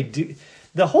 that's what they do.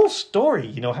 The whole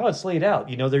story, how it's laid out,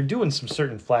 they're doing some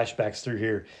certain flashbacks through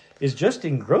here is just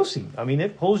engrossing. I mean,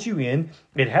 it pulls you in.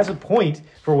 It has a point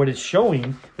for what it's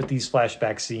showing with these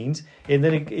flashback scenes. And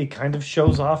then it kind of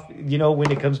shows off,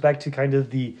 when it comes back to kind of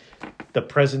the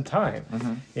present time.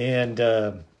 Mm-hmm. And,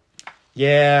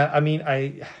 I mean,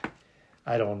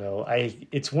 I don't know.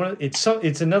 It's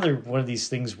another one of these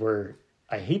things where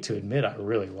I hate to admit I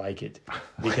really like it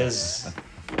because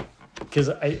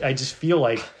I just feel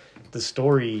like the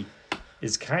story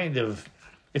is kind of,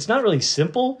 it's not really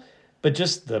simple, but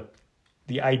just the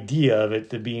idea of it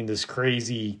to being this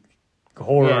crazy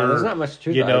horror. Yeah, there's not much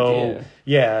to the idea.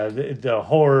 Yeah, the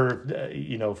horror,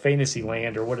 fantasy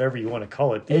land or whatever you want to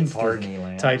call it, theme park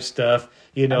Disneyland. type stuff.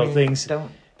 Things.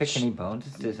 Don't pick any bones.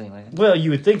 It's Disneyland. Well, you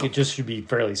would think it just should be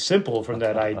fairly simple from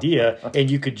that idea,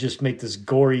 and you could just make this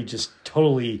gory, just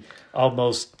totally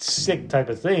almost sick type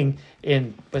of thing.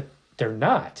 But they're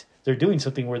not. They're doing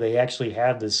something where they actually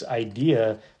have this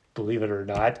idea, believe it or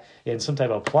not, and some type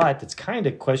of plot that's kind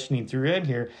of questioning through in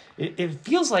here. It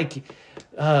feels like,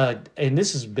 and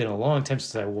this has been a long time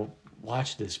since I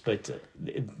watched this, but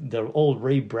the old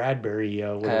Ray Bradbury,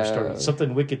 whatever started,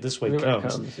 Something Wicked This Way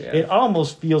Comes. Yeah. It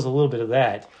almost feels a little bit of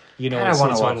that. I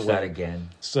want to watch that again.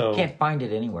 So can't find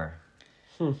it anywhere.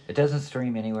 It doesn't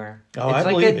stream anywhere. Oh, it's I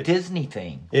like believe a it. Disney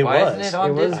thing. Why isn't it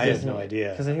on It was Disney? I have no idea.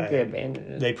 Because I think they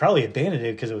abandoned it. They probably abandoned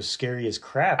it because it was scary as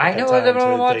crap. I at know, that I time,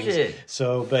 don't to watch things. it.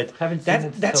 So, but Haven't seen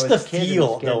it that's since I the was a kid and it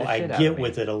feel scared though the I shit out get of me.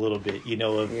 with it a little bit.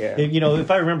 Yeah. If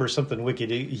I remember Something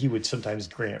Wicked, he would sometimes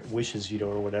grant wishes,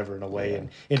 or whatever in a way. And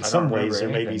in I some don't remember ways there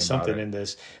may be anything something about it. in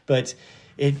this, but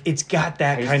it's got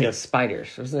that I used to kind think of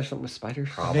spiders. Wasn't there something with spiders?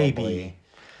 maybe.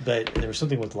 But there was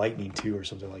something with lightning too, or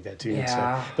something like that too.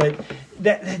 Yeah. So, but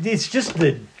it's just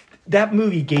that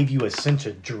movie gave you a sense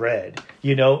of dread,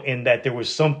 and that there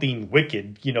was something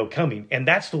wicked, coming. And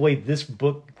that's the way this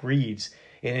book reads.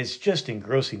 And it's just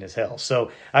engrossing as hell.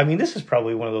 So, I mean, this is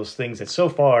probably one of those things that so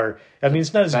far, I mean,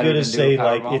 it's not as good as say,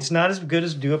 like, it's not as good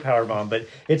as Do a Powerbomb, but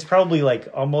it's probably like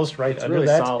almost right It's under really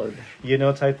that. solid.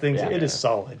 Type things. Yeah. It is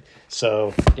solid.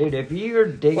 So, Dude, if you're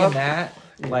digging that,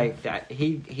 like that,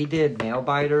 he did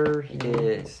Nailbiter. He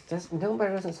did.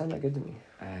 Nobody doesn't sound that good to me.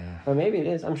 But maybe it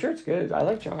is. I'm sure it's good. I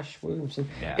like Josh Williamson.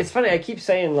 Yeah. It's funny. I keep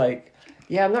saying like,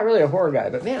 yeah, I'm not really a horror guy,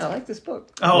 but man, I like this book.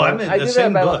 Oh, I'm in I the do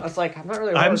same that about, book. It's like I'm not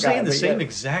really a horror I'm guy. saying the but same yeah.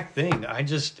 exact thing.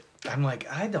 I'm like,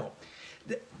 I don't.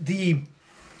 The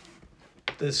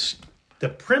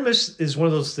premise is one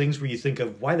of those things where you think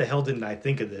of, why the hell didn't I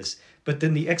think of this? But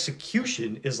then the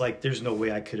execution is like, there's no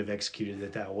way I could have executed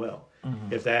it that well,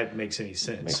 if that makes any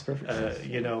sense. Makes perfect sense.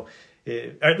 Or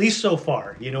at least so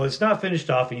far. It's not finished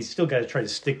off, and he's still got to try to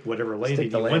stick whatever landing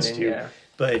he wants to. Yeah.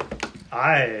 But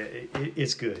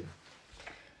it's good.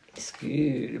 It's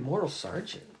good. Immortal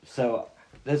Sergeant. So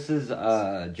this is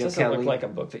Joe Doesn't Kelly. look like a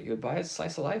book that you would buy. It's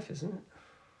Slice of Life, isn't it?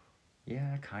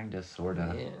 Yeah, kind of, sort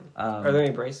of. Are there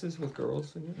any braces with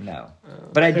girls in it? No. Oh.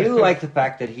 But I do like the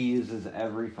fact that he uses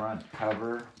every front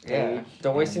cover page.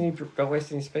 Don't waste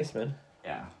any space, man.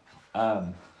 Yeah.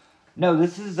 No,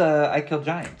 this is I Kill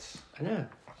Giants. I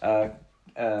know.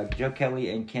 Joe Kelly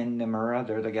and Ken Nimura,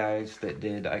 they're the guys that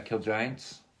did I Kill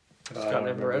Giants. Scott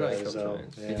never read I Kill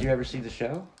Giants. Did you ever see the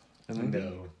show? The movie?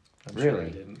 No. I'm Really? sure I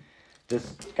didn't.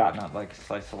 Does Scott not like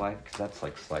Slice of Life? Because that's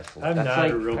like Slice of Life. I'm That's not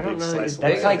like, a real I don't big know slice of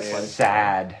that's life like fan.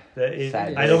 sad.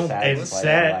 Sad, I I don't. sad And slice of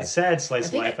sad, life. sad slice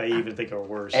of think life. I even think are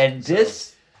worse. And so.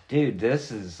 this, dude,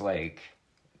 this is like,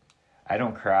 I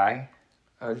don't cry.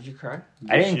 Oh, did you cry?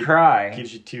 I didn't cry.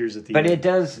 Gives you tears at the But end. it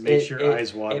does. Makes your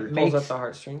eyes water. It Pulls makes, at the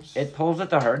heartstrings. it pulls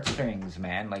at the heartstrings,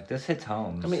 man. Like, this hits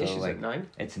home. How many so, issues? like, Like 9?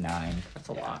 It's 9. That's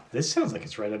a lot. This sounds like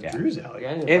it's right up Yeah. Drew's alley.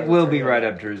 Yeah, I didn't It find will very be right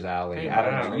up Drew's alley. Hey, I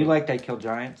don't wow. know. You liked I Kill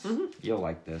Giants? Mm-hmm. You'll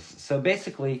like this. So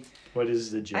basically, What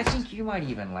is the I gist? think you might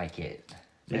even like it.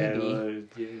 Yeah, Maybe.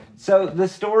 yeah. So the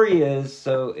story is,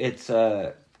 so it's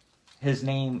his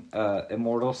name,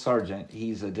 Immortal Sergeant.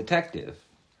 He's a detective,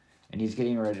 and he's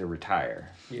getting ready to retire.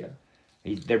 Yeah.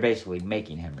 They're basically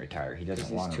making him retire. He doesn't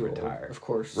He's want to too old, retire. of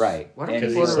course. Right. Why don't And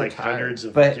Because people he's want to like retire? hundreds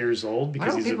of But- years old. Why Because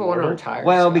don't he's people want to immortal. retire?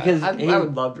 Well, Scott? because I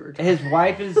would love to retire. His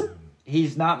wife is,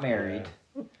 he's not married.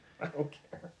 I don't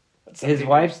care. That's His something-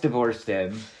 wife's divorced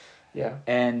him, Yeah.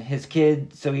 and his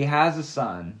kid, so he has a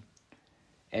son,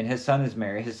 and his son is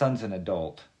married. His son's an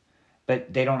adult,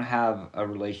 but they don't have a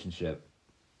relationship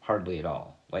hardly at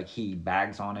all. Like, he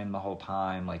bags on him the whole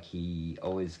time. Like, he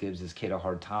always gives his kid a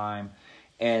hard time.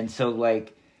 And so,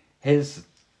 like, his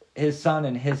son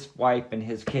and his wife and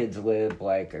his kids live,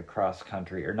 like, across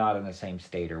country, or not in the same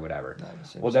state or whatever. Not the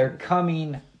same Well, they're state.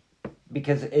 coming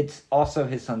because it's also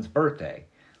his son's birthday.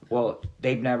 Well,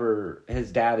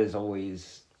 his dad has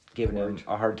always given him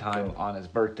a hard time on his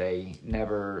birthday,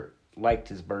 never liked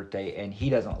his birthday, and he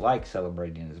doesn't like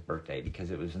celebrating his birthday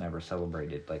because it was never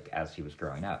celebrated, like, as he was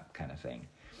growing up, kind of thing.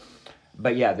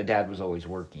 But yeah, the dad was always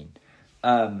working.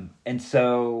 And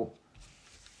so,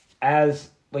 as,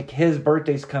 like, his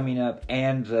birthday's coming up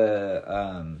and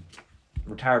the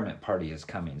retirement party is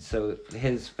coming, so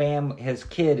his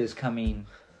kid is coming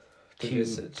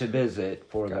to visit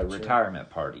for the Gotcha. retirement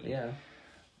party. Yeah.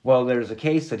 Well, there's a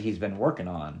case that he's been working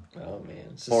on Oh, man.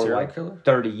 It's a for serial like killer?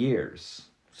 30 years.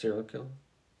 Serial killer?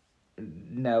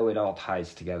 No, it all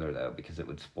ties together, though, because it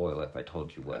would spoil it if I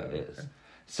told you what Oh, it is. okay.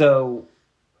 So,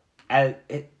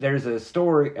 there's a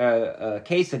story, a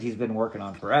case that he's been working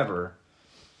on forever,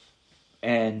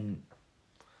 and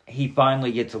he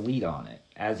finally gets a lead on it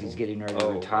as he's getting ready to Oh,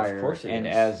 of retire, course he and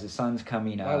is. as the sun's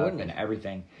coming Why up wouldn't and he?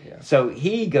 everything. Yeah. So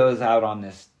he goes out on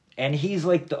this, and he's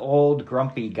like the old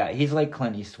grumpy guy. He's like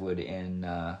Clint Eastwood in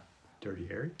Dirty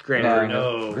Harry? Gran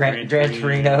No, Torino. Gran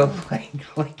Torino.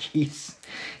 like he's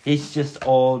just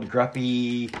old,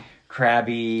 grumpy,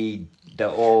 crabby, the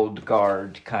old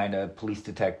guard kind of police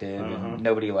detective, and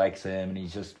nobody likes him, and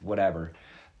he's just whatever.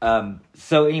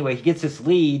 So anyway, he gets this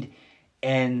lead,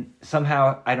 and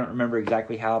somehow, I don't remember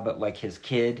exactly how, but like his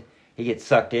kid, he gets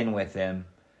sucked in with him,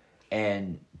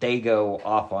 and they go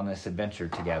off on this adventure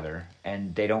together,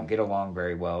 and they don't get along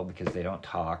very well because they don't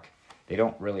talk. They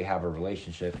don't really have a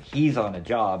relationship. He's on a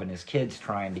job, and his kid's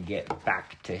trying to get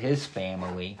back to his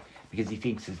family because he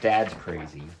thinks his dad's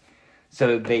crazy.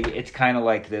 So it's kind of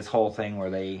like this whole thing where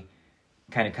they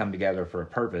kind of come together for a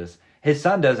purpose. His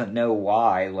son doesn't know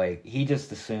why. Like, he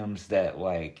just assumes that,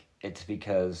 like, it's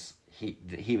because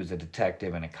he was a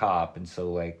detective and a cop, and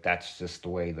so, like, that's just the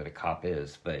way that a cop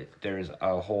is. But there's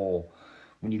a whole...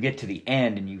 When you get to the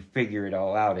end and you figure it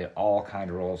all out, it all kind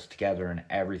of rolls together and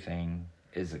everything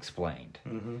is explained.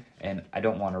 Mm-hmm. And I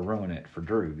don't want to ruin it for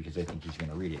Drew because I think he's going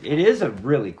to read it. It is a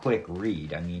really quick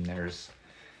read. I mean, there's...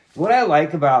 What I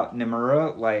like about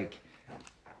Nimura, like,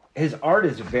 his art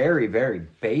is very, very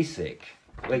basic.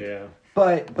 Like, Yeah.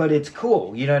 But it's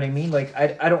cool, you know what I mean? Like,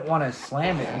 I don't want to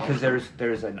slam it because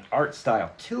there's an art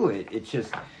style to it. It's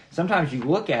just, sometimes you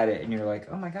look at it and you're like,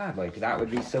 oh my god, like, that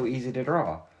would be so easy to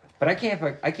draw. But I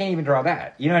can't even draw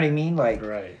that. You know what I mean? Like,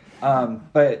 Right.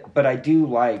 But I do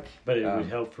like. But it would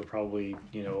help for probably,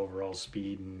 overall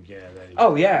speed and, that he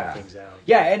Oh, yeah. things out.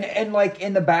 Yeah, and like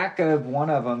in the back of one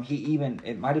of them,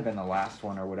 it might have been the last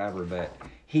one or whatever, but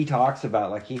he talks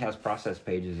about, like, he has process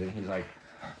pages and he's like,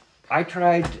 I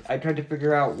tried to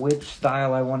figure out which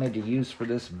style I wanted to use for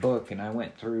this book, and I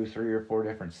went through 3 or 4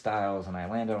 different styles, and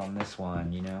I landed on this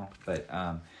one, But,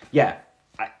 yeah,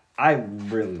 I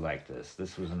really like this.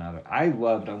 This was another... I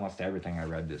loved almost everything I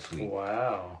read this week.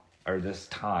 Wow. Or this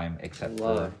time, except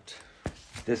Loved. for...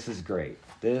 This is great.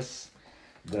 The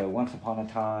Once Upon a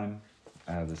Time,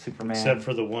 the Superman... Except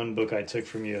for the one book I took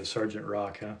from you of Sergeant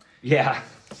Rock, huh? Yeah.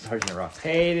 Sergeant Ross.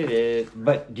 Hated it.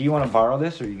 But do you want to borrow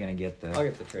this, or are you gonna get the? I'll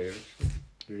get the trade.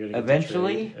 You're gonna get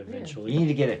Eventually? the trade eventually. You need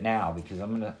to get it now because I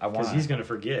want. Because he's gonna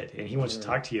forget, and he wants to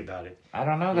talk to you about it. I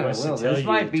don't know He that I wants to will. tell This you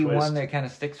might the be twist. one that kind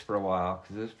of sticks for a while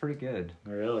because it's pretty good.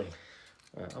 Really?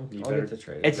 I'll better- get the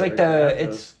trade. It's like grab the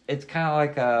those. it's kind of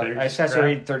like Better a. I just have to grab-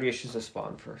 read 30 issues of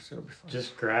Spawn first. It'll be fun.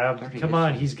 Just grab. 30 Come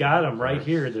on, issues. he's got them right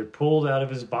here. They're pulled out of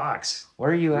his box.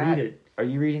 Where are you Read at? it. Are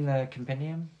you reading the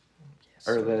compendium?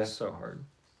 or so, the- it's so hard.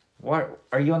 What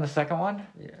are you on the second one?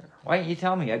 Yeah, Why didn't you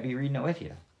tell me? I'd be reading it with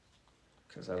you.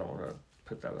 because I don't want to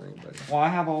put that on anybody. Well, I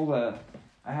have all the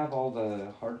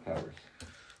hardcovers.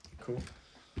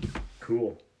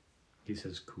 Cool. He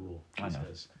says cool. He I know.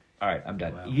 says. All right, I'm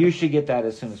done. Wow. You should get that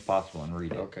as soon as possible and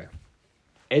read it. Okay.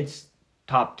 It's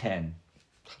top 10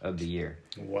 of the year.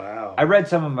 Wow. I read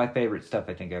some of my favorite stuff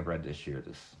I think I've read this year,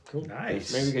 this Cool.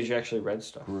 Nice. Maybe because you actually read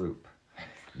stuff. group.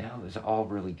 No, it was all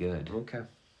really good. Okay.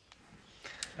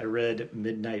 I read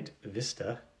Midnight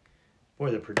Vista. Boy,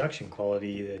 the production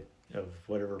quality of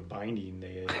whatever binding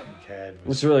they had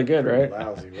was It's really good, pretty right?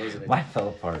 lousy, wasn't it? Mine fell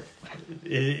apart.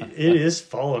 It is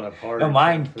falling apart. No,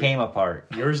 mine came apart.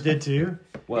 Yours did too?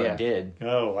 Well, Yeah. it did.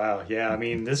 Oh, wow. Yeah, I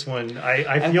mean, this one, I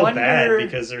I feel wonder- bad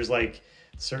because there's like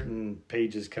certain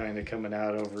pages kind of coming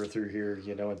out over through here,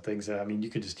 and things that, I mean, you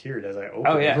could just hear it as I open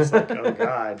Oh, it. yeah. It's like, oh,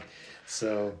 God.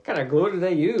 So, What kind of glue do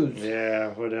they use? yeah,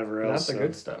 whatever Not else. the So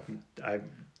good stuff. at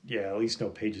least no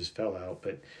pages fell out,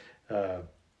 but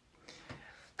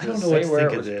I Does don't it know what say to where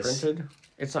think it of was this. printed?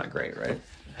 It's not great, right?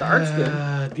 The art's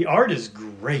good. The art is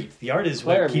great. The art is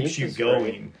Claire what keeps Meeks you is going.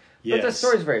 great. Yes. But the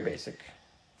story's very basic.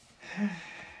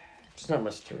 There's not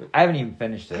much to it. I haven't even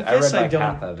finished it. I guess read like don't,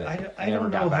 half of it. I Never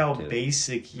don't got know back how to it.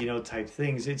 basic, type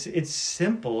things. It's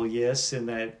simple, yes, in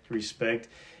that respect.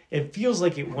 It feels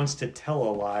like it wants to tell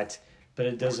a lot, but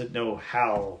it doesn't know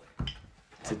how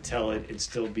to tell it and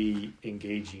still be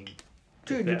engaging.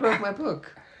 Dude, you broke my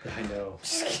book. I know.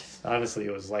 Honestly,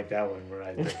 it was like that one where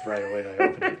right away when I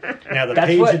opened it. Now the That's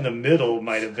page what- in the middle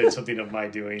might have been something of my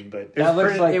doing, but That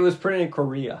looks like- It was printed in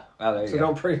Korea. Oh, there you So go.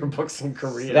 don't print your books in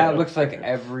Korea. That looks like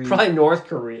every Probably North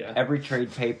Korea.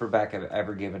 trade paperback I've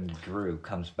ever given to Drew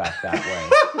comes back that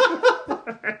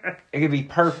way. It could be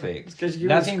perfect. Because you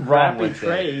Nothing use wrong crappy with it.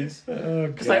 trays. oh,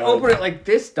 Because I open it like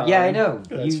this, Don. Yeah, I know.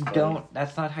 That's you funny. don't.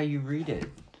 That's not how you read it.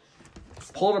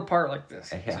 Pull it apart like this.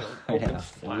 Yeah, So I it know. opens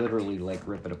flat. Literally, like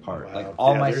rip it apart. Wow. Like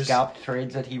all Yeah, my there's- scalped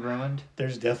trades that he ruined.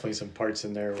 There's definitely some parts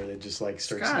in there where it just like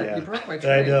starts. Scott, yeah, you broke my I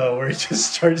tray. know where it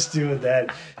just starts doing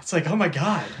that. It's like, oh my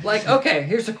god. Like, okay,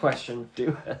 here's a question.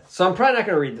 Do it. So I'm probably not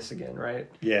going to read this again, right?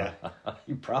 Yeah.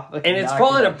 You probably. And it's not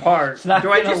falling gonna- apart. it's not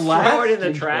Do I gonna just last throw it in the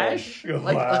again. trash?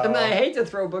 Like, Wow. I mean, I hate to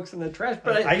throw books in the trash,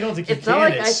 but I don't think you it's can. not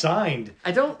like It's signed.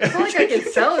 I don't. It's not like I can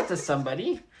sell it to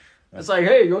somebody. It's like,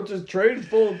 hey, you want this trade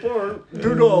fall apart?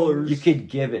 $2. You could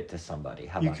give it to somebody.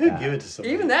 How You about could that? give it to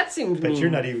somebody. Even that seems But mean. you're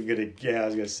not even gonna. Yeah, I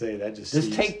was gonna say that just. Just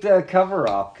seems- take the cover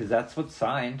off because that's what's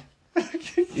signed.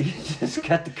 You just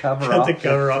cut the cover Cut off. the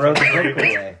cover and off Throw the and book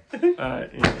throw away.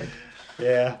 Anyway,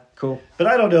 Yeah. cool. But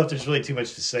I don't know if there's really too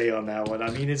much to say on that one. I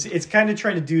mean, it's kind of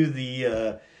trying to do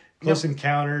the close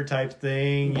encounter type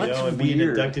thing, What's and being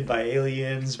weird? abducted by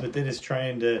aliens, but then it's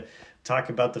trying to talk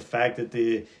about the fact that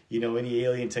any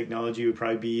alien technology would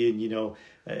probably be in,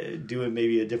 doing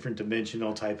maybe a different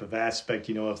dimensional type of aspect,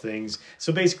 of things.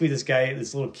 So basically this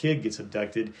little kid gets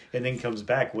abducted and then comes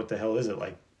back. What the hell is it,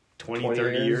 like 20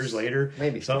 30 years later?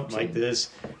 Maybe something 15. like this.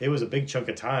 It was a big chunk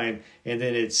of time. And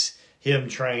then it's him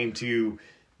trying to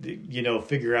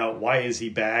figure out why is he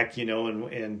back,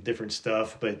 and different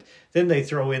stuff. But then they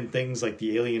throw in things like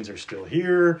the aliens are still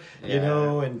here,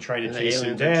 and trying to And the chase him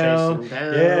aliens are down. chasing him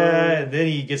down. Yeah, and then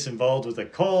he gets involved with a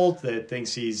cult that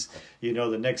thinks he's,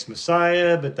 the next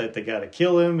Messiah, but that they got to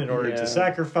kill him in order Yeah. to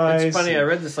sacrifice. It's funny. I and,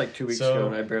 read this like 2 weeks so- ago,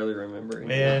 and I barely remember it.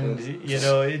 and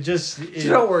it just So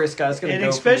don't worry, Scott. It's going to and go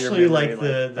especially from your like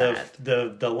memory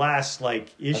the last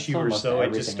like issue or almost so, it just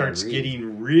everything I starts read.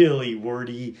 getting really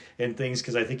wordy and things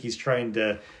because I think he's trying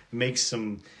to make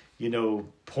some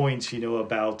points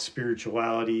about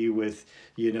spirituality with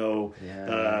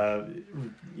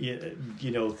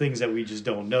things that we just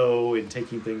don't know and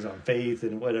taking things on faith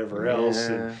and whatever else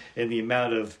and the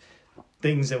amount of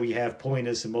things that we have point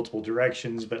us in multiple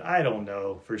directions, but I don't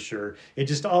know for sure. It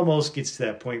just almost gets to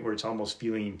that point where it's almost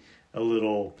feeling a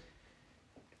little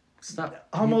Stop.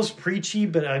 almost preachy,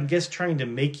 but I guess trying to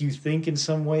make you think in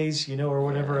some ways, or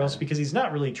whatever else, because he's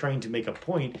not really trying to make a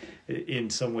point in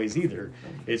some ways either.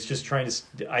 It's just trying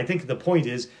to, I think the point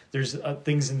is there's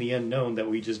things in the unknown that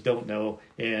we just don't know,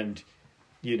 and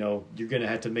you're going to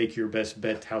have to make your best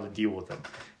bet how to deal with them,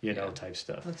 type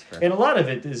stuff. That's fair. And a lot of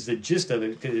it is the gist of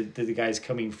it. The guy's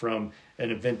coming from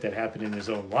an event that happened in his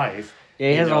own life. Yeah,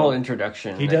 he has a whole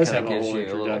introduction. He that does kinda have a gives whole you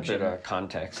introduction. a little bit of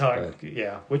context.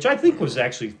 Which I think was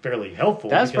actually fairly helpful.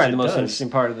 That's because probably the most interesting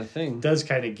part of the thing. It does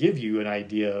kind of give you an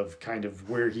idea of kind of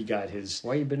where he got his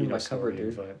Why you been in my cover, story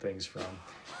dude? of, things from.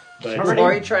 But Why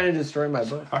are you trying to destroy my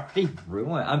book? Already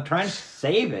ruined. I'm trying to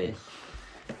save it.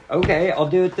 Okay, I'll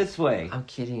do it this way. I'm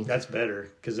kidding. that's better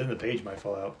because then the page might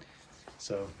fall out.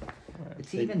 So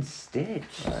It's even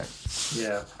stitched.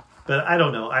 yeah, but I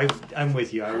don't know. I'm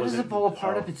with you. I How does wasn't it fall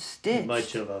apart if it's stitched?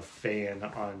 much of a fan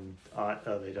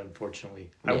of it. Unfortunately,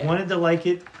 Yeah. I wanted to like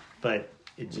it, but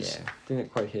it just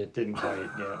didn't quite hit. didn't quite.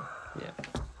 Yeah.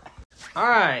 Yeah. All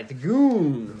right, the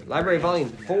Goon Library Volume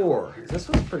 4. This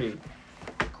was pretty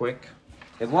quick.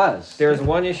 It was. There was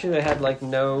one issue that had like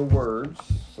no words,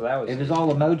 so that was. It was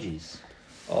all emojis.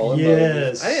 all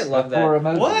Yes. emojis. I didn't love that. 4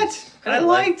 emojis. What? I didn't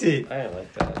liked it. I didn't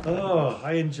like that. Oh,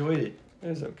 I enjoyed it. It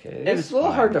was okay. It It was was a little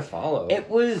fine. hard to follow. It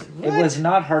was. What? It was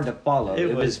not hard to follow. It It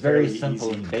was was very very simple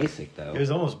easy. and basic, though. It was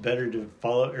almost better to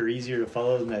follow or easier to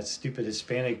follow than that stupid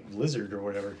Hispanic lizard or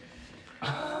whatever.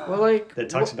 Well, like,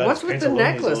 That talks about what's his with the pantalones all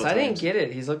necklace? the I didn't times. get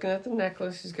it. He's looking at the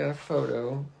necklace. He's got a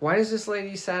photo. Why is this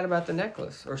lady sad about the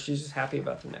necklace? Or she's just happy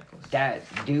about the necklace? That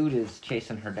dude is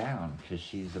chasing her down because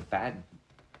she's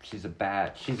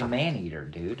a man eater,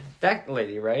 dude. That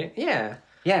lady, right? Yeah.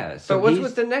 Yeah. So But what's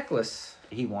with the necklace?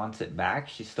 He wants it back.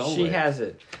 She stole it. She has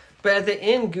it. But at the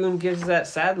end, Goon gives that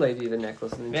sad lady the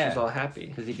necklace, and then Yeah. she's all happy.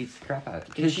 Because he beats the crap out of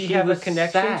it. Did she have a was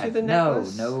connection sad. to the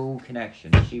necklace? No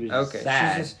connection. She was Okay.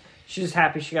 sad. She's just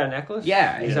happy she got a necklace?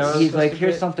 Yeah, Is that what I'm he's supposed like, to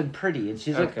here's get? something pretty, and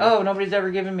she's like, Okay. oh, nobody's ever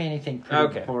given me anything pretty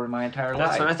Okay. before in my entire That's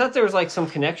life. fine. I thought there was like some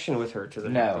connection with her to the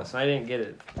No. necklace. I didn't get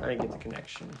it. I didn't get the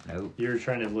connection. Nope. You were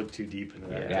trying to look too deep into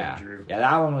that, Yeah, Drew. yeah,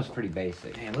 that one was pretty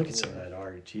basic. Man, look at some of that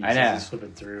art. Jeez, I know. He's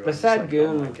flipping through. The I'm just sad like, Goon-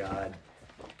 Oh my god.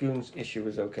 Goon's issue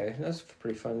was okay. That was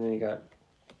pretty fun. And then he got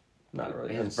not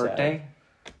really His sad. birthday.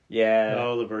 Yeah.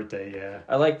 Oh, the birthday, yeah.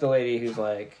 I like the lady who's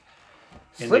like,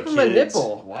 And slipping the my kids.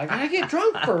 nipple. Well, I gotta get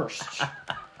drunk first.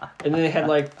 And then they had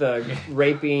like the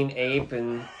raping ape,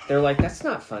 and they're like, "That's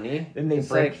not funny." Then they It's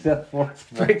break like, the fourth.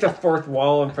 break the fourth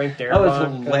wall, and Frank Darabont. That was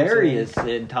comes hilarious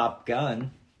in Top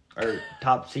Gun or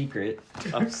Top Secret.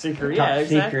 in. Top Secret, Top yeah,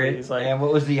 exactly. Secret. It's like And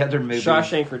what was the other movie?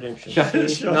 Shawshank Redemption.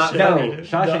 Shawshank. Not No, funny.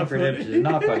 Shawshank Not Redemption funny. is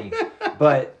not funny.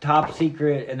 But Top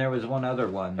Secret, and there was one other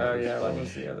one. That Oh was yeah, what funny.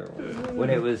 was the other one? When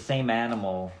it was same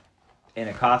animal in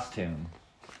a costume.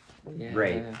 Yeah.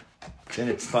 Rape. Then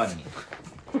it's funny.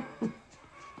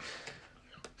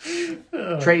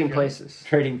 Trading Places.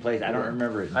 Trading Place. I don't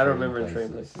remember it. I don't remember in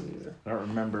Trading Places either. I don't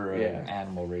remember Yeah. an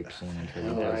animal rape scene in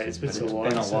Trading Oh, Places. it's been but so it's long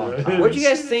been a since long I- time. What do you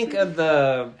guys think of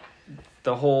the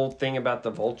whole thing about the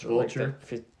Vulture? Vulture?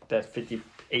 Like that 50,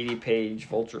 80 page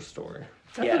Vulture story.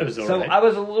 I thought it was so alright. I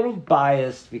was a little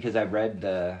biased because I read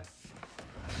the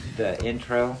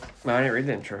intro. No, I didn't read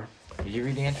the intro. Did you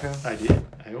read the intro? I did.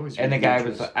 I always And the read guy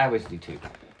intros. was, I always do too.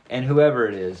 And whoever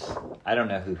it is, I don't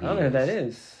know who he I don't know who that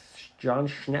is. John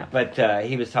Schnapp. But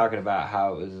he was talking about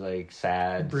how it was like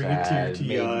sad, Bring it to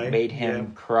your sad, TI. made him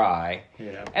Yeah. cry.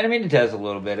 Yeah. And I mean, it does a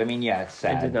little bit. I mean, yeah, it's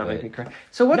sad. It did not but- make me cry.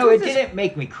 So what? No, it didn't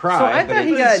make me cry. So I but thought it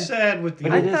he But got- it's sad with the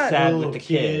But it is thought- sad little with the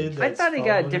kid. I that's thought he got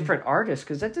a following. different artist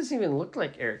because that doesn't even look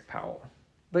like Eric Powell.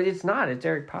 But it's not. It's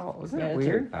Eric Powell. Isn't Yeah, that it's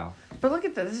weird? Eric Powell. But look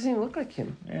at that. It doesn't even look like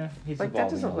him. Yeah, he's Like that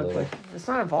evolving doesn't a look little. like. It's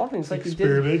not evolving. It's like he did.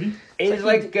 Experimenting. It's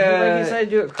like like, he decided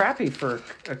to do it crappy for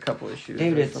a couple issues.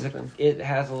 dude, or it's something. it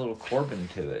has a little Corbin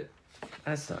to it.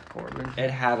 That's not Corbin.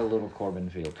 It had a little Corbin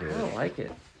feel to I it. don't like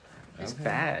it. It's Okay.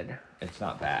 bad. It's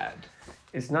not bad,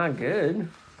 It's not good.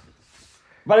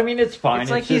 but I mean, it's fine.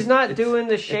 It's like he's just- not it's- doing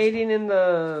the shading in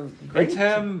the. It's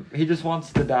him. He just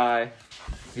wants to die.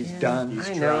 He's Yeah. done. He's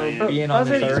I know, trying. but being on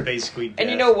other- this He's earth. basically death. And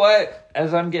you know what?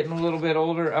 As I'm getting a little bit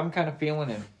older, I'm kind of feeling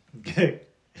him.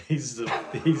 he's the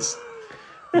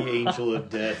angel of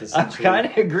death. I'm Essentially. kind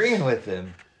of agreeing with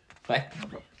him. Like,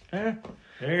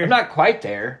 I'm not quite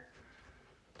there.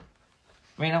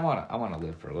 I mean, I want to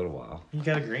live for a little while. You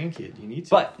got a grandkid. You need to.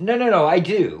 But no, I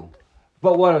do.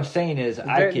 But what I'm saying is,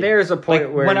 I could. There's a point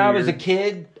like, where when I was a you're-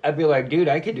 kid, I'd be like, dude,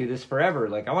 I could do this forever.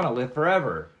 Like, I want to live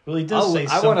forever. Well, he does say I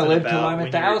something wanna live till about I'm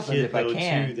when you're a 1,000 kid, if I though,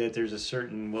 can. Too, that there's a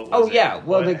certain what was Oh, it? yeah,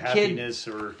 well, What, the kid- happiness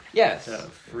or Yes, freedom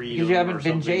because you or haven't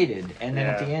been something. jaded. And then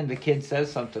at Yeah. the end, the kid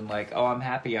says something like, "Oh, I'm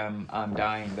happy. I'm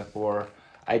dying before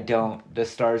the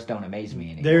stars don't amaze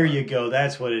me anymore. There you go.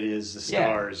 That's what it is. The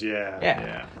stars.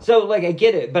 Yeah. So like I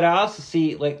get it, but I also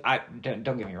see like I don't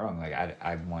get me wrong. Like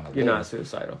I want to. You're not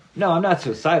suicidal. No, I'm not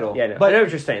suicidal. Yeah, no, but I know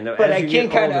what you're saying. Though, but I can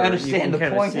kind of understand the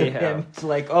point of him. It's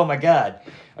like, oh my god,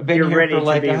 I've been here for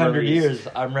like 100 years.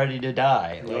 I'm ready to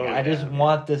die. Like I just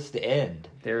want this to end.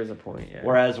 There is a point, yeah.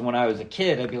 Whereas when I was a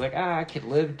kid, I'd be like, I could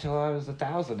live till I was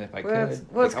 1,000 if I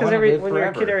could. Well, it's because when you're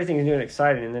a kid, everything's new and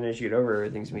exciting, and then as you get over,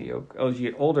 everything's mediocre. Oh, as you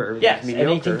get older, everything's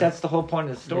mediocre. And I think that's the whole point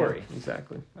of the story. Yeah,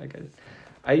 exactly. I get it.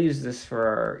 I used this for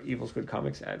our Evil's Good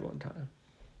Comics ad one time.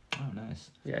 Oh, nice.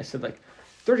 Yeah, I said,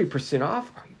 30%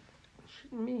 off? Are you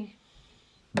shitting me?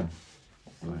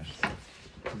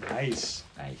 Nice.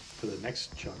 To the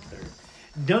next chunk there.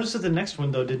 Notice that the next one,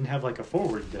 though, didn't have, a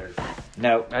forward there.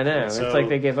 No. I know. So it's like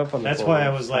they gave up on the That's forward. why I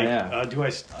was like, do I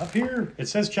stop here? It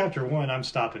says chapter 1. I'm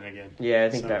stopping again. Yeah, I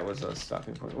think that was a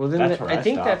stopping point. Well, then I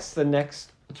think stopped. that's the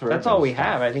next... That's all we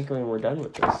have, I think, when we're done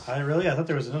with this. Really? I thought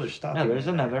there was another stop. No, there's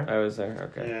another. I was there,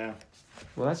 okay. Yeah.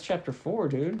 Well, that's chapter 4,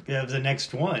 dude. Yeah, the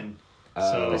next one.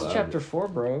 That's chapter 4,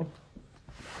 bro.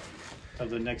 Of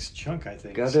the next chunk, I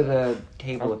think. Go to the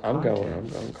table of I'm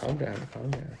contents. going. Calm down.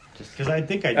 Because I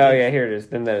think I did. Oh, yeah, here it is.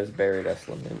 Then that is Buried S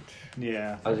Lament.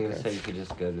 Yeah. I was going to say you could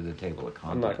just go to the table of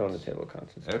contents. I'm not going to the table of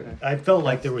contents. Okay. I felt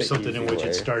like there was the something in which easy way.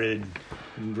 it started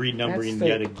renumbering That's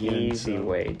yet the again. easy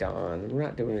way, Don. We're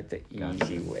not doing it the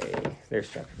easy way. There's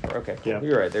chapter 4. Okay, cool. Yeah.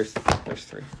 You're right. There's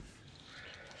 3.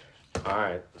 All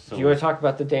right. So do you want to talk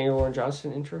about the Daniel Warren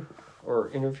Johnson intro or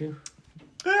interview?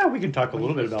 Yeah, we can talk a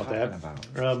little bit about talking that.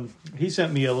 about? He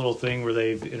sent me a little thing where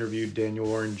they've interviewed Daniel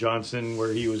Warren Johnson,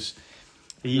 where The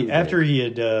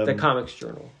Comics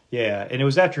Journal. Yeah, and it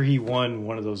was after he won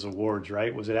one of those awards,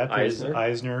 right? Was it after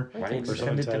Eisner Why didn't or you something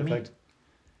send to it that to me? effect?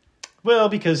 Well,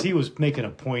 because he was making a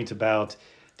point about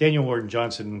Daniel Warren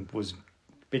Johnson was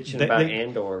Bitching about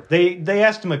Andor. They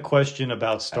asked him a question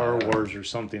about Star Wars or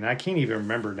something. I can't even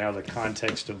remember now the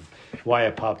context of why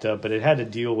it popped up, but it had to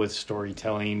deal with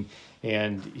storytelling.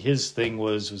 And his thing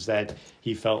was that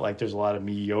he felt like there's a lot of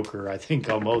mediocre, I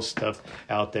think, almost stuff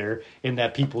out there, and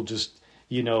that people just,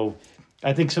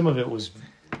 I think some of it was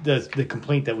the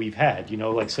complaint that we've had,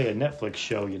 like say a Netflix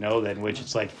show, that in which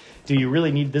it's like, do you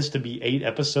really need this to be 8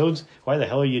 episodes? Why the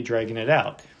hell are you dragging it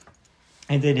out?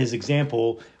 And then his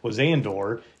example was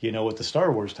Andor, with the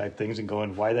Star Wars type things, and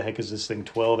going, why the heck is this thing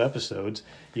 12 episodes,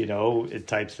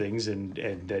 type things, and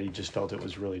that he just felt it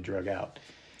was really drug out.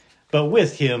 But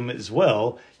with him as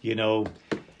well,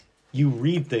 you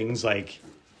read things like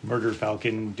Murder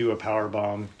Falcon, Do a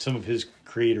Powerbomb, some of his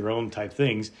creator-owned type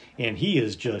things, and he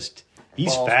is just,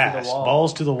 he's fast.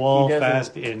 Balls to the wall,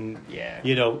 fast, and,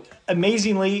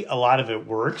 amazingly, a lot of it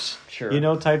works,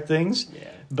 type things. Yeah.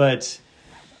 But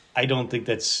I don't think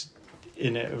that's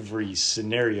in every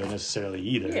scenario necessarily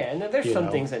either. Yeah, and there's some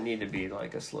things that need to be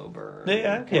like a slow burn.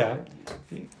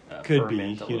 Could be,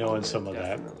 in some of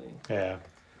that. Yeah.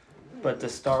 But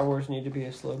does Star Wars need to be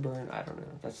a slow burn? I don't know.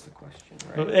 That's the question,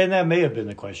 right? And that may have been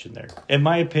the question there. In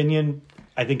my opinion,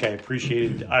 I think I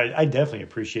definitely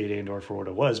appreciate Andor for what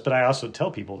it was, but I also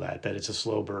tell people that it's a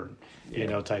slow burn,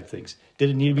 type things. Did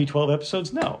it need to be 12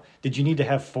 episodes? No. Did you need to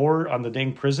have 4 on the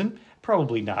dang prison?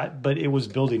 Probably not, but it was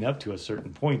building up to a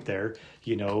certain point there,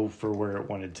 for where it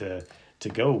wanted to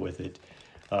go with it.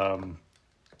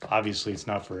 Obviously, it's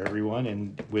not for everyone,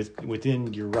 and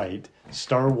within, you're right,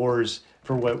 Star Wars,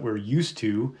 for what we're used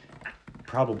to,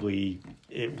 probably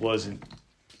it wasn't.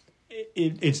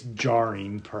 It's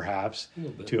jarring, perhaps,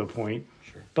 to a point.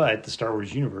 Sure. But the Star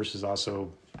Wars universe is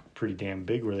also pretty damn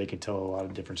big, where they can tell a lot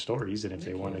of different stories, and if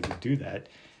they wanted to do that,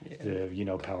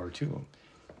 power to them.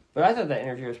 But I thought that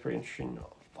interview was pretty interesting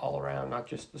all around, not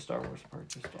just the Star Wars part,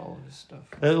 just all of his stuff.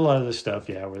 A lot of the stuff,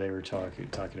 where they were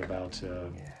talking about,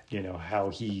 how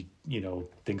he,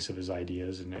 thinks of his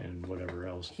ideas and whatever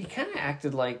else. He kind of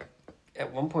acted like,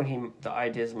 at one point, the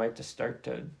ideas might just start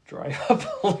to dry up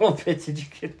a little bit. Did you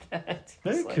get that?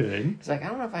 They could. It's like, I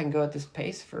don't know if I can go at this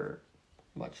pace for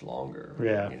much longer.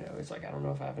 Yeah. It's like, I don't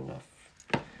know if I have enough,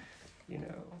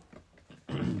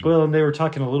 Well, and they were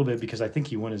talking a little bit because I think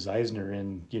he won his Eisner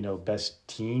in, best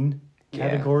teen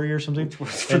category or something. Which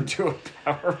was for Do a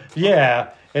Power.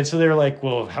 Yeah. And so they were like,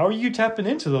 well, how are you tapping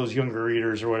into those younger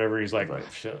readers or whatever? He's like,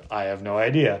 I have no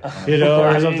idea. Or something.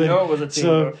 I didn't know it was a team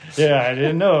book. Yeah, I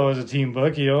didn't know it was a team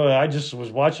book. I just was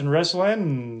watching wrestling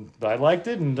and I liked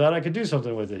it and thought I could do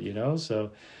something with it,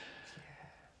 so.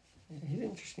 Yeah, he's an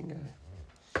interesting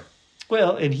guy.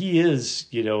 Well, and he is,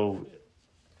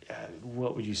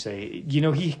 what would you say?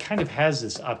 He kind of has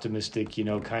this optimistic,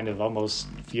 kind of almost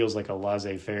feels like a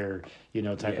laissez-faire,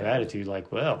 type of attitude.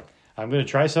 Like, well, I'm going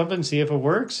to try something, see if it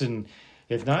works, and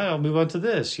if not, I'll move on to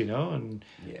this, and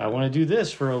I want to do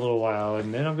this for a little while,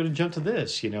 and then I'm going to jump to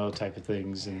this, type of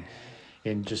things,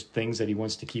 and just things that he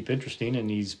wants to keep interesting,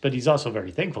 but he's also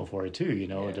very thankful for it too,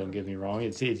 Don't get me wrong.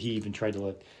 He even tried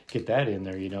to get that in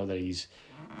there, that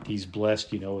he's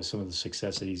blessed, with some of the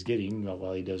success that he's getting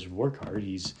while he does work hard.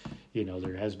 He's,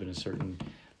 there has been a certain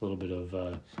little bit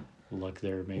of luck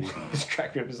there, maybe. His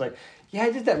track record was like, yeah,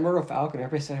 I did that Murder Falcon.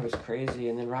 Everybody said it was crazy,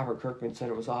 and then Robert Kirkman said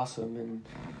it was awesome, and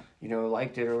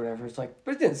liked it or whatever. It's like,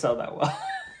 but it didn't sell that well.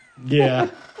 Yeah.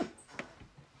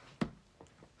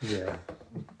 Yeah.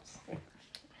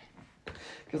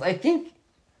 Because I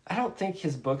don't think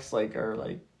his books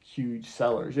are huge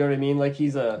sellers. You know what I mean? Like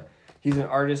he's an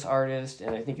artist,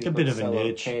 and I think his a books bit of a sell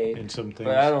niche okay, in some things.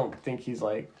 but I don't think he's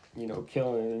killing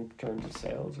it in terms of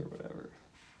sales or whatever.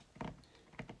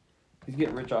 He's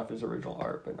getting rich off his original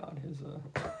art, but not his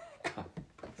comic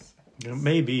books.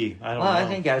 Maybe. I don't know. Well, I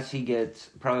think as he gets,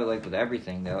 probably like with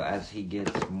everything though, as he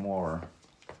gets more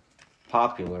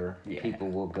popular, people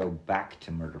will go back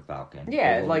to Murder Falcon.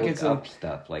 Yeah, They'll it's up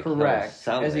stuff like correct.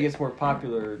 As he gets more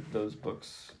popular, those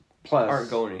books aren't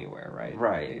going anywhere, right?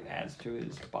 Right. It adds to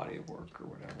his body of work or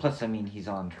whatever. Plus, I mean, he's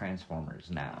on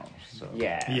Transformers now, so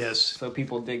Yes. So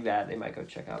people dig that. They might go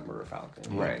check out Murder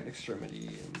Falcon, right? And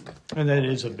Extremity, and that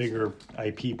is a bigger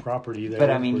IP property there.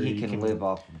 But I mean, he can live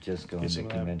off of just going to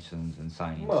conventions and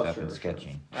signing stuff and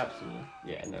sketching. Sure. Absolutely.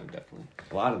 Yeah. No. Definitely.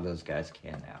 A lot of those guys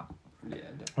can now. Yeah.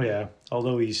 Definitely. Yeah.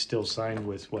 Although he's still signed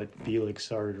with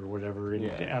Felix Art or whatever,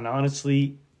 and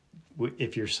honestly,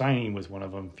 if you're signing with one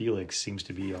of them, Felix seems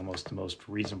to be almost the most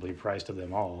reasonably priced of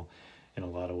them all in a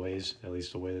lot of ways, at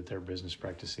least the way that their business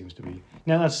practice seems to be.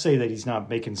 Now, not to say that he's not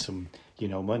making some,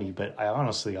 money, but I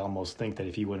honestly almost think that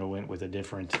if he would have went with a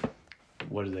different,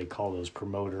 what do they call those,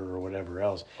 promoter or whatever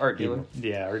else? Art dealer.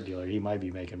 Art dealer. He might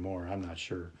be making more. I'm not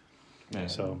sure. Yeah.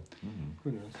 So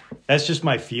who knows? That's just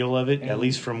my feel of it, at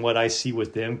least from what I see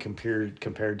with them compared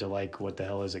to what the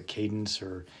hell is it, Cadence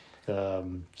or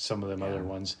some of them other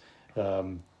ones.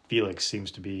 Felix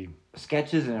seems to be...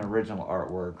 Sketches and original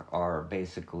artwork are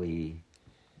basically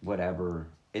whatever.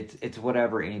 It's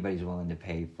whatever anybody's willing to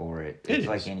pay for it. It's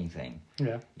like anything.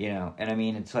 Yeah. And I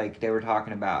mean, it's like they were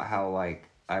talking about how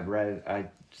I read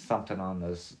something on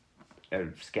this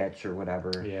sketch or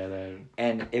whatever. Yeah.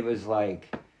 And it was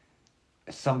like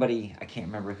somebody, I can't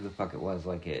remember who the fuck it was,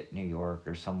 at New York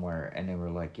or somewhere, and they were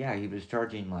like, yeah, he was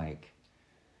charging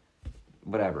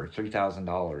whatever,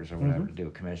 $3,000 or whatever to do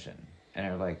a commission. And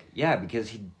they're like, yeah, because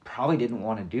he probably didn't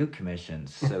want to do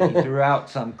commissions. So he threw out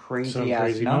some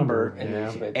crazy-ass number,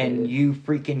 and you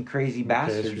freaking crazy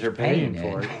bastards are paying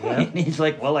for it. Yeah. And he's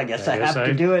like, well, I guess I have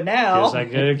to do it now. Guess I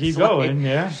gotta keep going,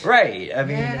 yeah. Right. I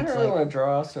mean, I don't really want to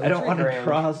draw, so I don't want to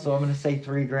draw, so I'm going to say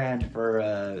 $3,000 for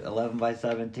 11 by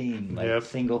 17,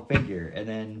 single figure. And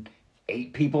then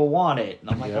 8 people want it, and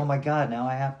I'm like, oh my god, now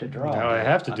I have to draw. Now I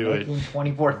have to do it.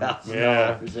 Making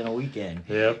 $24,000 in a weekend.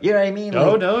 Yep. You know what I mean?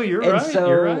 No, you're right. So,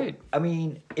 you're right. I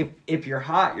mean, if you're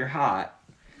hot, you're hot.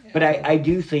 But I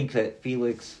do think that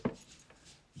Felix,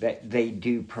 that they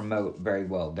do promote very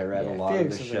well. They're at a lot of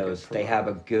the shows. They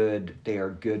are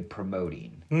good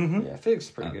promoting. Mm-hmm. Yeah, Felix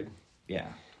is pretty good. Yeah.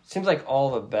 Seems like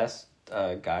all the best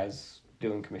guys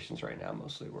doing commissions right now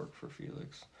mostly work for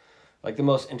Felix. Like the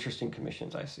most interesting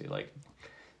commissions I see, like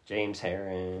James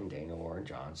Herron, Dana Warren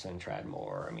Johnson, Trad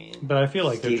Moore. I mean, but I feel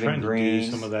like they're trying to do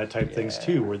some of that type Yeah. things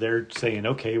too, where they're saying,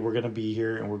 okay, we're going to be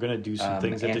here and we're going to do some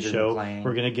things at the Andrew show. McLean.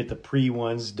 We're going to get the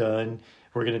pre-ones done.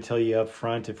 We're going to tell you up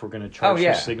front if we're going to charge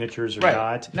for signatures or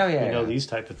not. No, yeah, these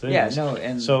type of things. Yeah, no,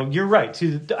 and so you're right.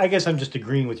 I guess I'm just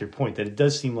agreeing with your point that it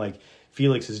does seem like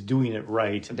Felix is doing it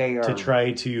right to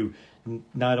try to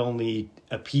not only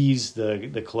appease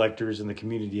the collectors and the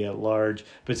community at large,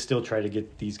 but still try to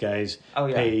get these guys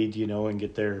paid, and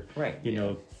get their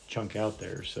chunk out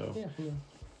there. So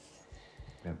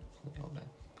Yep.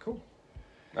 Cool.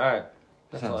 All right,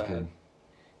 that's all I Sounds good. had.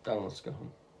 Done. Let's go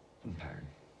home. I'm tired.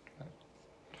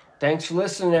 Thanks for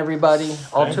listening, everybody.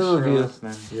 All Thanks 2 of for you.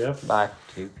 listening. Yep. Bye.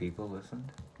 2 people listened.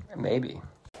 Maybe.